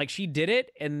Plant, like, she did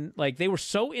it, and, like, they were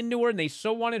so into her, and they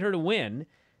so wanted her to win,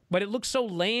 but it looked so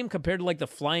lame compared to, like, the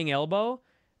flying elbow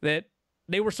that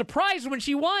they were surprised when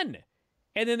she won.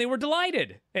 And then they were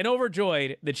delighted and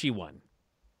overjoyed that she won.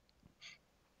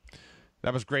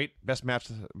 That was great. Best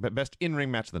in-ring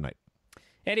match of the night.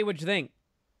 Eddie, what'd you think?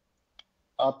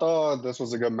 I thought this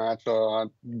was a good match.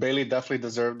 Bailey definitely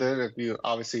deserved it. If you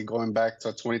obviously going back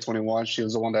to 2021, she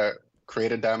was the one that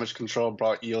created Damage Control,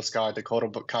 brought Io Sky, Dakota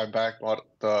Kai back, brought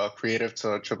the creative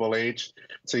to Triple H.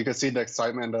 So you can see the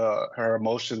excitement, her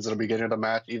emotions at the beginning of the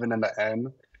match, even in the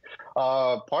end.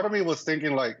 Part of me was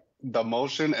thinking like the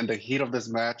emotion and the heat of this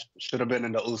match should have been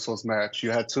in the Usos match.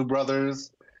 You had two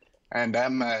brothers, and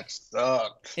that match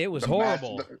sucked. It was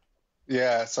horrible.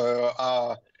 Yeah,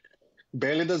 so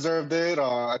Bailey deserved it.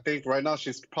 I think right now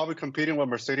she's probably competing with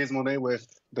Mercedes Moné with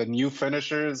the new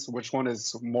finishers. Which one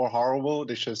is more horrible?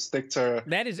 They should stick to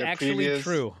that is their actually previous.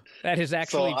 true. That is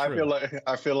actually so true.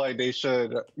 I feel like they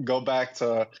should go back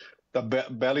to the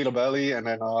belly to belly, and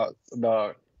then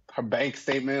her bank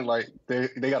statement. Like they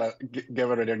gotta get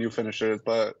rid of their new finishers.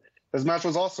 But this match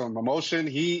was awesome. Emotion,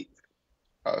 heat.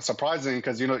 Surprising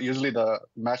because usually the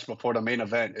match before the main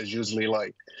event is usually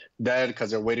like dead because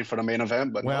they're waiting for the main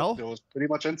event, but no, it was pretty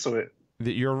much into it.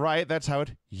 You're right. That's how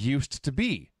it used to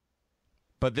be,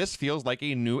 but this feels like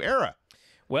a new era.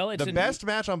 Well, it's the best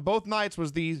match on both nights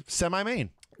was the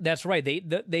semi-main. That's right.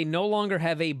 They no longer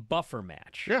have a buffer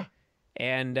match. Yeah,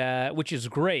 and which is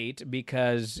great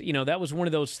because that was one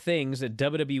of those things that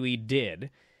WWE did,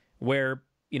 where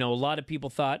a lot of people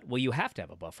thought, well, you have to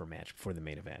have a buffer match before the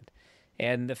main event.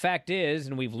 And the fact is,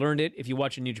 and we've learned it, if you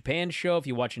watch a New Japan show, if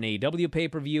you watch an AEW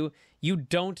pay-per-view,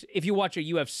 if you watch a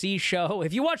UFC show,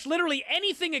 if you watch literally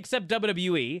anything except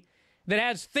WWE that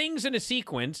has things in a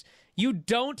sequence, you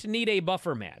don't need a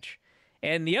buffer match.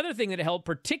 And the other thing that helped,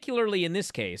 particularly in this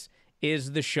case,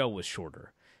 is the show was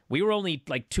shorter. We were only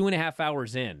like 2.5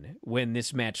 hours in when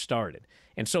this match started.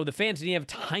 And so the fans didn't have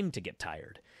time to get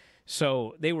tired.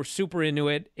 So they were super into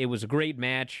it. It was a great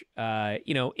match.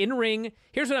 In-ring,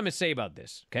 here's what I'm going to say about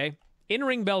this, okay?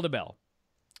 In-ring, bell to bell.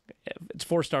 It's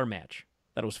 4-star match.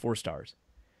 That was 4 stars.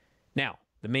 Now,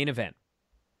 the main event.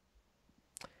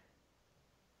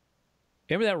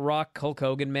 Remember that Rock Hulk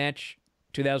Hogan match,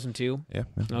 2002? Yeah.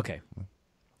 Okay.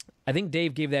 I think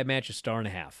Dave gave that match a 1.5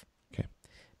 stars. Okay.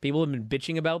 People have been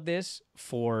bitching about this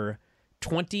for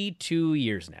 22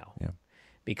 years now. Yeah.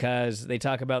 Because they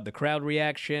talk about the crowd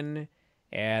reaction,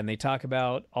 and they talk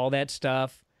about all that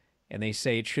stuff, and they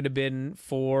say it should have been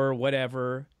 4,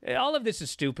 whatever. All of this is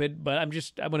stupid, but I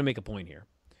want to make a point here.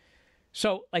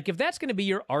 So, like, if that's going to be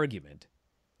your argument,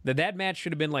 that match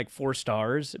should have been like 4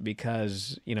 stars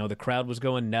because, the crowd was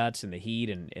going nuts and the heat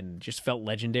and just felt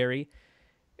legendary,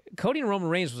 Cody and Roman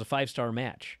Reigns was a 5-star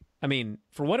match. I mean,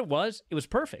 for what it was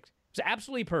perfect. It was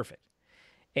absolutely perfect.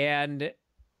 And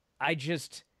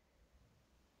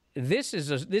This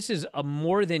is a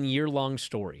more than year-long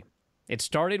story. It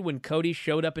started when Cody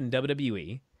showed up in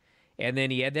WWE, and then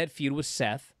he had that feud with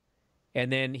Seth,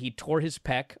 and then he tore his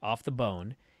pec off the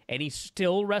bone, and he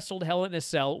still wrestled Hell in a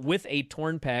Cell with a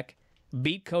torn pec,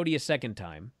 beat Cody a second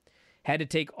time, had to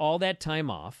take all that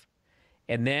time off,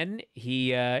 and then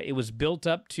it was built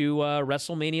up to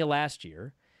WrestleMania last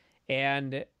year,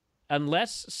 and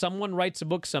unless someone writes a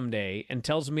book someday and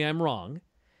tells me I'm wrong,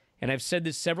 and I've said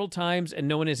this several times, and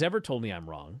no one has ever told me I'm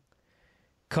wrong,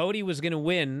 Cody was going to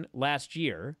win last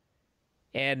year,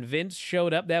 and Vince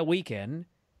showed up that weekend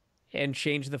and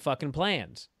changed the fucking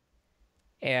plans.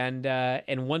 And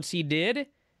once he did,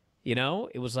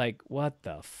 it was like, what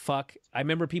the fuck? I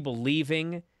remember people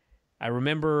leaving. I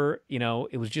remember,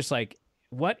 it was just like,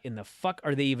 what in the fuck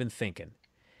are they even thinking?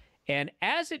 And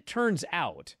as it turns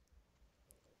out,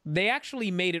 they actually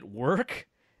made it work.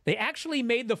 They actually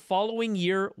made the following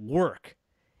year work.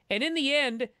 And in the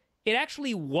end, it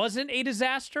actually wasn't a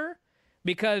disaster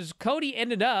because Cody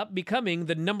ended up becoming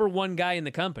the number 1 guy in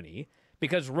the company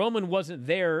because Roman wasn't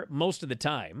there most of the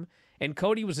time, and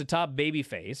Cody was the top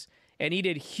babyface, and he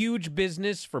did huge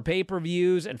business for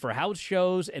pay-per-views and for house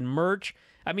shows and merch.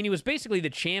 I mean, he was basically the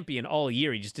champion all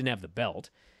year. He just didn't have the belt.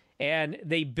 And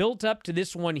they built up to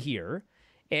this one here,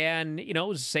 and, it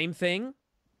was the same thing.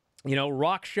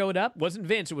 Rock showed up. Wasn't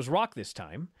Vince. It was Rock this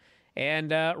time.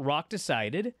 And Rock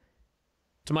decided,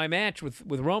 to my match with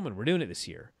Roman, we're doing it this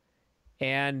year.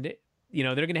 And,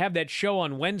 they're going to have that show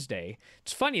on Wednesday.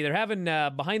 It's funny. They're having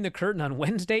Behind the Curtain on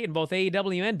Wednesday in both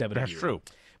AEW and WWE. That's true.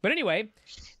 But anyway,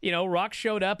 Rock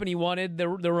showed up and he wanted the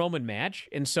Roman match.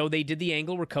 And so they did the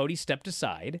angle where Cody stepped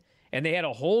aside. And they had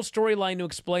a whole storyline to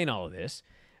explain all of this.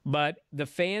 But the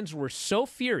fans were so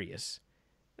furious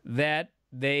that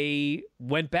they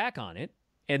went back on it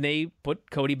and they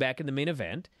put Cody back in the main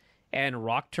event, and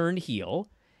Rock turned heel,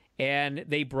 and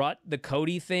they brought the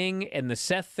Cody thing and the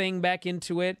Seth thing back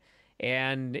into it.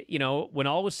 And, you know, when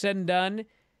all was said and done,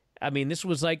 I mean, this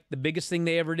was like the biggest thing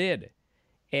they ever did.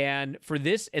 And for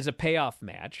this as a payoff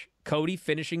match, Cody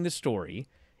finishing the story,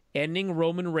 ending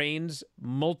Roman Reigns'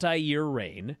 multi-year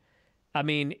reign, I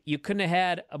mean, you couldn't have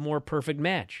had a more perfect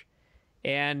match.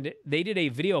 And they did a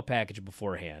video package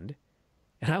beforehand,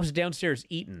 and I was downstairs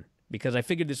eating because I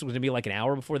figured this was going to be like an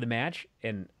hour before the match,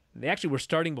 and they actually were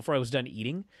starting before I was done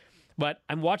eating. But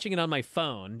I'm watching it on my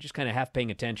phone, just kind of half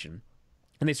paying attention.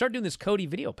 And they start doing this Cody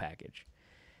video package,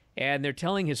 and they're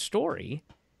telling his story,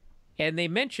 and they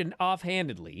mentioned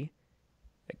offhandedly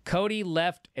that Cody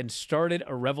left and started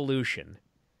a revolution.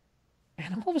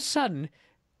 And all of a sudden,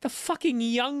 the fucking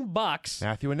Young Bucks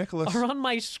Matthew and Nicholas are on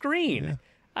my screen. Yeah.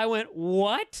 I went,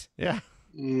 what? Yeah.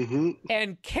 Mm-hmm.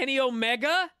 And Kenny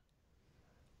Omega?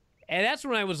 And that's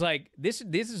when I was like, this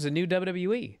is a new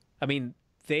WWE. I mean,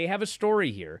 they have a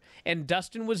story here. And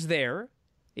Dustin was there.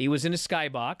 He was in a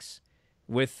skybox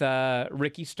with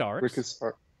Ricky Starks.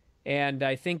 And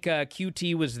I think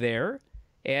QT was there.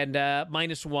 And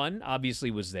 -1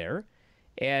 obviously was there.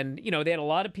 And, you know, they had a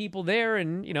lot of people there,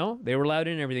 and, you know, they were allowed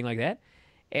in and everything like that.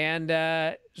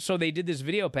 And so they did this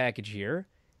video package here.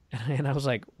 And I was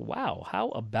like, wow, how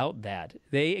about that?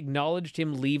 They acknowledged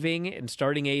him leaving and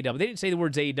starting AEW. They didn't say the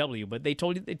words AEW, but they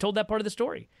told that part of the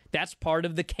story. That's part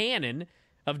of the canon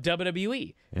of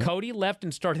WWE. Yeah. Cody left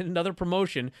and started another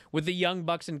promotion with the Young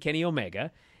Bucks and Kenny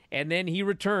Omega. And then he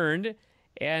returned,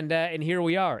 and here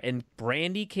we are. And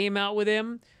Brandy came out with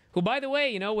him, who, by the way,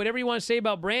 you know, whatever you want to say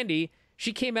about Brandy,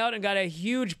 she came out and got a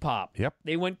huge pop. Yep.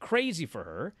 They went crazy for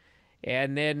her.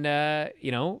 And then,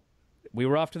 you know, we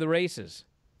were off to the races.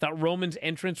 Thought Roman's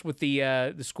entrance with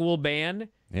the school band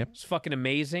was fucking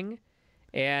amazing.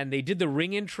 And they did the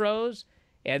ring intros.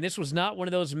 And this was not one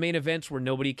of those main events where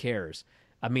nobody cares.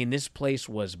 I mean, this place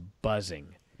was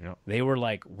buzzing. Yep. They were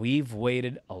like, we've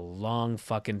waited a long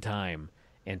fucking time,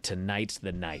 and tonight's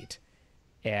the night.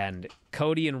 And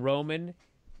Cody and Roman,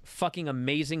 fucking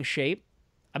amazing shape.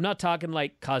 I'm not talking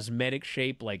like cosmetic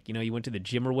shape, like, you know, you went to the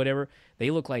gym or whatever. They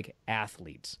look like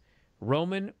athletes.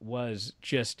 Roman was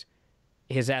just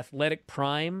his athletic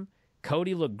prime.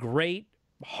 Cody looked great.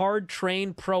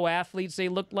 Hard-trained pro athletes they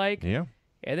looked like. Yeah.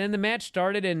 And then the match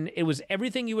started, and it was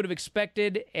everything you would have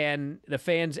expected, and the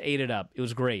fans ate it up. It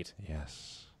was great.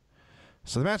 Yes.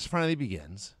 So the match finally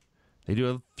begins. They do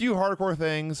a few hardcore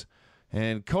things,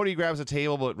 and Cody grabs a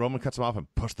table, but Roman cuts him off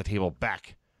and pushes the table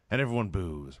back, and everyone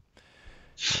boos.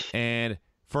 And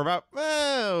for about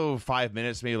 5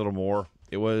 minutes, maybe a little more,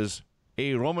 it was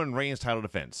a Roman Reigns title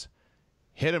defense.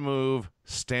 Hit a move,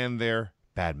 stand there,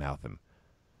 badmouth him.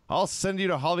 I'll send you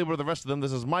to Hollywood with the rest of them.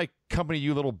 This is my company,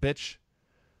 you little bitch.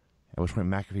 At which point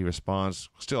McAfee responds,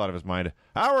 still out of his mind,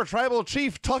 our tribal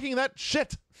chief talking that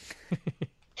shit.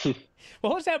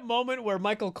 What was that moment where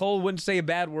Michael Cole wouldn't say a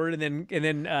bad word and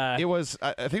then It was,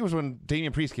 I think it was when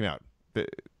Damian Priest came out.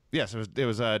 Yes, it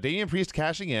was Damian Priest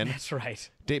cashing in. That's right.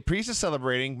 Priest is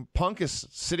celebrating. Punk is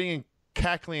sitting and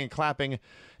cackling and clapping.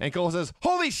 And Cole says,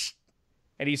 holy sh...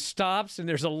 And he stops, and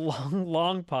there's a long,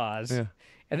 long pause. Yeah.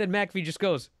 And then McAfee just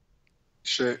goes,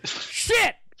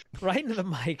 Shit. Right into the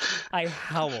mic. I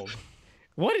howled.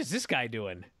 What is this guy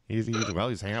doing? He's hanging out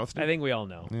with Steve. I think we all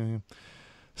know. Yeah.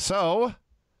 So,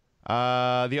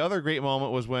 the other great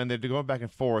moment was when they're going back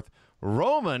and forth.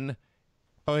 Roman...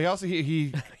 Oh, he also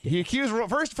he accused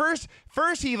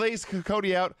first he lays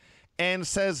Cody out and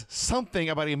says something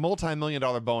about a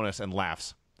multi-million-dollar bonus and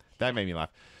laughs. That made me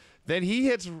laugh. Then he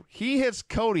hits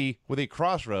Cody with a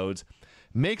crossroads,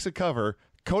 makes a cover.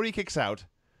 Cody kicks out.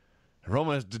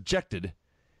 Roman is dejected.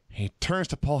 He turns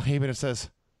to Paul Heyman and says,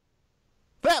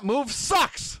 "That move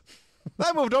sucks.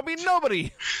 That move don't mean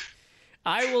nobody."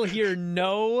 I will hear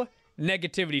no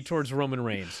negativity towards Roman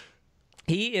Reigns.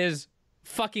 He is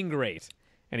fucking great.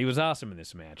 And he was awesome in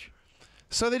this match.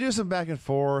 So they do some back and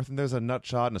forth, and there's a nut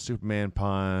shot and a Superman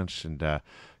punch, and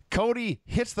Cody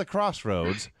hits the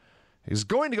crossroads. He's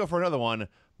going to go for another one,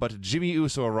 but Jimmy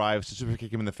Uso arrives to super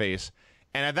kick him in the face.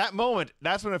 And at that moment,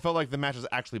 that's when it felt like the match has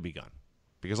actually begun.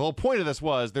 Because the whole point of this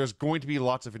was there's going to be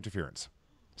lots of interference.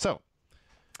 So.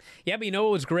 Yeah, but you know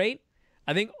what was great?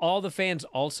 I think all the fans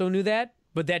also knew that,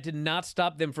 but that did not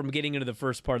stop them from getting into the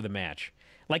first part of the match.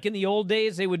 Like in the old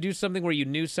days, they would do something where you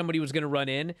knew somebody was going to run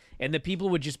in, and the people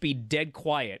would just be dead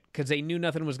quiet because they knew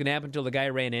nothing was going to happen until the guy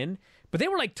ran in. But they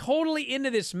were like totally into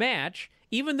this match,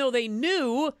 even though they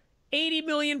knew 80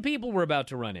 million people were about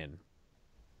to run in.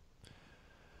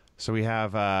 So we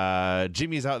have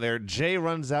Jimmy's out there. Jay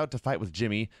runs out to fight with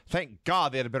Jimmy. Thank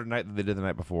God they had a better night than they did the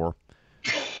night before.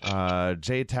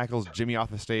 Jay tackles Jimmy off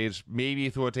the stage,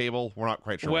 maybe through a table. We're not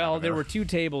quite sure. Well, there were 2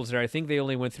 tables there. I think they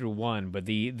only went through one, but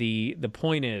the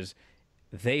point is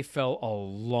they fell a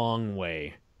long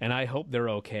way, and I hope they're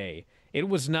okay. It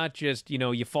was not just,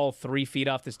 you fall 3 feet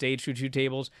off the stage through 2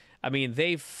 tables. I mean,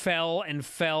 they fell and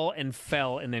fell and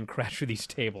fell and then crashed through these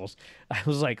tables. I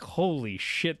was like, holy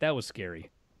shit, that was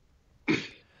scary.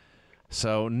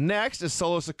 So next is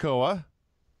Solo Sikoa.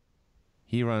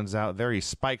 He runs out there. He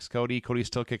spikes Cody. Cody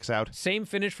still kicks out. Same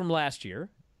finish from last year.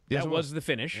 Yes, That it was the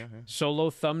finish. Yeah. Solo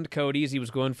thumbed Cody as he was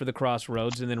going for the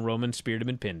crossroads, and then Roman speared him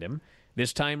and pinned him.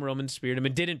 This time, Roman speared him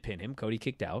and didn't pin him. Cody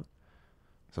kicked out.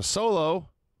 So Solo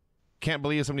can't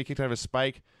believe somebody kicked out of his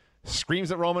spike. Screams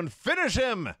at Roman, finish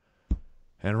him!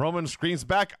 And Roman screams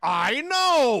back, I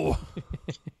know!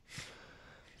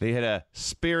 They hit a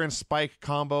spear and spike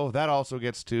combo. That also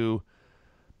gets 2.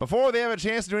 Before they have a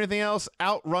chance to do anything else,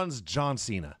 out runs John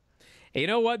Cena. You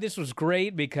know what? This was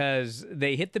great because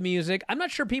they hit the music. I'm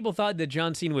not sure people thought that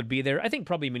John Cena would be there. I think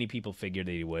probably many people figured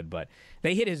that he would, but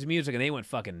they hit his music and they went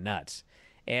fucking nuts.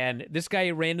 And this guy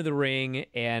ran to the ring,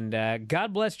 and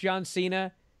God bless John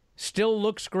Cena. Still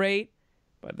looks great,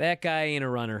 but that guy ain't a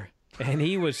runner. And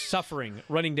he was suffering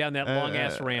running down that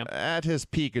long-ass ramp. At his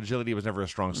peak, agility was never a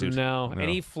strong suit. No, and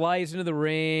he flies into the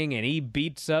ring, and he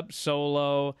beats up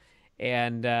Solo,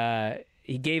 and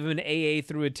he gave him an AA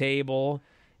through a table.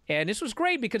 And this was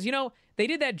great because, they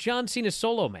did that John Cena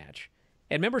Solo match.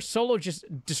 And remember, Solo just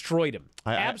destroyed him.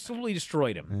 Absolutely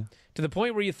destroyed him. Yeah. To the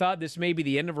point where you thought this may be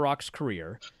the end of Rock's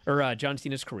career, or John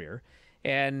Cena's career.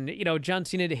 And, John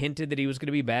Cena had hinted that he was going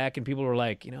to be back, and people were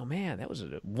like, man, that was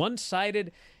a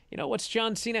one-sided... what's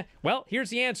John Cena? Well,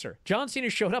 here's the answer. John Cena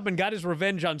showed up and got his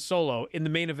revenge on Solo in the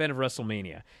main event of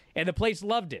WrestleMania. And the place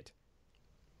loved it.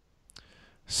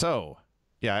 So,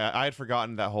 yeah, I had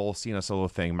forgotten that whole Cena Solo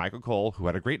thing. Michael Cole, who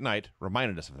had a great night,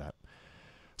 reminded us of that.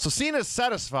 So Cena's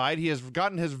satisfied. He has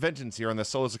gotten his vengeance here on the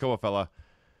Solo Sikoa fella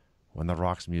when The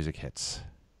Rock's music hits.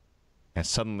 And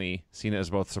suddenly, Cena is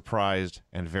both surprised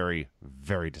and very,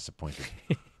 very disappointed.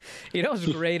 What's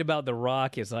great about The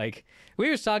Rock is, like, we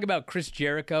always talk about Chris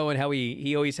Jericho and how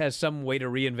he always has some way to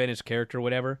reinvent his character or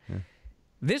whatever. Yeah.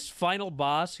 This final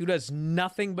boss, who does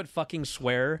nothing but fucking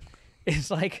swear, is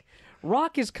like,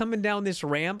 Rock is coming down this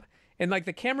ramp, and, like,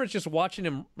 the camera's just watching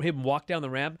him walk down the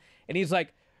ramp, and he's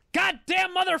like,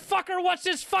 goddamn motherfucker, what's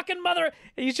this fucking mother?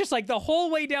 And he's just, like, the whole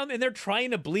way down, and they're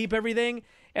trying to bleep everything.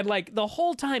 And, like, the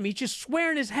whole time, he's just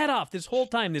swearing his head off this whole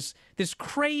time. This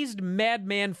crazed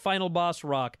madman final boss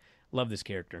Rock. Love this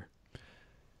character.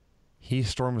 He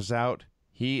storms out.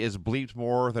 He is bleeped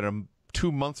more than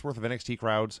 2 months' worth of NXT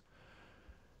crowds.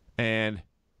 And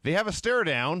they have a stare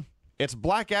down. It's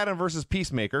Black Adam versus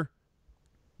Peacemaker.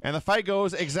 And the fight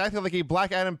goes exactly like a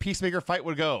Black Adam Peacemaker fight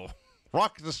would go.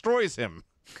 Rock destroys him.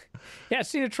 Yeah,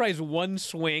 Cena tries one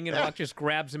swing, and Rock just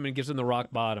grabs him and gives him the rock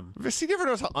bottom. Cena ever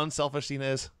knows how unselfish Cena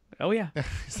is? Oh, yeah.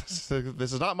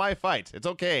 This is not my fight. It's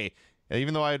okay.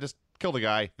 Even though I just killed a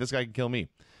guy, this guy can kill me.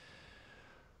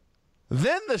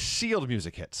 Then the Shield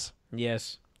music hits.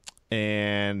 Yes.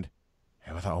 And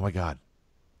I thought, oh, my God.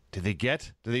 Did they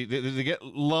get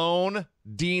Lone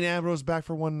Dean Ambrose back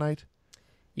for one night?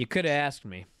 You could have asked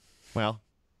me. Well,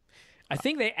 I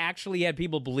think they actually had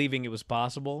people believing it was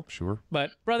possible. Sure.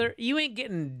 But, brother, you ain't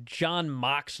getting John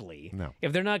Moxley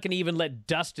if they're not going to even let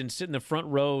Dustin sit in the front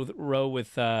row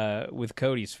with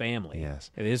Cody's family.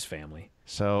 Yes. His family.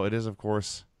 So it is, of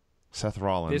course, Seth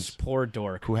Rollins. This poor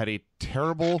dork. Who had a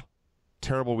terrible,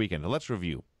 terrible weekend. Now, let's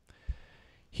review.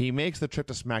 He makes the trip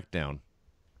to SmackDown,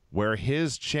 where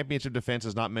his championship defense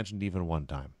is not mentioned even one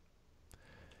time.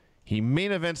 He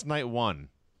main events night 1,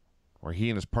 where he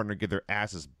and his partner get their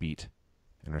asses beat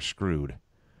and are screwed.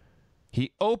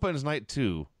 He opens night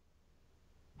 2,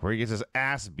 where he gets his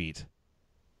ass beat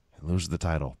and loses the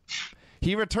title.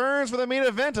 He returns for the main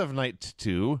event of night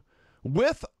 2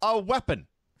 with a weapon.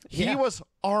 He was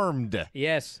armed.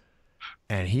 Yes.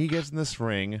 And he gets in this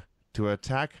ring to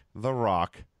attack The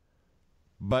Rock,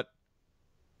 but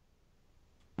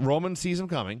Roman sees him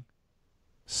coming,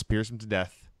 spears him to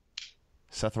death.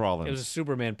 Seth Rollins. It was a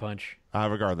Superman punch.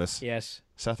 Regardless. Yes.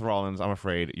 Seth Rollins, I'm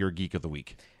afraid, you're Geek of the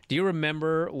Week. Do you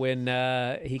remember when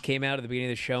he came out at the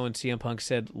beginning of the show and CM Punk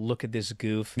said, look at this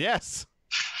goof? Yes.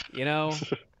 I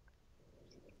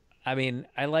mean,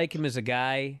 I like him as a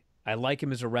guy. I like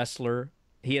him as a wrestler.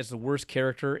 He has the worst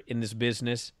character in this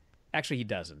business. Actually, he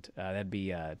doesn't. That'd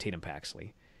be Tatum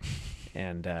Paxley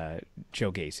and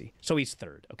Joe Gacy. So he's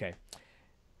third. Okay.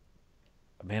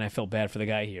 Man, I felt bad for the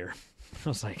guy here. I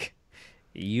was like...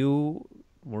 You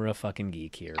were a fucking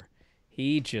geek here.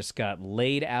 He just got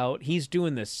laid out. He's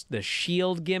doing the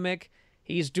Shield gimmick.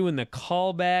 He's doing the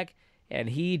callback, and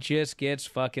he just gets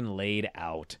fucking laid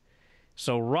out.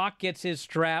 So Rock gets his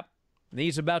strap, and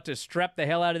he's about to strap the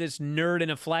hell out of this nerd in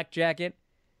a flak jacket.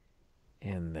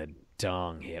 And the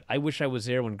dong hit. I wish I was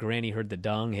there when Granny heard the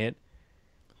dong hit.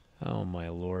 Oh, my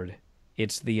Lord.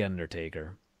 It's The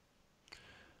Undertaker.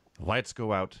 Lights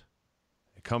go out.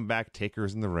 They come back.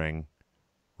 Taker's in the ring.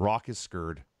 Rock is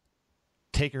scurred.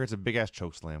 Taker hits a big-ass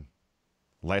chokeslam.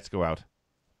 Lights go out.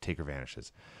 Taker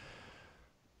vanishes.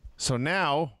 So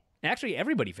now... Actually,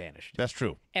 everybody vanished. That's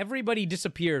true. Everybody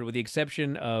disappeared with the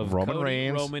exception of Roman Cody,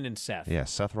 Reigns. Roman, and Seth. Yeah,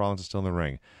 Seth Rollins is still in the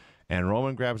ring. And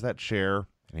Roman grabs that chair,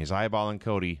 and he's eyeballing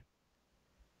Cody.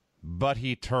 But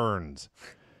he turns.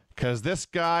 Because this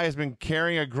guy has been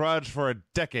carrying a grudge for a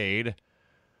decade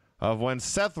of when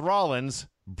Seth Rollins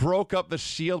broke up the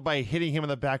Shield by hitting him in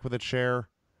the back with a chair.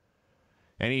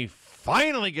 And he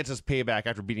finally gets his payback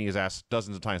after beating his ass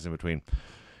dozens of times in between.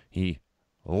 He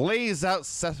lays out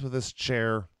Seth with his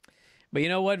chair. But you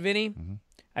know what, Vinny?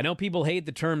 I know people hate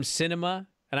the term cinema,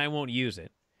 and I won't use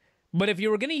it. But if you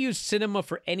were going to use cinema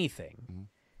for anything,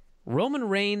 Roman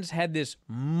Reigns had this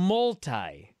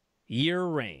multi-year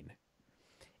reign.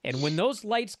 And when those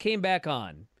lights came back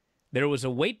on, there was a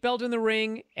weight belt in the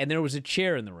ring, and there was a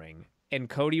chair in the ring, and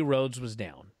Cody Rhodes was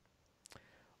down.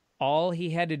 All he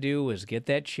had to do was get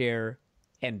that chair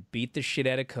and beat the shit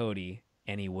out of Cody,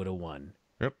 and he would have won.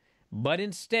 Yep. But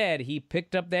instead, he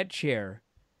picked up that chair,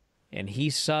 and he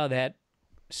saw that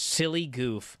silly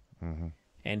goof,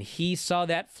 and he saw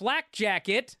that flak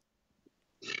jacket,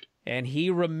 and he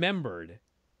remembered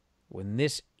when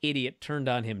this idiot turned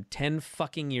on him 10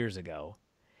 fucking years ago,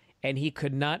 and he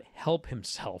could not help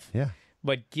himself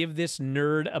but give this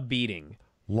nerd a beating.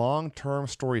 Long-term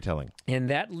storytelling. And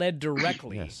that led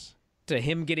directly to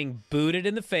him getting booted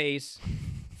in the face,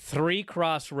 3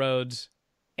 crossroads,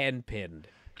 and pinned.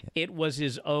 It was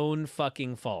his own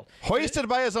fucking fault. Hoisted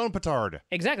by his own petard.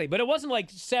 Exactly. But it wasn't like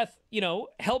Seth,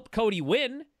 helped Cody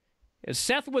win.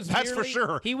 Seth was That's for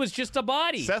sure. He was just a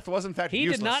body. Seth was, in fact, He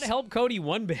useless. did not help Cody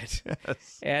one bit.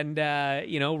 Yes. And,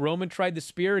 Roman tried the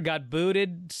spear, got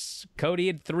booted. Cody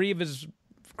had 3 of his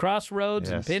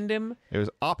crossroads and pinned him. It was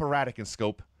operatic in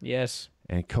scope. Yes.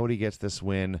 And Cody gets this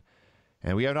win.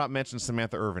 And we have not mentioned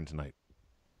Samantha Irvin tonight.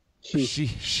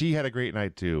 She had a great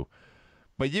night, too.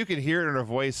 But you can hear it in her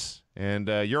voice. And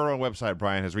your own website,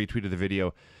 Brian, has retweeted the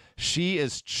video. She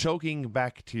is choking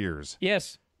back tears.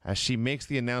 Yes. As she makes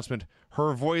the announcement,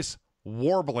 her voice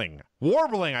warbling,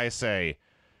 I say,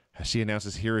 as she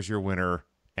announces, here is your winner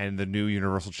and the new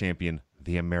Universal Champion,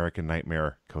 the American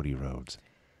Nightmare, Cody Rhodes.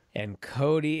 And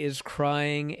Cody is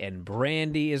crying, and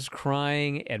Brandy is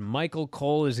crying, and Michael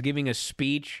Cole is giving a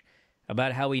speech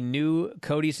about how he knew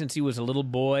Cody since he was a little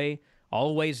boy,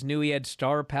 always knew he had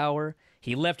star power.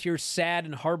 He left here sad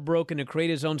and heartbroken to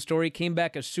create his own story, came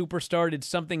back a superstar, did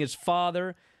something his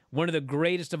father, one of the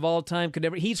greatest of all time, could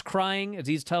never. He's crying as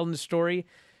he's telling the story.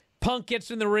 Punk gets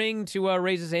in the ring to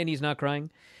raise his hand. He's not crying.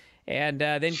 And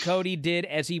then Cody did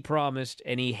as he promised,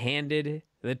 and he handed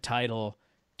the title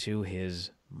to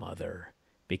his mother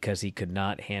because he could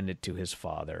not hand it to his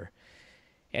father.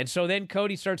 And so then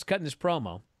Cody starts cutting this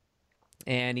promo.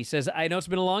 And he says, I know it's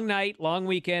been a long night, long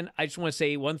weekend. I just want to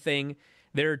say one thing.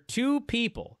 There are 2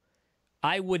 people.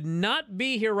 I would not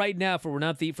be here right now if it were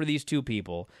not for these 2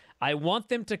 people. I want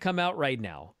them to come out right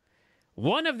now.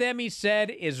 One of them, he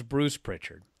said, is Bruce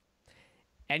Pritchard.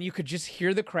 And you could just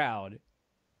hear the crowd.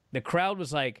 The crowd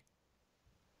was like,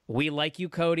 we like you,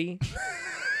 Cody.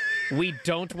 We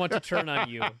don't want to turn on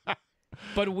you.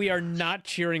 But we are not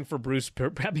cheering for Bruce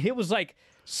Pritchard. I mean, it was like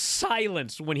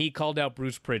silence when he called out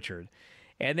Bruce Pritchard.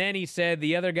 And then he said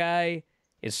the other guy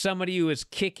is somebody who is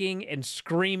kicking and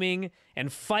screaming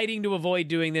and fighting to avoid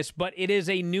doing this, but it is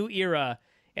a new era,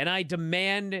 and I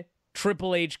demand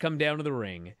Triple H come down to the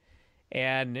ring.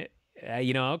 And,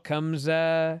 out comes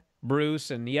Bruce,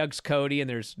 and he hugs Cody, and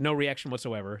there's no reaction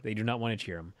whatsoever. They do not want to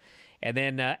cheer him. And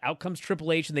then out comes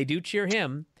Triple H, and they do cheer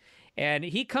him. And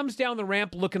he comes down the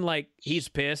ramp looking like he's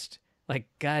pissed. Like,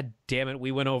 God damn it,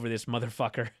 we went over this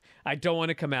motherfucker. I don't want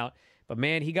to come out. But,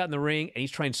 man, he got in the ring, and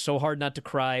he's trying so hard not to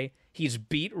cry. He's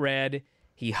beat red.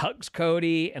 He hugs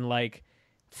Cody and,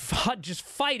 just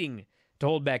fighting to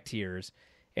hold back tears.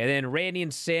 And then Randy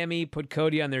and Sammy put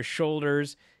Cody on their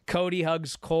shoulders. Cody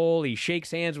hugs Cole. He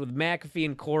shakes hands with McAfee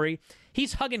and Corey.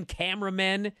 He's hugging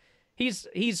cameramen.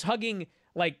 He's hugging,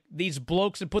 these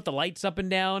blokes that put the lights up and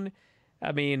down.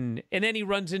 I mean, and then he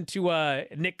runs into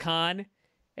Nick Khan.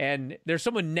 And there's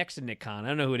someone next to Nick Khan. I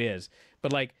don't know who it is.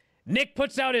 But, Nick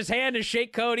puts out his hand to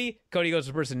shake Cody. Cody goes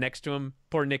to the person next to him.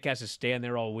 Poor Nick has to stand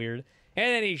there all weird. And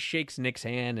then he shakes Nick's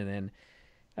hand, and then,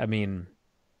 I mean,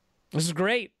 this is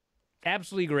great.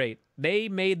 Absolutely great. They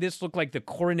made this look like the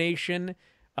coronation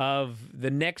of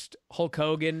the next Hulk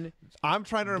Hogan. I'm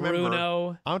trying to remember.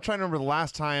 Bruno. I'm trying to remember the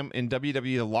last time in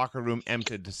WWE the locker room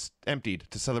emptied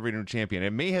to celebrate a new champion.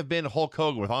 It may have been Hulk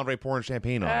Hogan with Andre pouring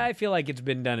champagne on. I feel like it's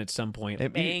been done at some point.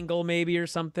 Angle maybe or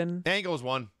something. Angle was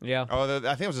one. Yeah. Oh, I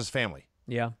think it was his family.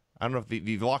 Yeah. I don't know if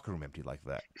the locker room emptied like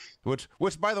that. Which,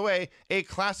 by the way, a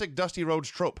classic Dusty Rhodes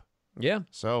trope. Yeah.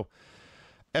 So,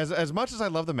 as much as I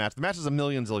love the match is a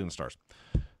million zillion stars.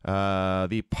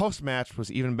 The post match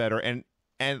was even better, and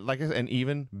like I said, an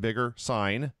even bigger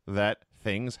sign that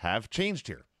things have changed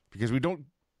here because I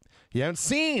haven't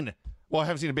seen a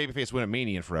babyface win a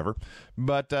Mania in forever,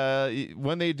 but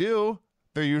when they do,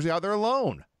 they're usually out there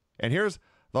alone. And here's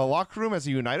the locker room as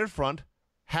a united front,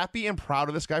 happy and proud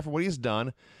of this guy for what he's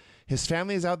done. His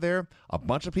family is out there, a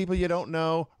bunch of people you don't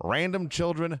know, random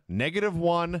children,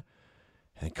 -1.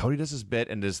 And Cody does his bit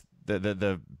and is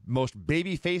the most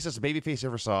babyface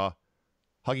ever saw,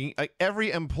 hugging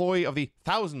every employee of the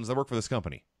thousands that work for this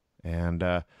company. And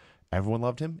everyone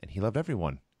loved him, and he loved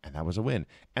everyone. And that was a win.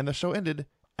 And the show ended,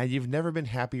 and you've never been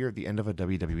happier at the end of a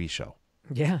WWE show.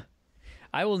 Yeah.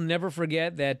 I will never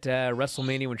forget that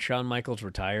WrestleMania when Shawn Michaels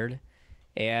retired.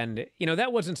 And,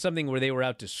 that wasn't something where they were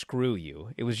out to screw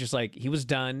you. It was just like he was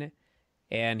done,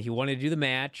 and he wanted to do the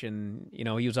match, and, he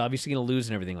was obviously going to lose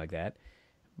and everything like that.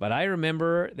 But I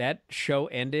remember that show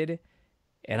ended,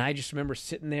 and I just remember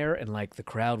sitting there, and, the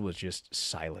crowd was just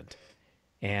silent.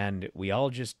 And we all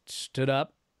just stood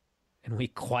up, and we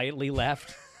quietly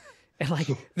left.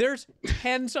 And, there's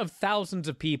tens of thousands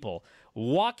of people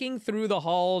walking through the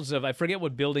halls of, I forget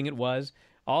what building it was,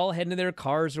 all heading to their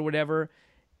cars or whatever,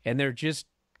 and they're just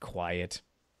quiet.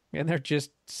 And they're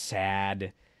just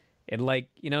sad. And,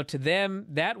 to them,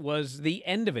 that was the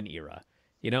end of an era.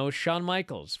 Shawn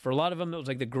Michaels, for a lot of them, it was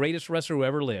the greatest wrestler who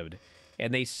ever lived.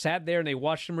 And they sat there and they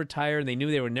watched him retire, and they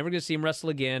knew they were never going to see him wrestle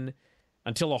again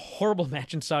until a horrible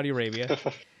match in Saudi Arabia.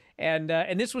 And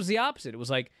this was the opposite. It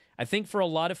was I think for a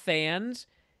lot of fans,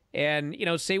 and,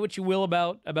 say what you will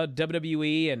about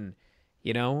WWE, and,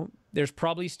 there's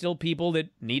probably still people that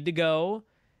need to go,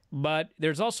 but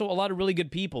there's also a lot of really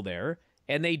good people there,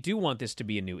 and they do want this to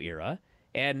be a new era.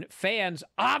 And fans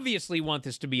obviously want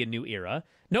this to be a new era.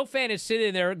 No fan is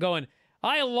sitting there going,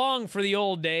 I long for the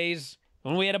old days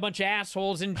when we had a bunch of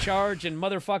assholes in charge and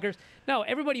motherfuckers. No,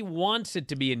 everybody wants it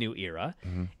to be a new era.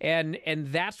 Mm-hmm. And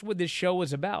that's what this show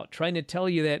was about, trying to tell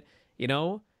you that,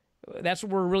 that's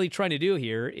what we're really trying to do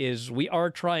here is we are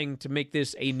trying to make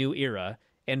this a new era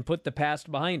and put the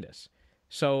past behind us.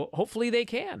 So hopefully they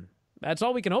can. That's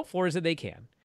all we can hope for is that they can.